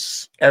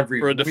months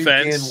for a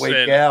defense.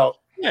 Weekend, out.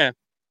 Yeah.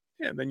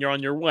 Yeah, then you're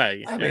on your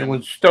way. I mean,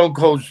 when Stone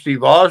Cold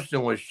Steve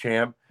Austin was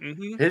champ,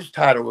 his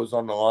title was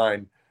on the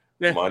line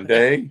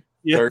Monday,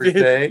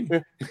 Thursday.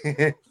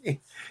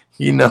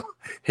 You know,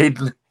 he'd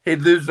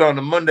lose on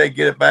a Monday,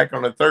 get it back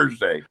on a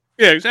Thursday.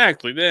 Yeah,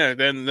 exactly. Yeah,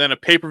 then a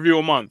pay-per-view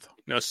a month.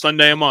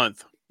 Sunday a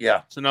month.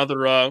 Yeah. It's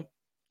another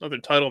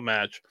title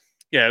match.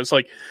 Yeah,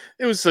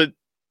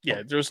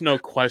 there's no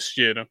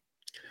question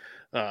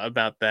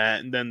about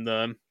that. And then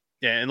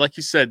and like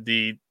you said,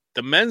 the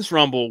men's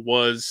rumble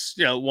was,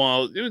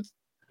 while it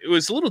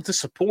was a little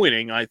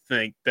disappointing, I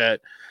think,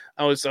 that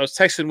I was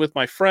texting with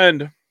my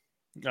friend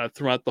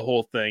throughout the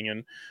whole thing,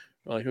 and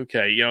like,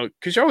 okay,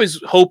 because you're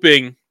always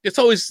hoping,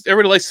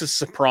 everybody likes the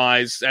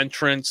surprise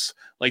entrance,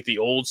 like the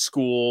old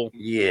school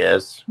people,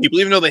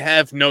 even though they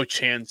have no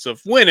chance of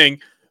winning,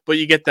 but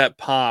you get that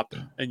pop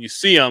and you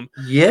see them.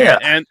 Yeah.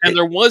 And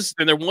there was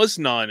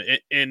none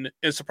in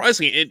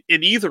surprisingly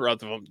in either of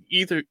them.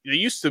 There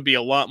used to be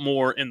a lot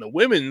more in the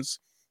women's.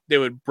 They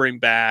would bring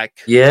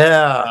back,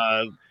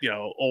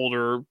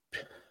 older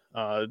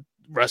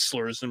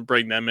wrestlers and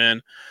bring them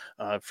in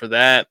for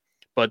that.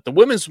 But the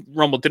women's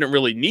rumble didn't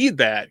really need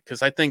that,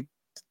 because I think,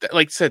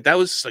 like I said, that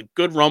was a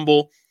good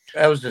rumble.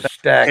 That was a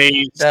stacked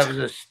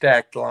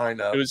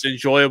lineup. It was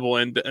enjoyable,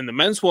 and the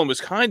men's one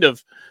was kind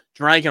of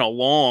dragging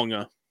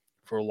along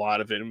for a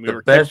lot of it, and we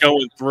kept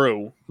going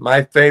through.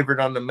 My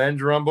favorite on the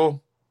men's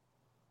rumble,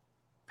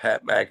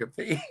 Pat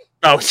McAfee.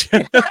 Oh,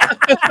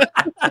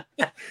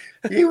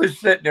 he was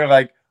sitting there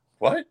like,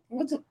 what?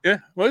 What do I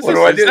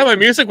do? Is that my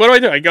music? What do I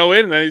do? I go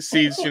in, and then he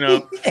sees,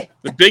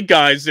 the big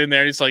guys in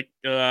there. He's like,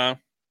 all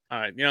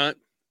right,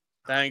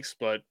 thanks,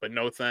 but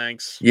no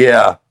thanks.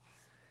 Yeah.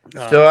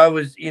 So I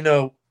was,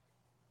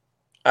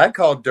 I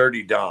called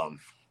Dirty Dom.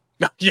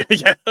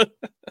 Yeah.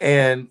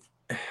 And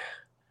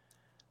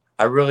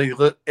it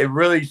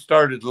really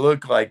started to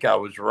look like I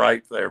was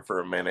right there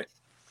for a minute.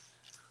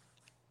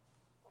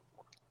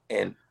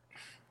 And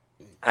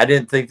I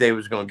didn't think they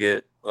was going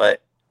to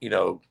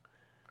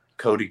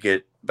Cody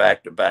get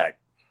back to back.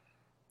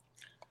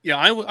 Yeah,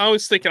 I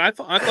was thinking, I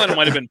thought it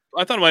might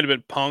have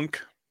been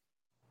Punk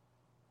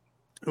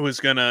who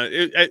was gonna.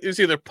 It was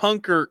either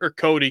Punk or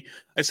Cody.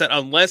 I said,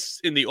 unless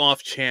in the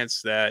off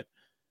chance that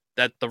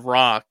The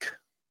Rock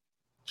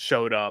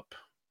showed up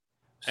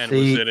and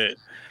was in it.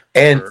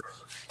 And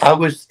I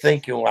was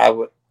thinking,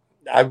 I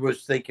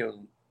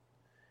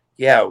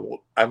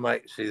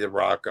might see The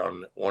Rock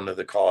on one of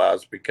the call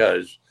outs,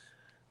 because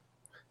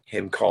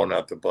him calling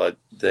out the blood.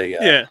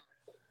 I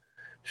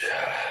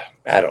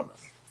don't know.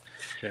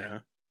 Yeah.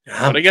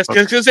 But I guess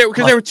because they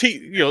were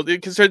teasing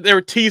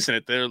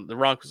it. The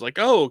Rock was like,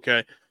 "Oh,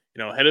 okay,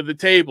 head of the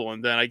table,"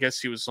 and then I guess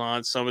he was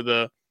on some of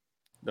the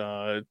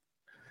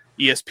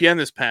ESPN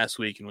this past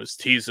week and was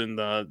teasing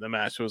the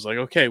match. It was like,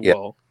 okay,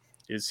 well,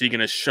 is he going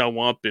to show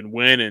up and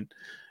win,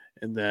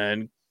 and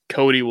then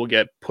Cody will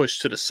get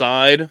pushed to the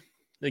side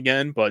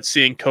again? But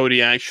seeing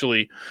Cody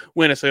actually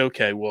win, I say,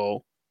 okay,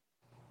 well,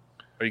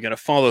 are you going to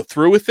follow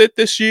through with it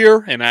this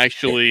year and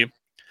actually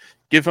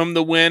give him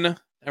the win at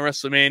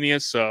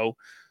WrestleMania? So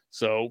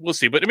we'll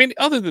see. But I mean,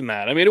 other than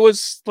that, it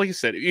was, like I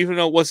said, even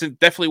though it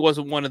definitely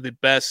wasn't one of the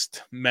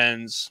best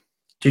men's.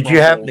 Did you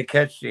happen to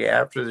catch the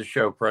after the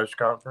show press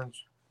conference?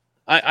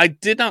 I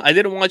did not. I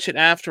didn't watch it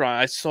after.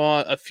 I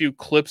saw a few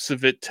clips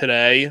of it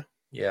today.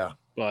 Yeah,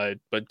 but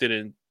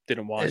didn't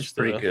watch. It's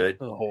pretty good.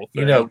 The whole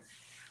thing.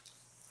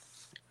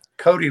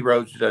 Cody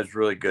Rhodes does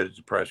really good at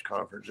the press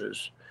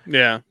conferences.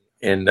 Yeah,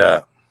 and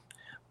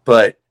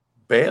but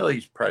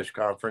Bayley's press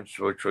conference,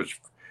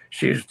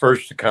 she was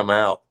first to come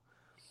out.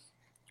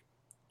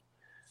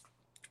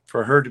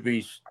 For her to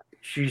be,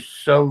 she's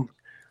so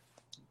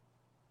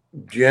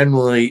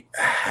genuinely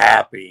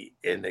happy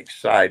and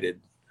excited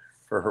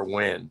for her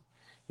win.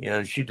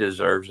 She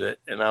deserves it,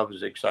 and I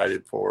was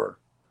excited for her.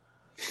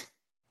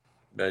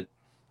 But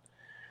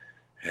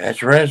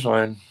that's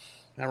wrestling.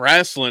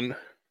 Wrestling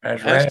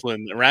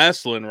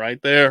right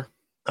there.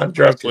 I'm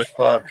drunk as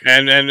fuck.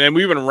 And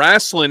we've been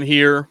wrestling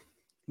here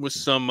with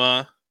some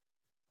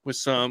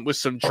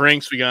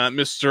drinks. We got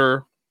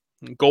Mr.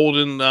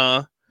 Golden,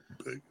 the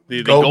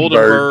Golden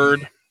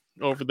Bird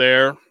over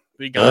there.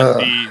 We got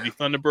the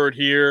Thunderbird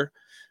here,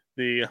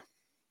 the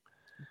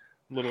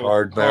little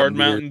Hard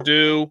Mountain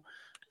Dew,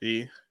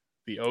 the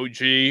the OG,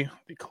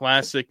 the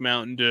classic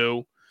Mountain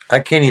Dew. I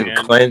can't even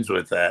cleanse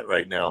with that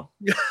right now.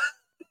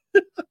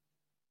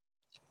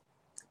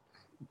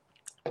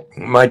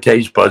 My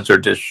taste buds are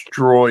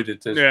destroyed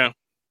at this. Yeah.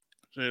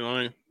 So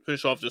let me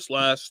finish off this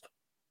last.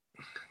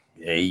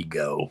 There you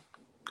go.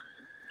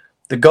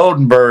 The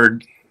Golden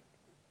Bird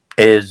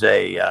is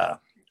a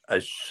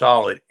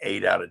solid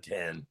 8 out of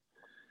 10.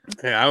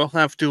 Okay, I'll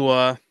have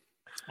to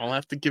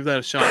give that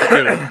a shot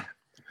too.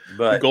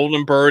 But the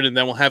Golden Bird, and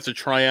then we'll have to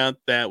try out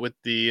that with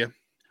the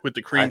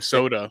cream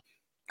soda.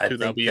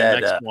 That'll be the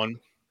next one.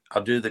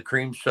 I'll do the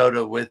cream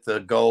soda with the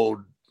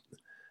gold,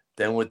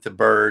 then with the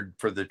bird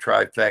for the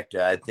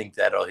trifecta. I think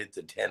that'll hit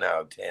the 10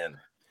 out of 10.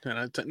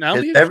 Now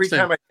every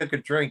time I took a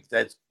drink,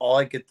 that's all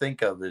I could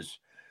think of is,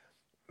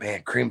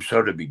 man, cream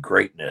soda be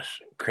greatness.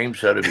 Cream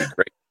soda be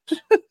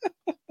greatness.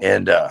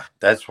 And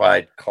that's why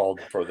I called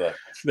for the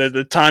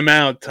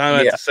timeout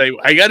to say,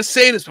 I got to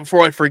say this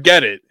before I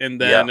forget it. And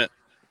then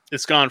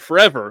it's gone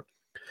forever.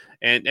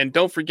 And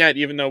don't forget,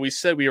 even though we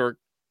said we were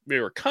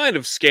kind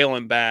of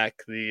scaling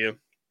back the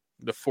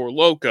Four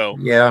Loko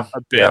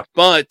a bit,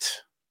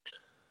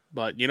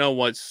 but you know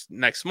what's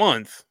next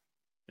month,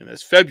 and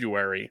it's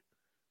February,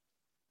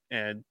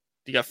 and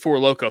you got Four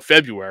Loko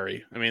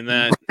February. I mean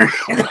that.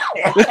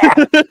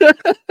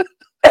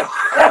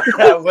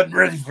 I wasn't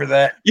ready for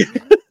that.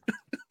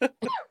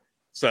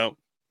 So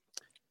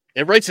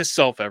it writes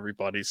itself,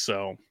 everybody.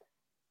 So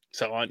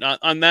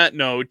on that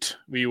note,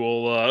 we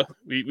will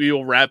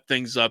wrap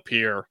things up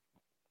here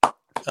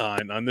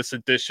on this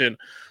edition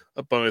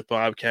of Bone with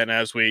Bobcat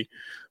as we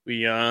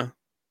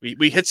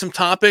hit some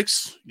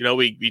topics. You know,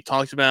 we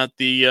talked about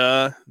the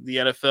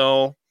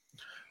NFL.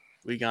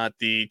 We got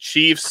the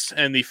Chiefs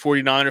and the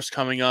 49ers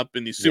coming up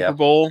in the Super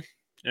Bowl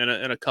in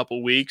a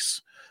couple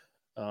weeks.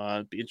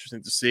 It'd be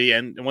interesting to see.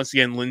 And once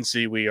again,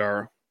 Lindsay, we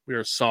are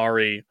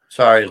sorry.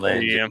 Sorry,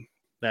 Lindsay.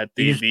 That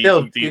you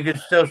can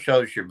still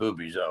show us your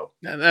boobies, though.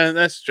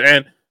 That's true.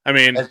 And I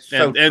mean, that's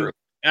so true.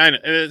 And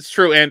it's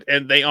true, and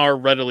they are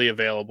readily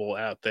available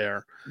out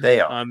there. They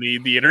are on the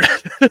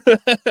internet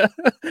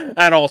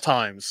at all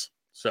times.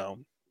 So,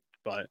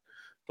 but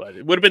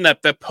it would have been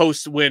that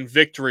post-win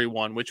victory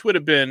one, which would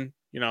have been,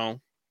 you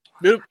know,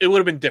 it would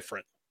have been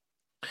different.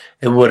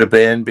 It would have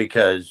been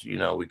because, you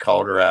know, we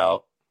called her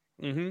out,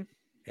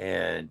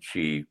 and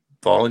she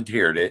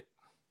volunteered it.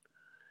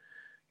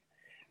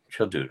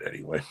 She'll do it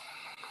anyway.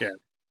 Yeah.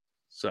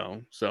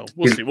 So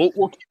we'll see. We'll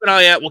keep an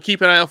eye out. We'll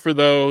keep an eye out for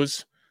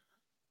those.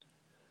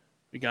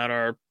 We got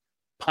our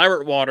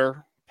pirate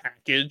water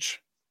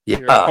package.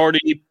 Yeah.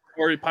 Party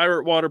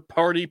pirate water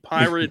party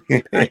pirate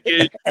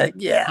package.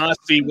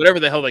 Whatever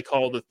the hell they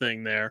call the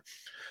thing there.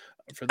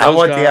 I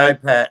want the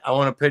iPad. I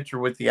want a picture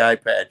with the eye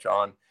patch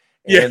on.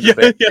 And the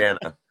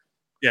bandana.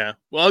 Yeah.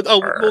 Well,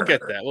 we'll get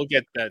that. We'll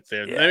get that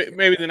there. Yeah.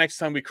 Maybe the next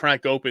time we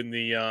crack open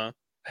the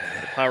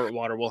pirate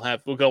water,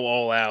 we'll go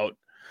all out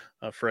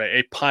for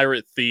a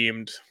pirate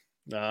themed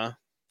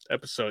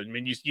episode. I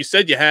mean, you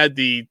said you had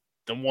the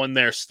one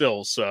there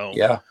still, so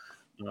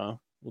we'll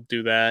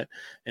do that,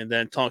 and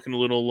then talking a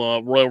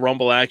little Royal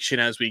Rumble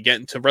action as we get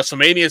into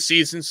WrestleMania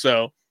season.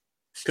 So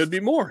could be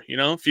more. You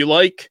know, if you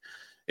like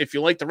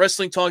the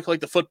wrestling talk, you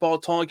like the football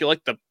talk, you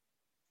like the.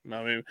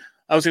 I mean,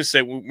 I was gonna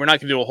say we're not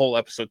gonna do a whole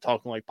episode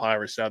talking like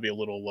pirates. That'd be a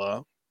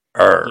little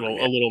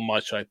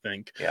much, I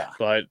think. Yeah.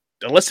 But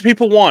unless the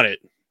people want it.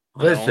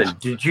 Listen,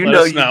 did you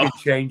know you can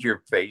change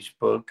your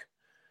Facebook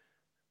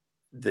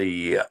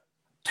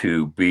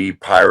to be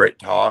pirate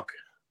talk?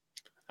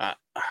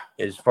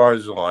 As far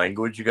as the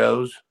language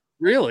goes,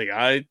 really,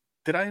 I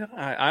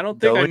don't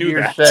think I knew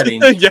that.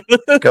 Settings,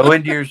 go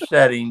into your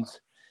settings,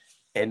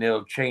 and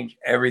it'll change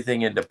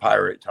everything into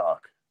pirate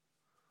talk.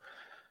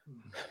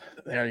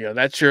 There you go.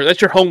 That's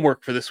your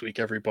homework for this week,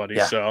 everybody.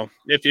 Yeah. So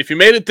if you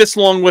made it this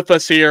long with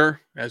us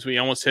here, as we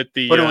almost hit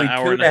the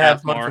hour and a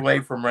half months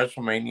away from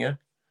WrestleMania.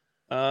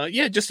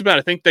 Yeah, just about.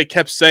 I think they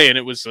kept saying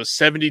it was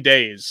 70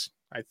 days.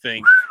 I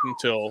think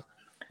until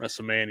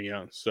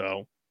WrestleMania.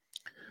 So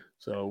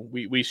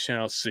we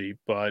shall see.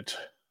 But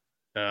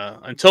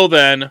until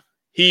then,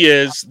 he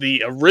is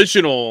the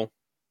original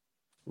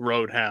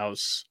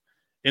Roadhouse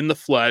in the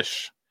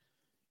flesh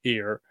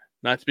here.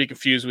 Not to be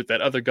confused with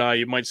that other guy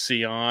you might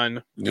see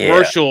on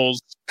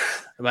commercials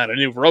about a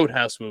new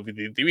Roadhouse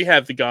movie. We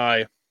have the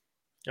guy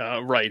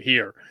right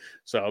here.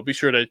 So be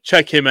sure to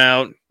check him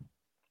out.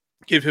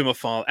 Give him a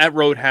follow at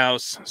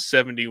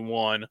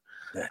Roadhouse71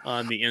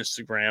 on the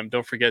Instagram.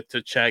 Don't forget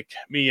to check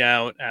me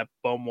out at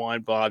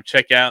BumWineBob.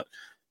 Check out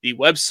the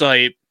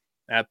website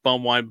at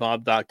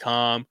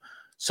bumwinebob.com.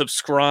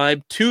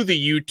 Subscribe to the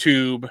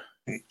YouTube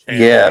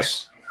channel.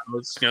 Yes.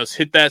 Let's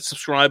hit that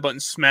subscribe button,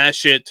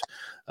 smash it,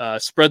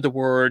 spread the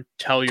word,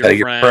 tell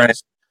your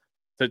friends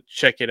to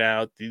check it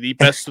out. The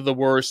best of the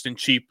worst and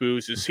cheap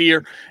booze is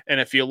here. And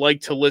if you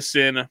like to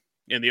listen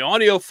in the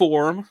audio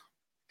form,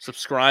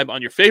 subscribe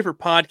on your favorite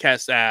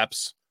podcast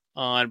apps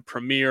on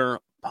Premier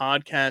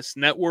Podcast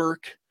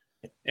Network.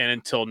 And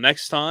until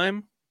next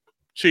time,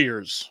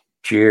 cheers.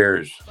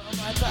 Cheers.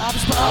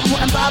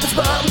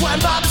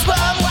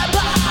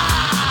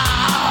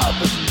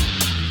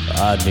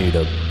 I need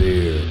a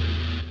beer.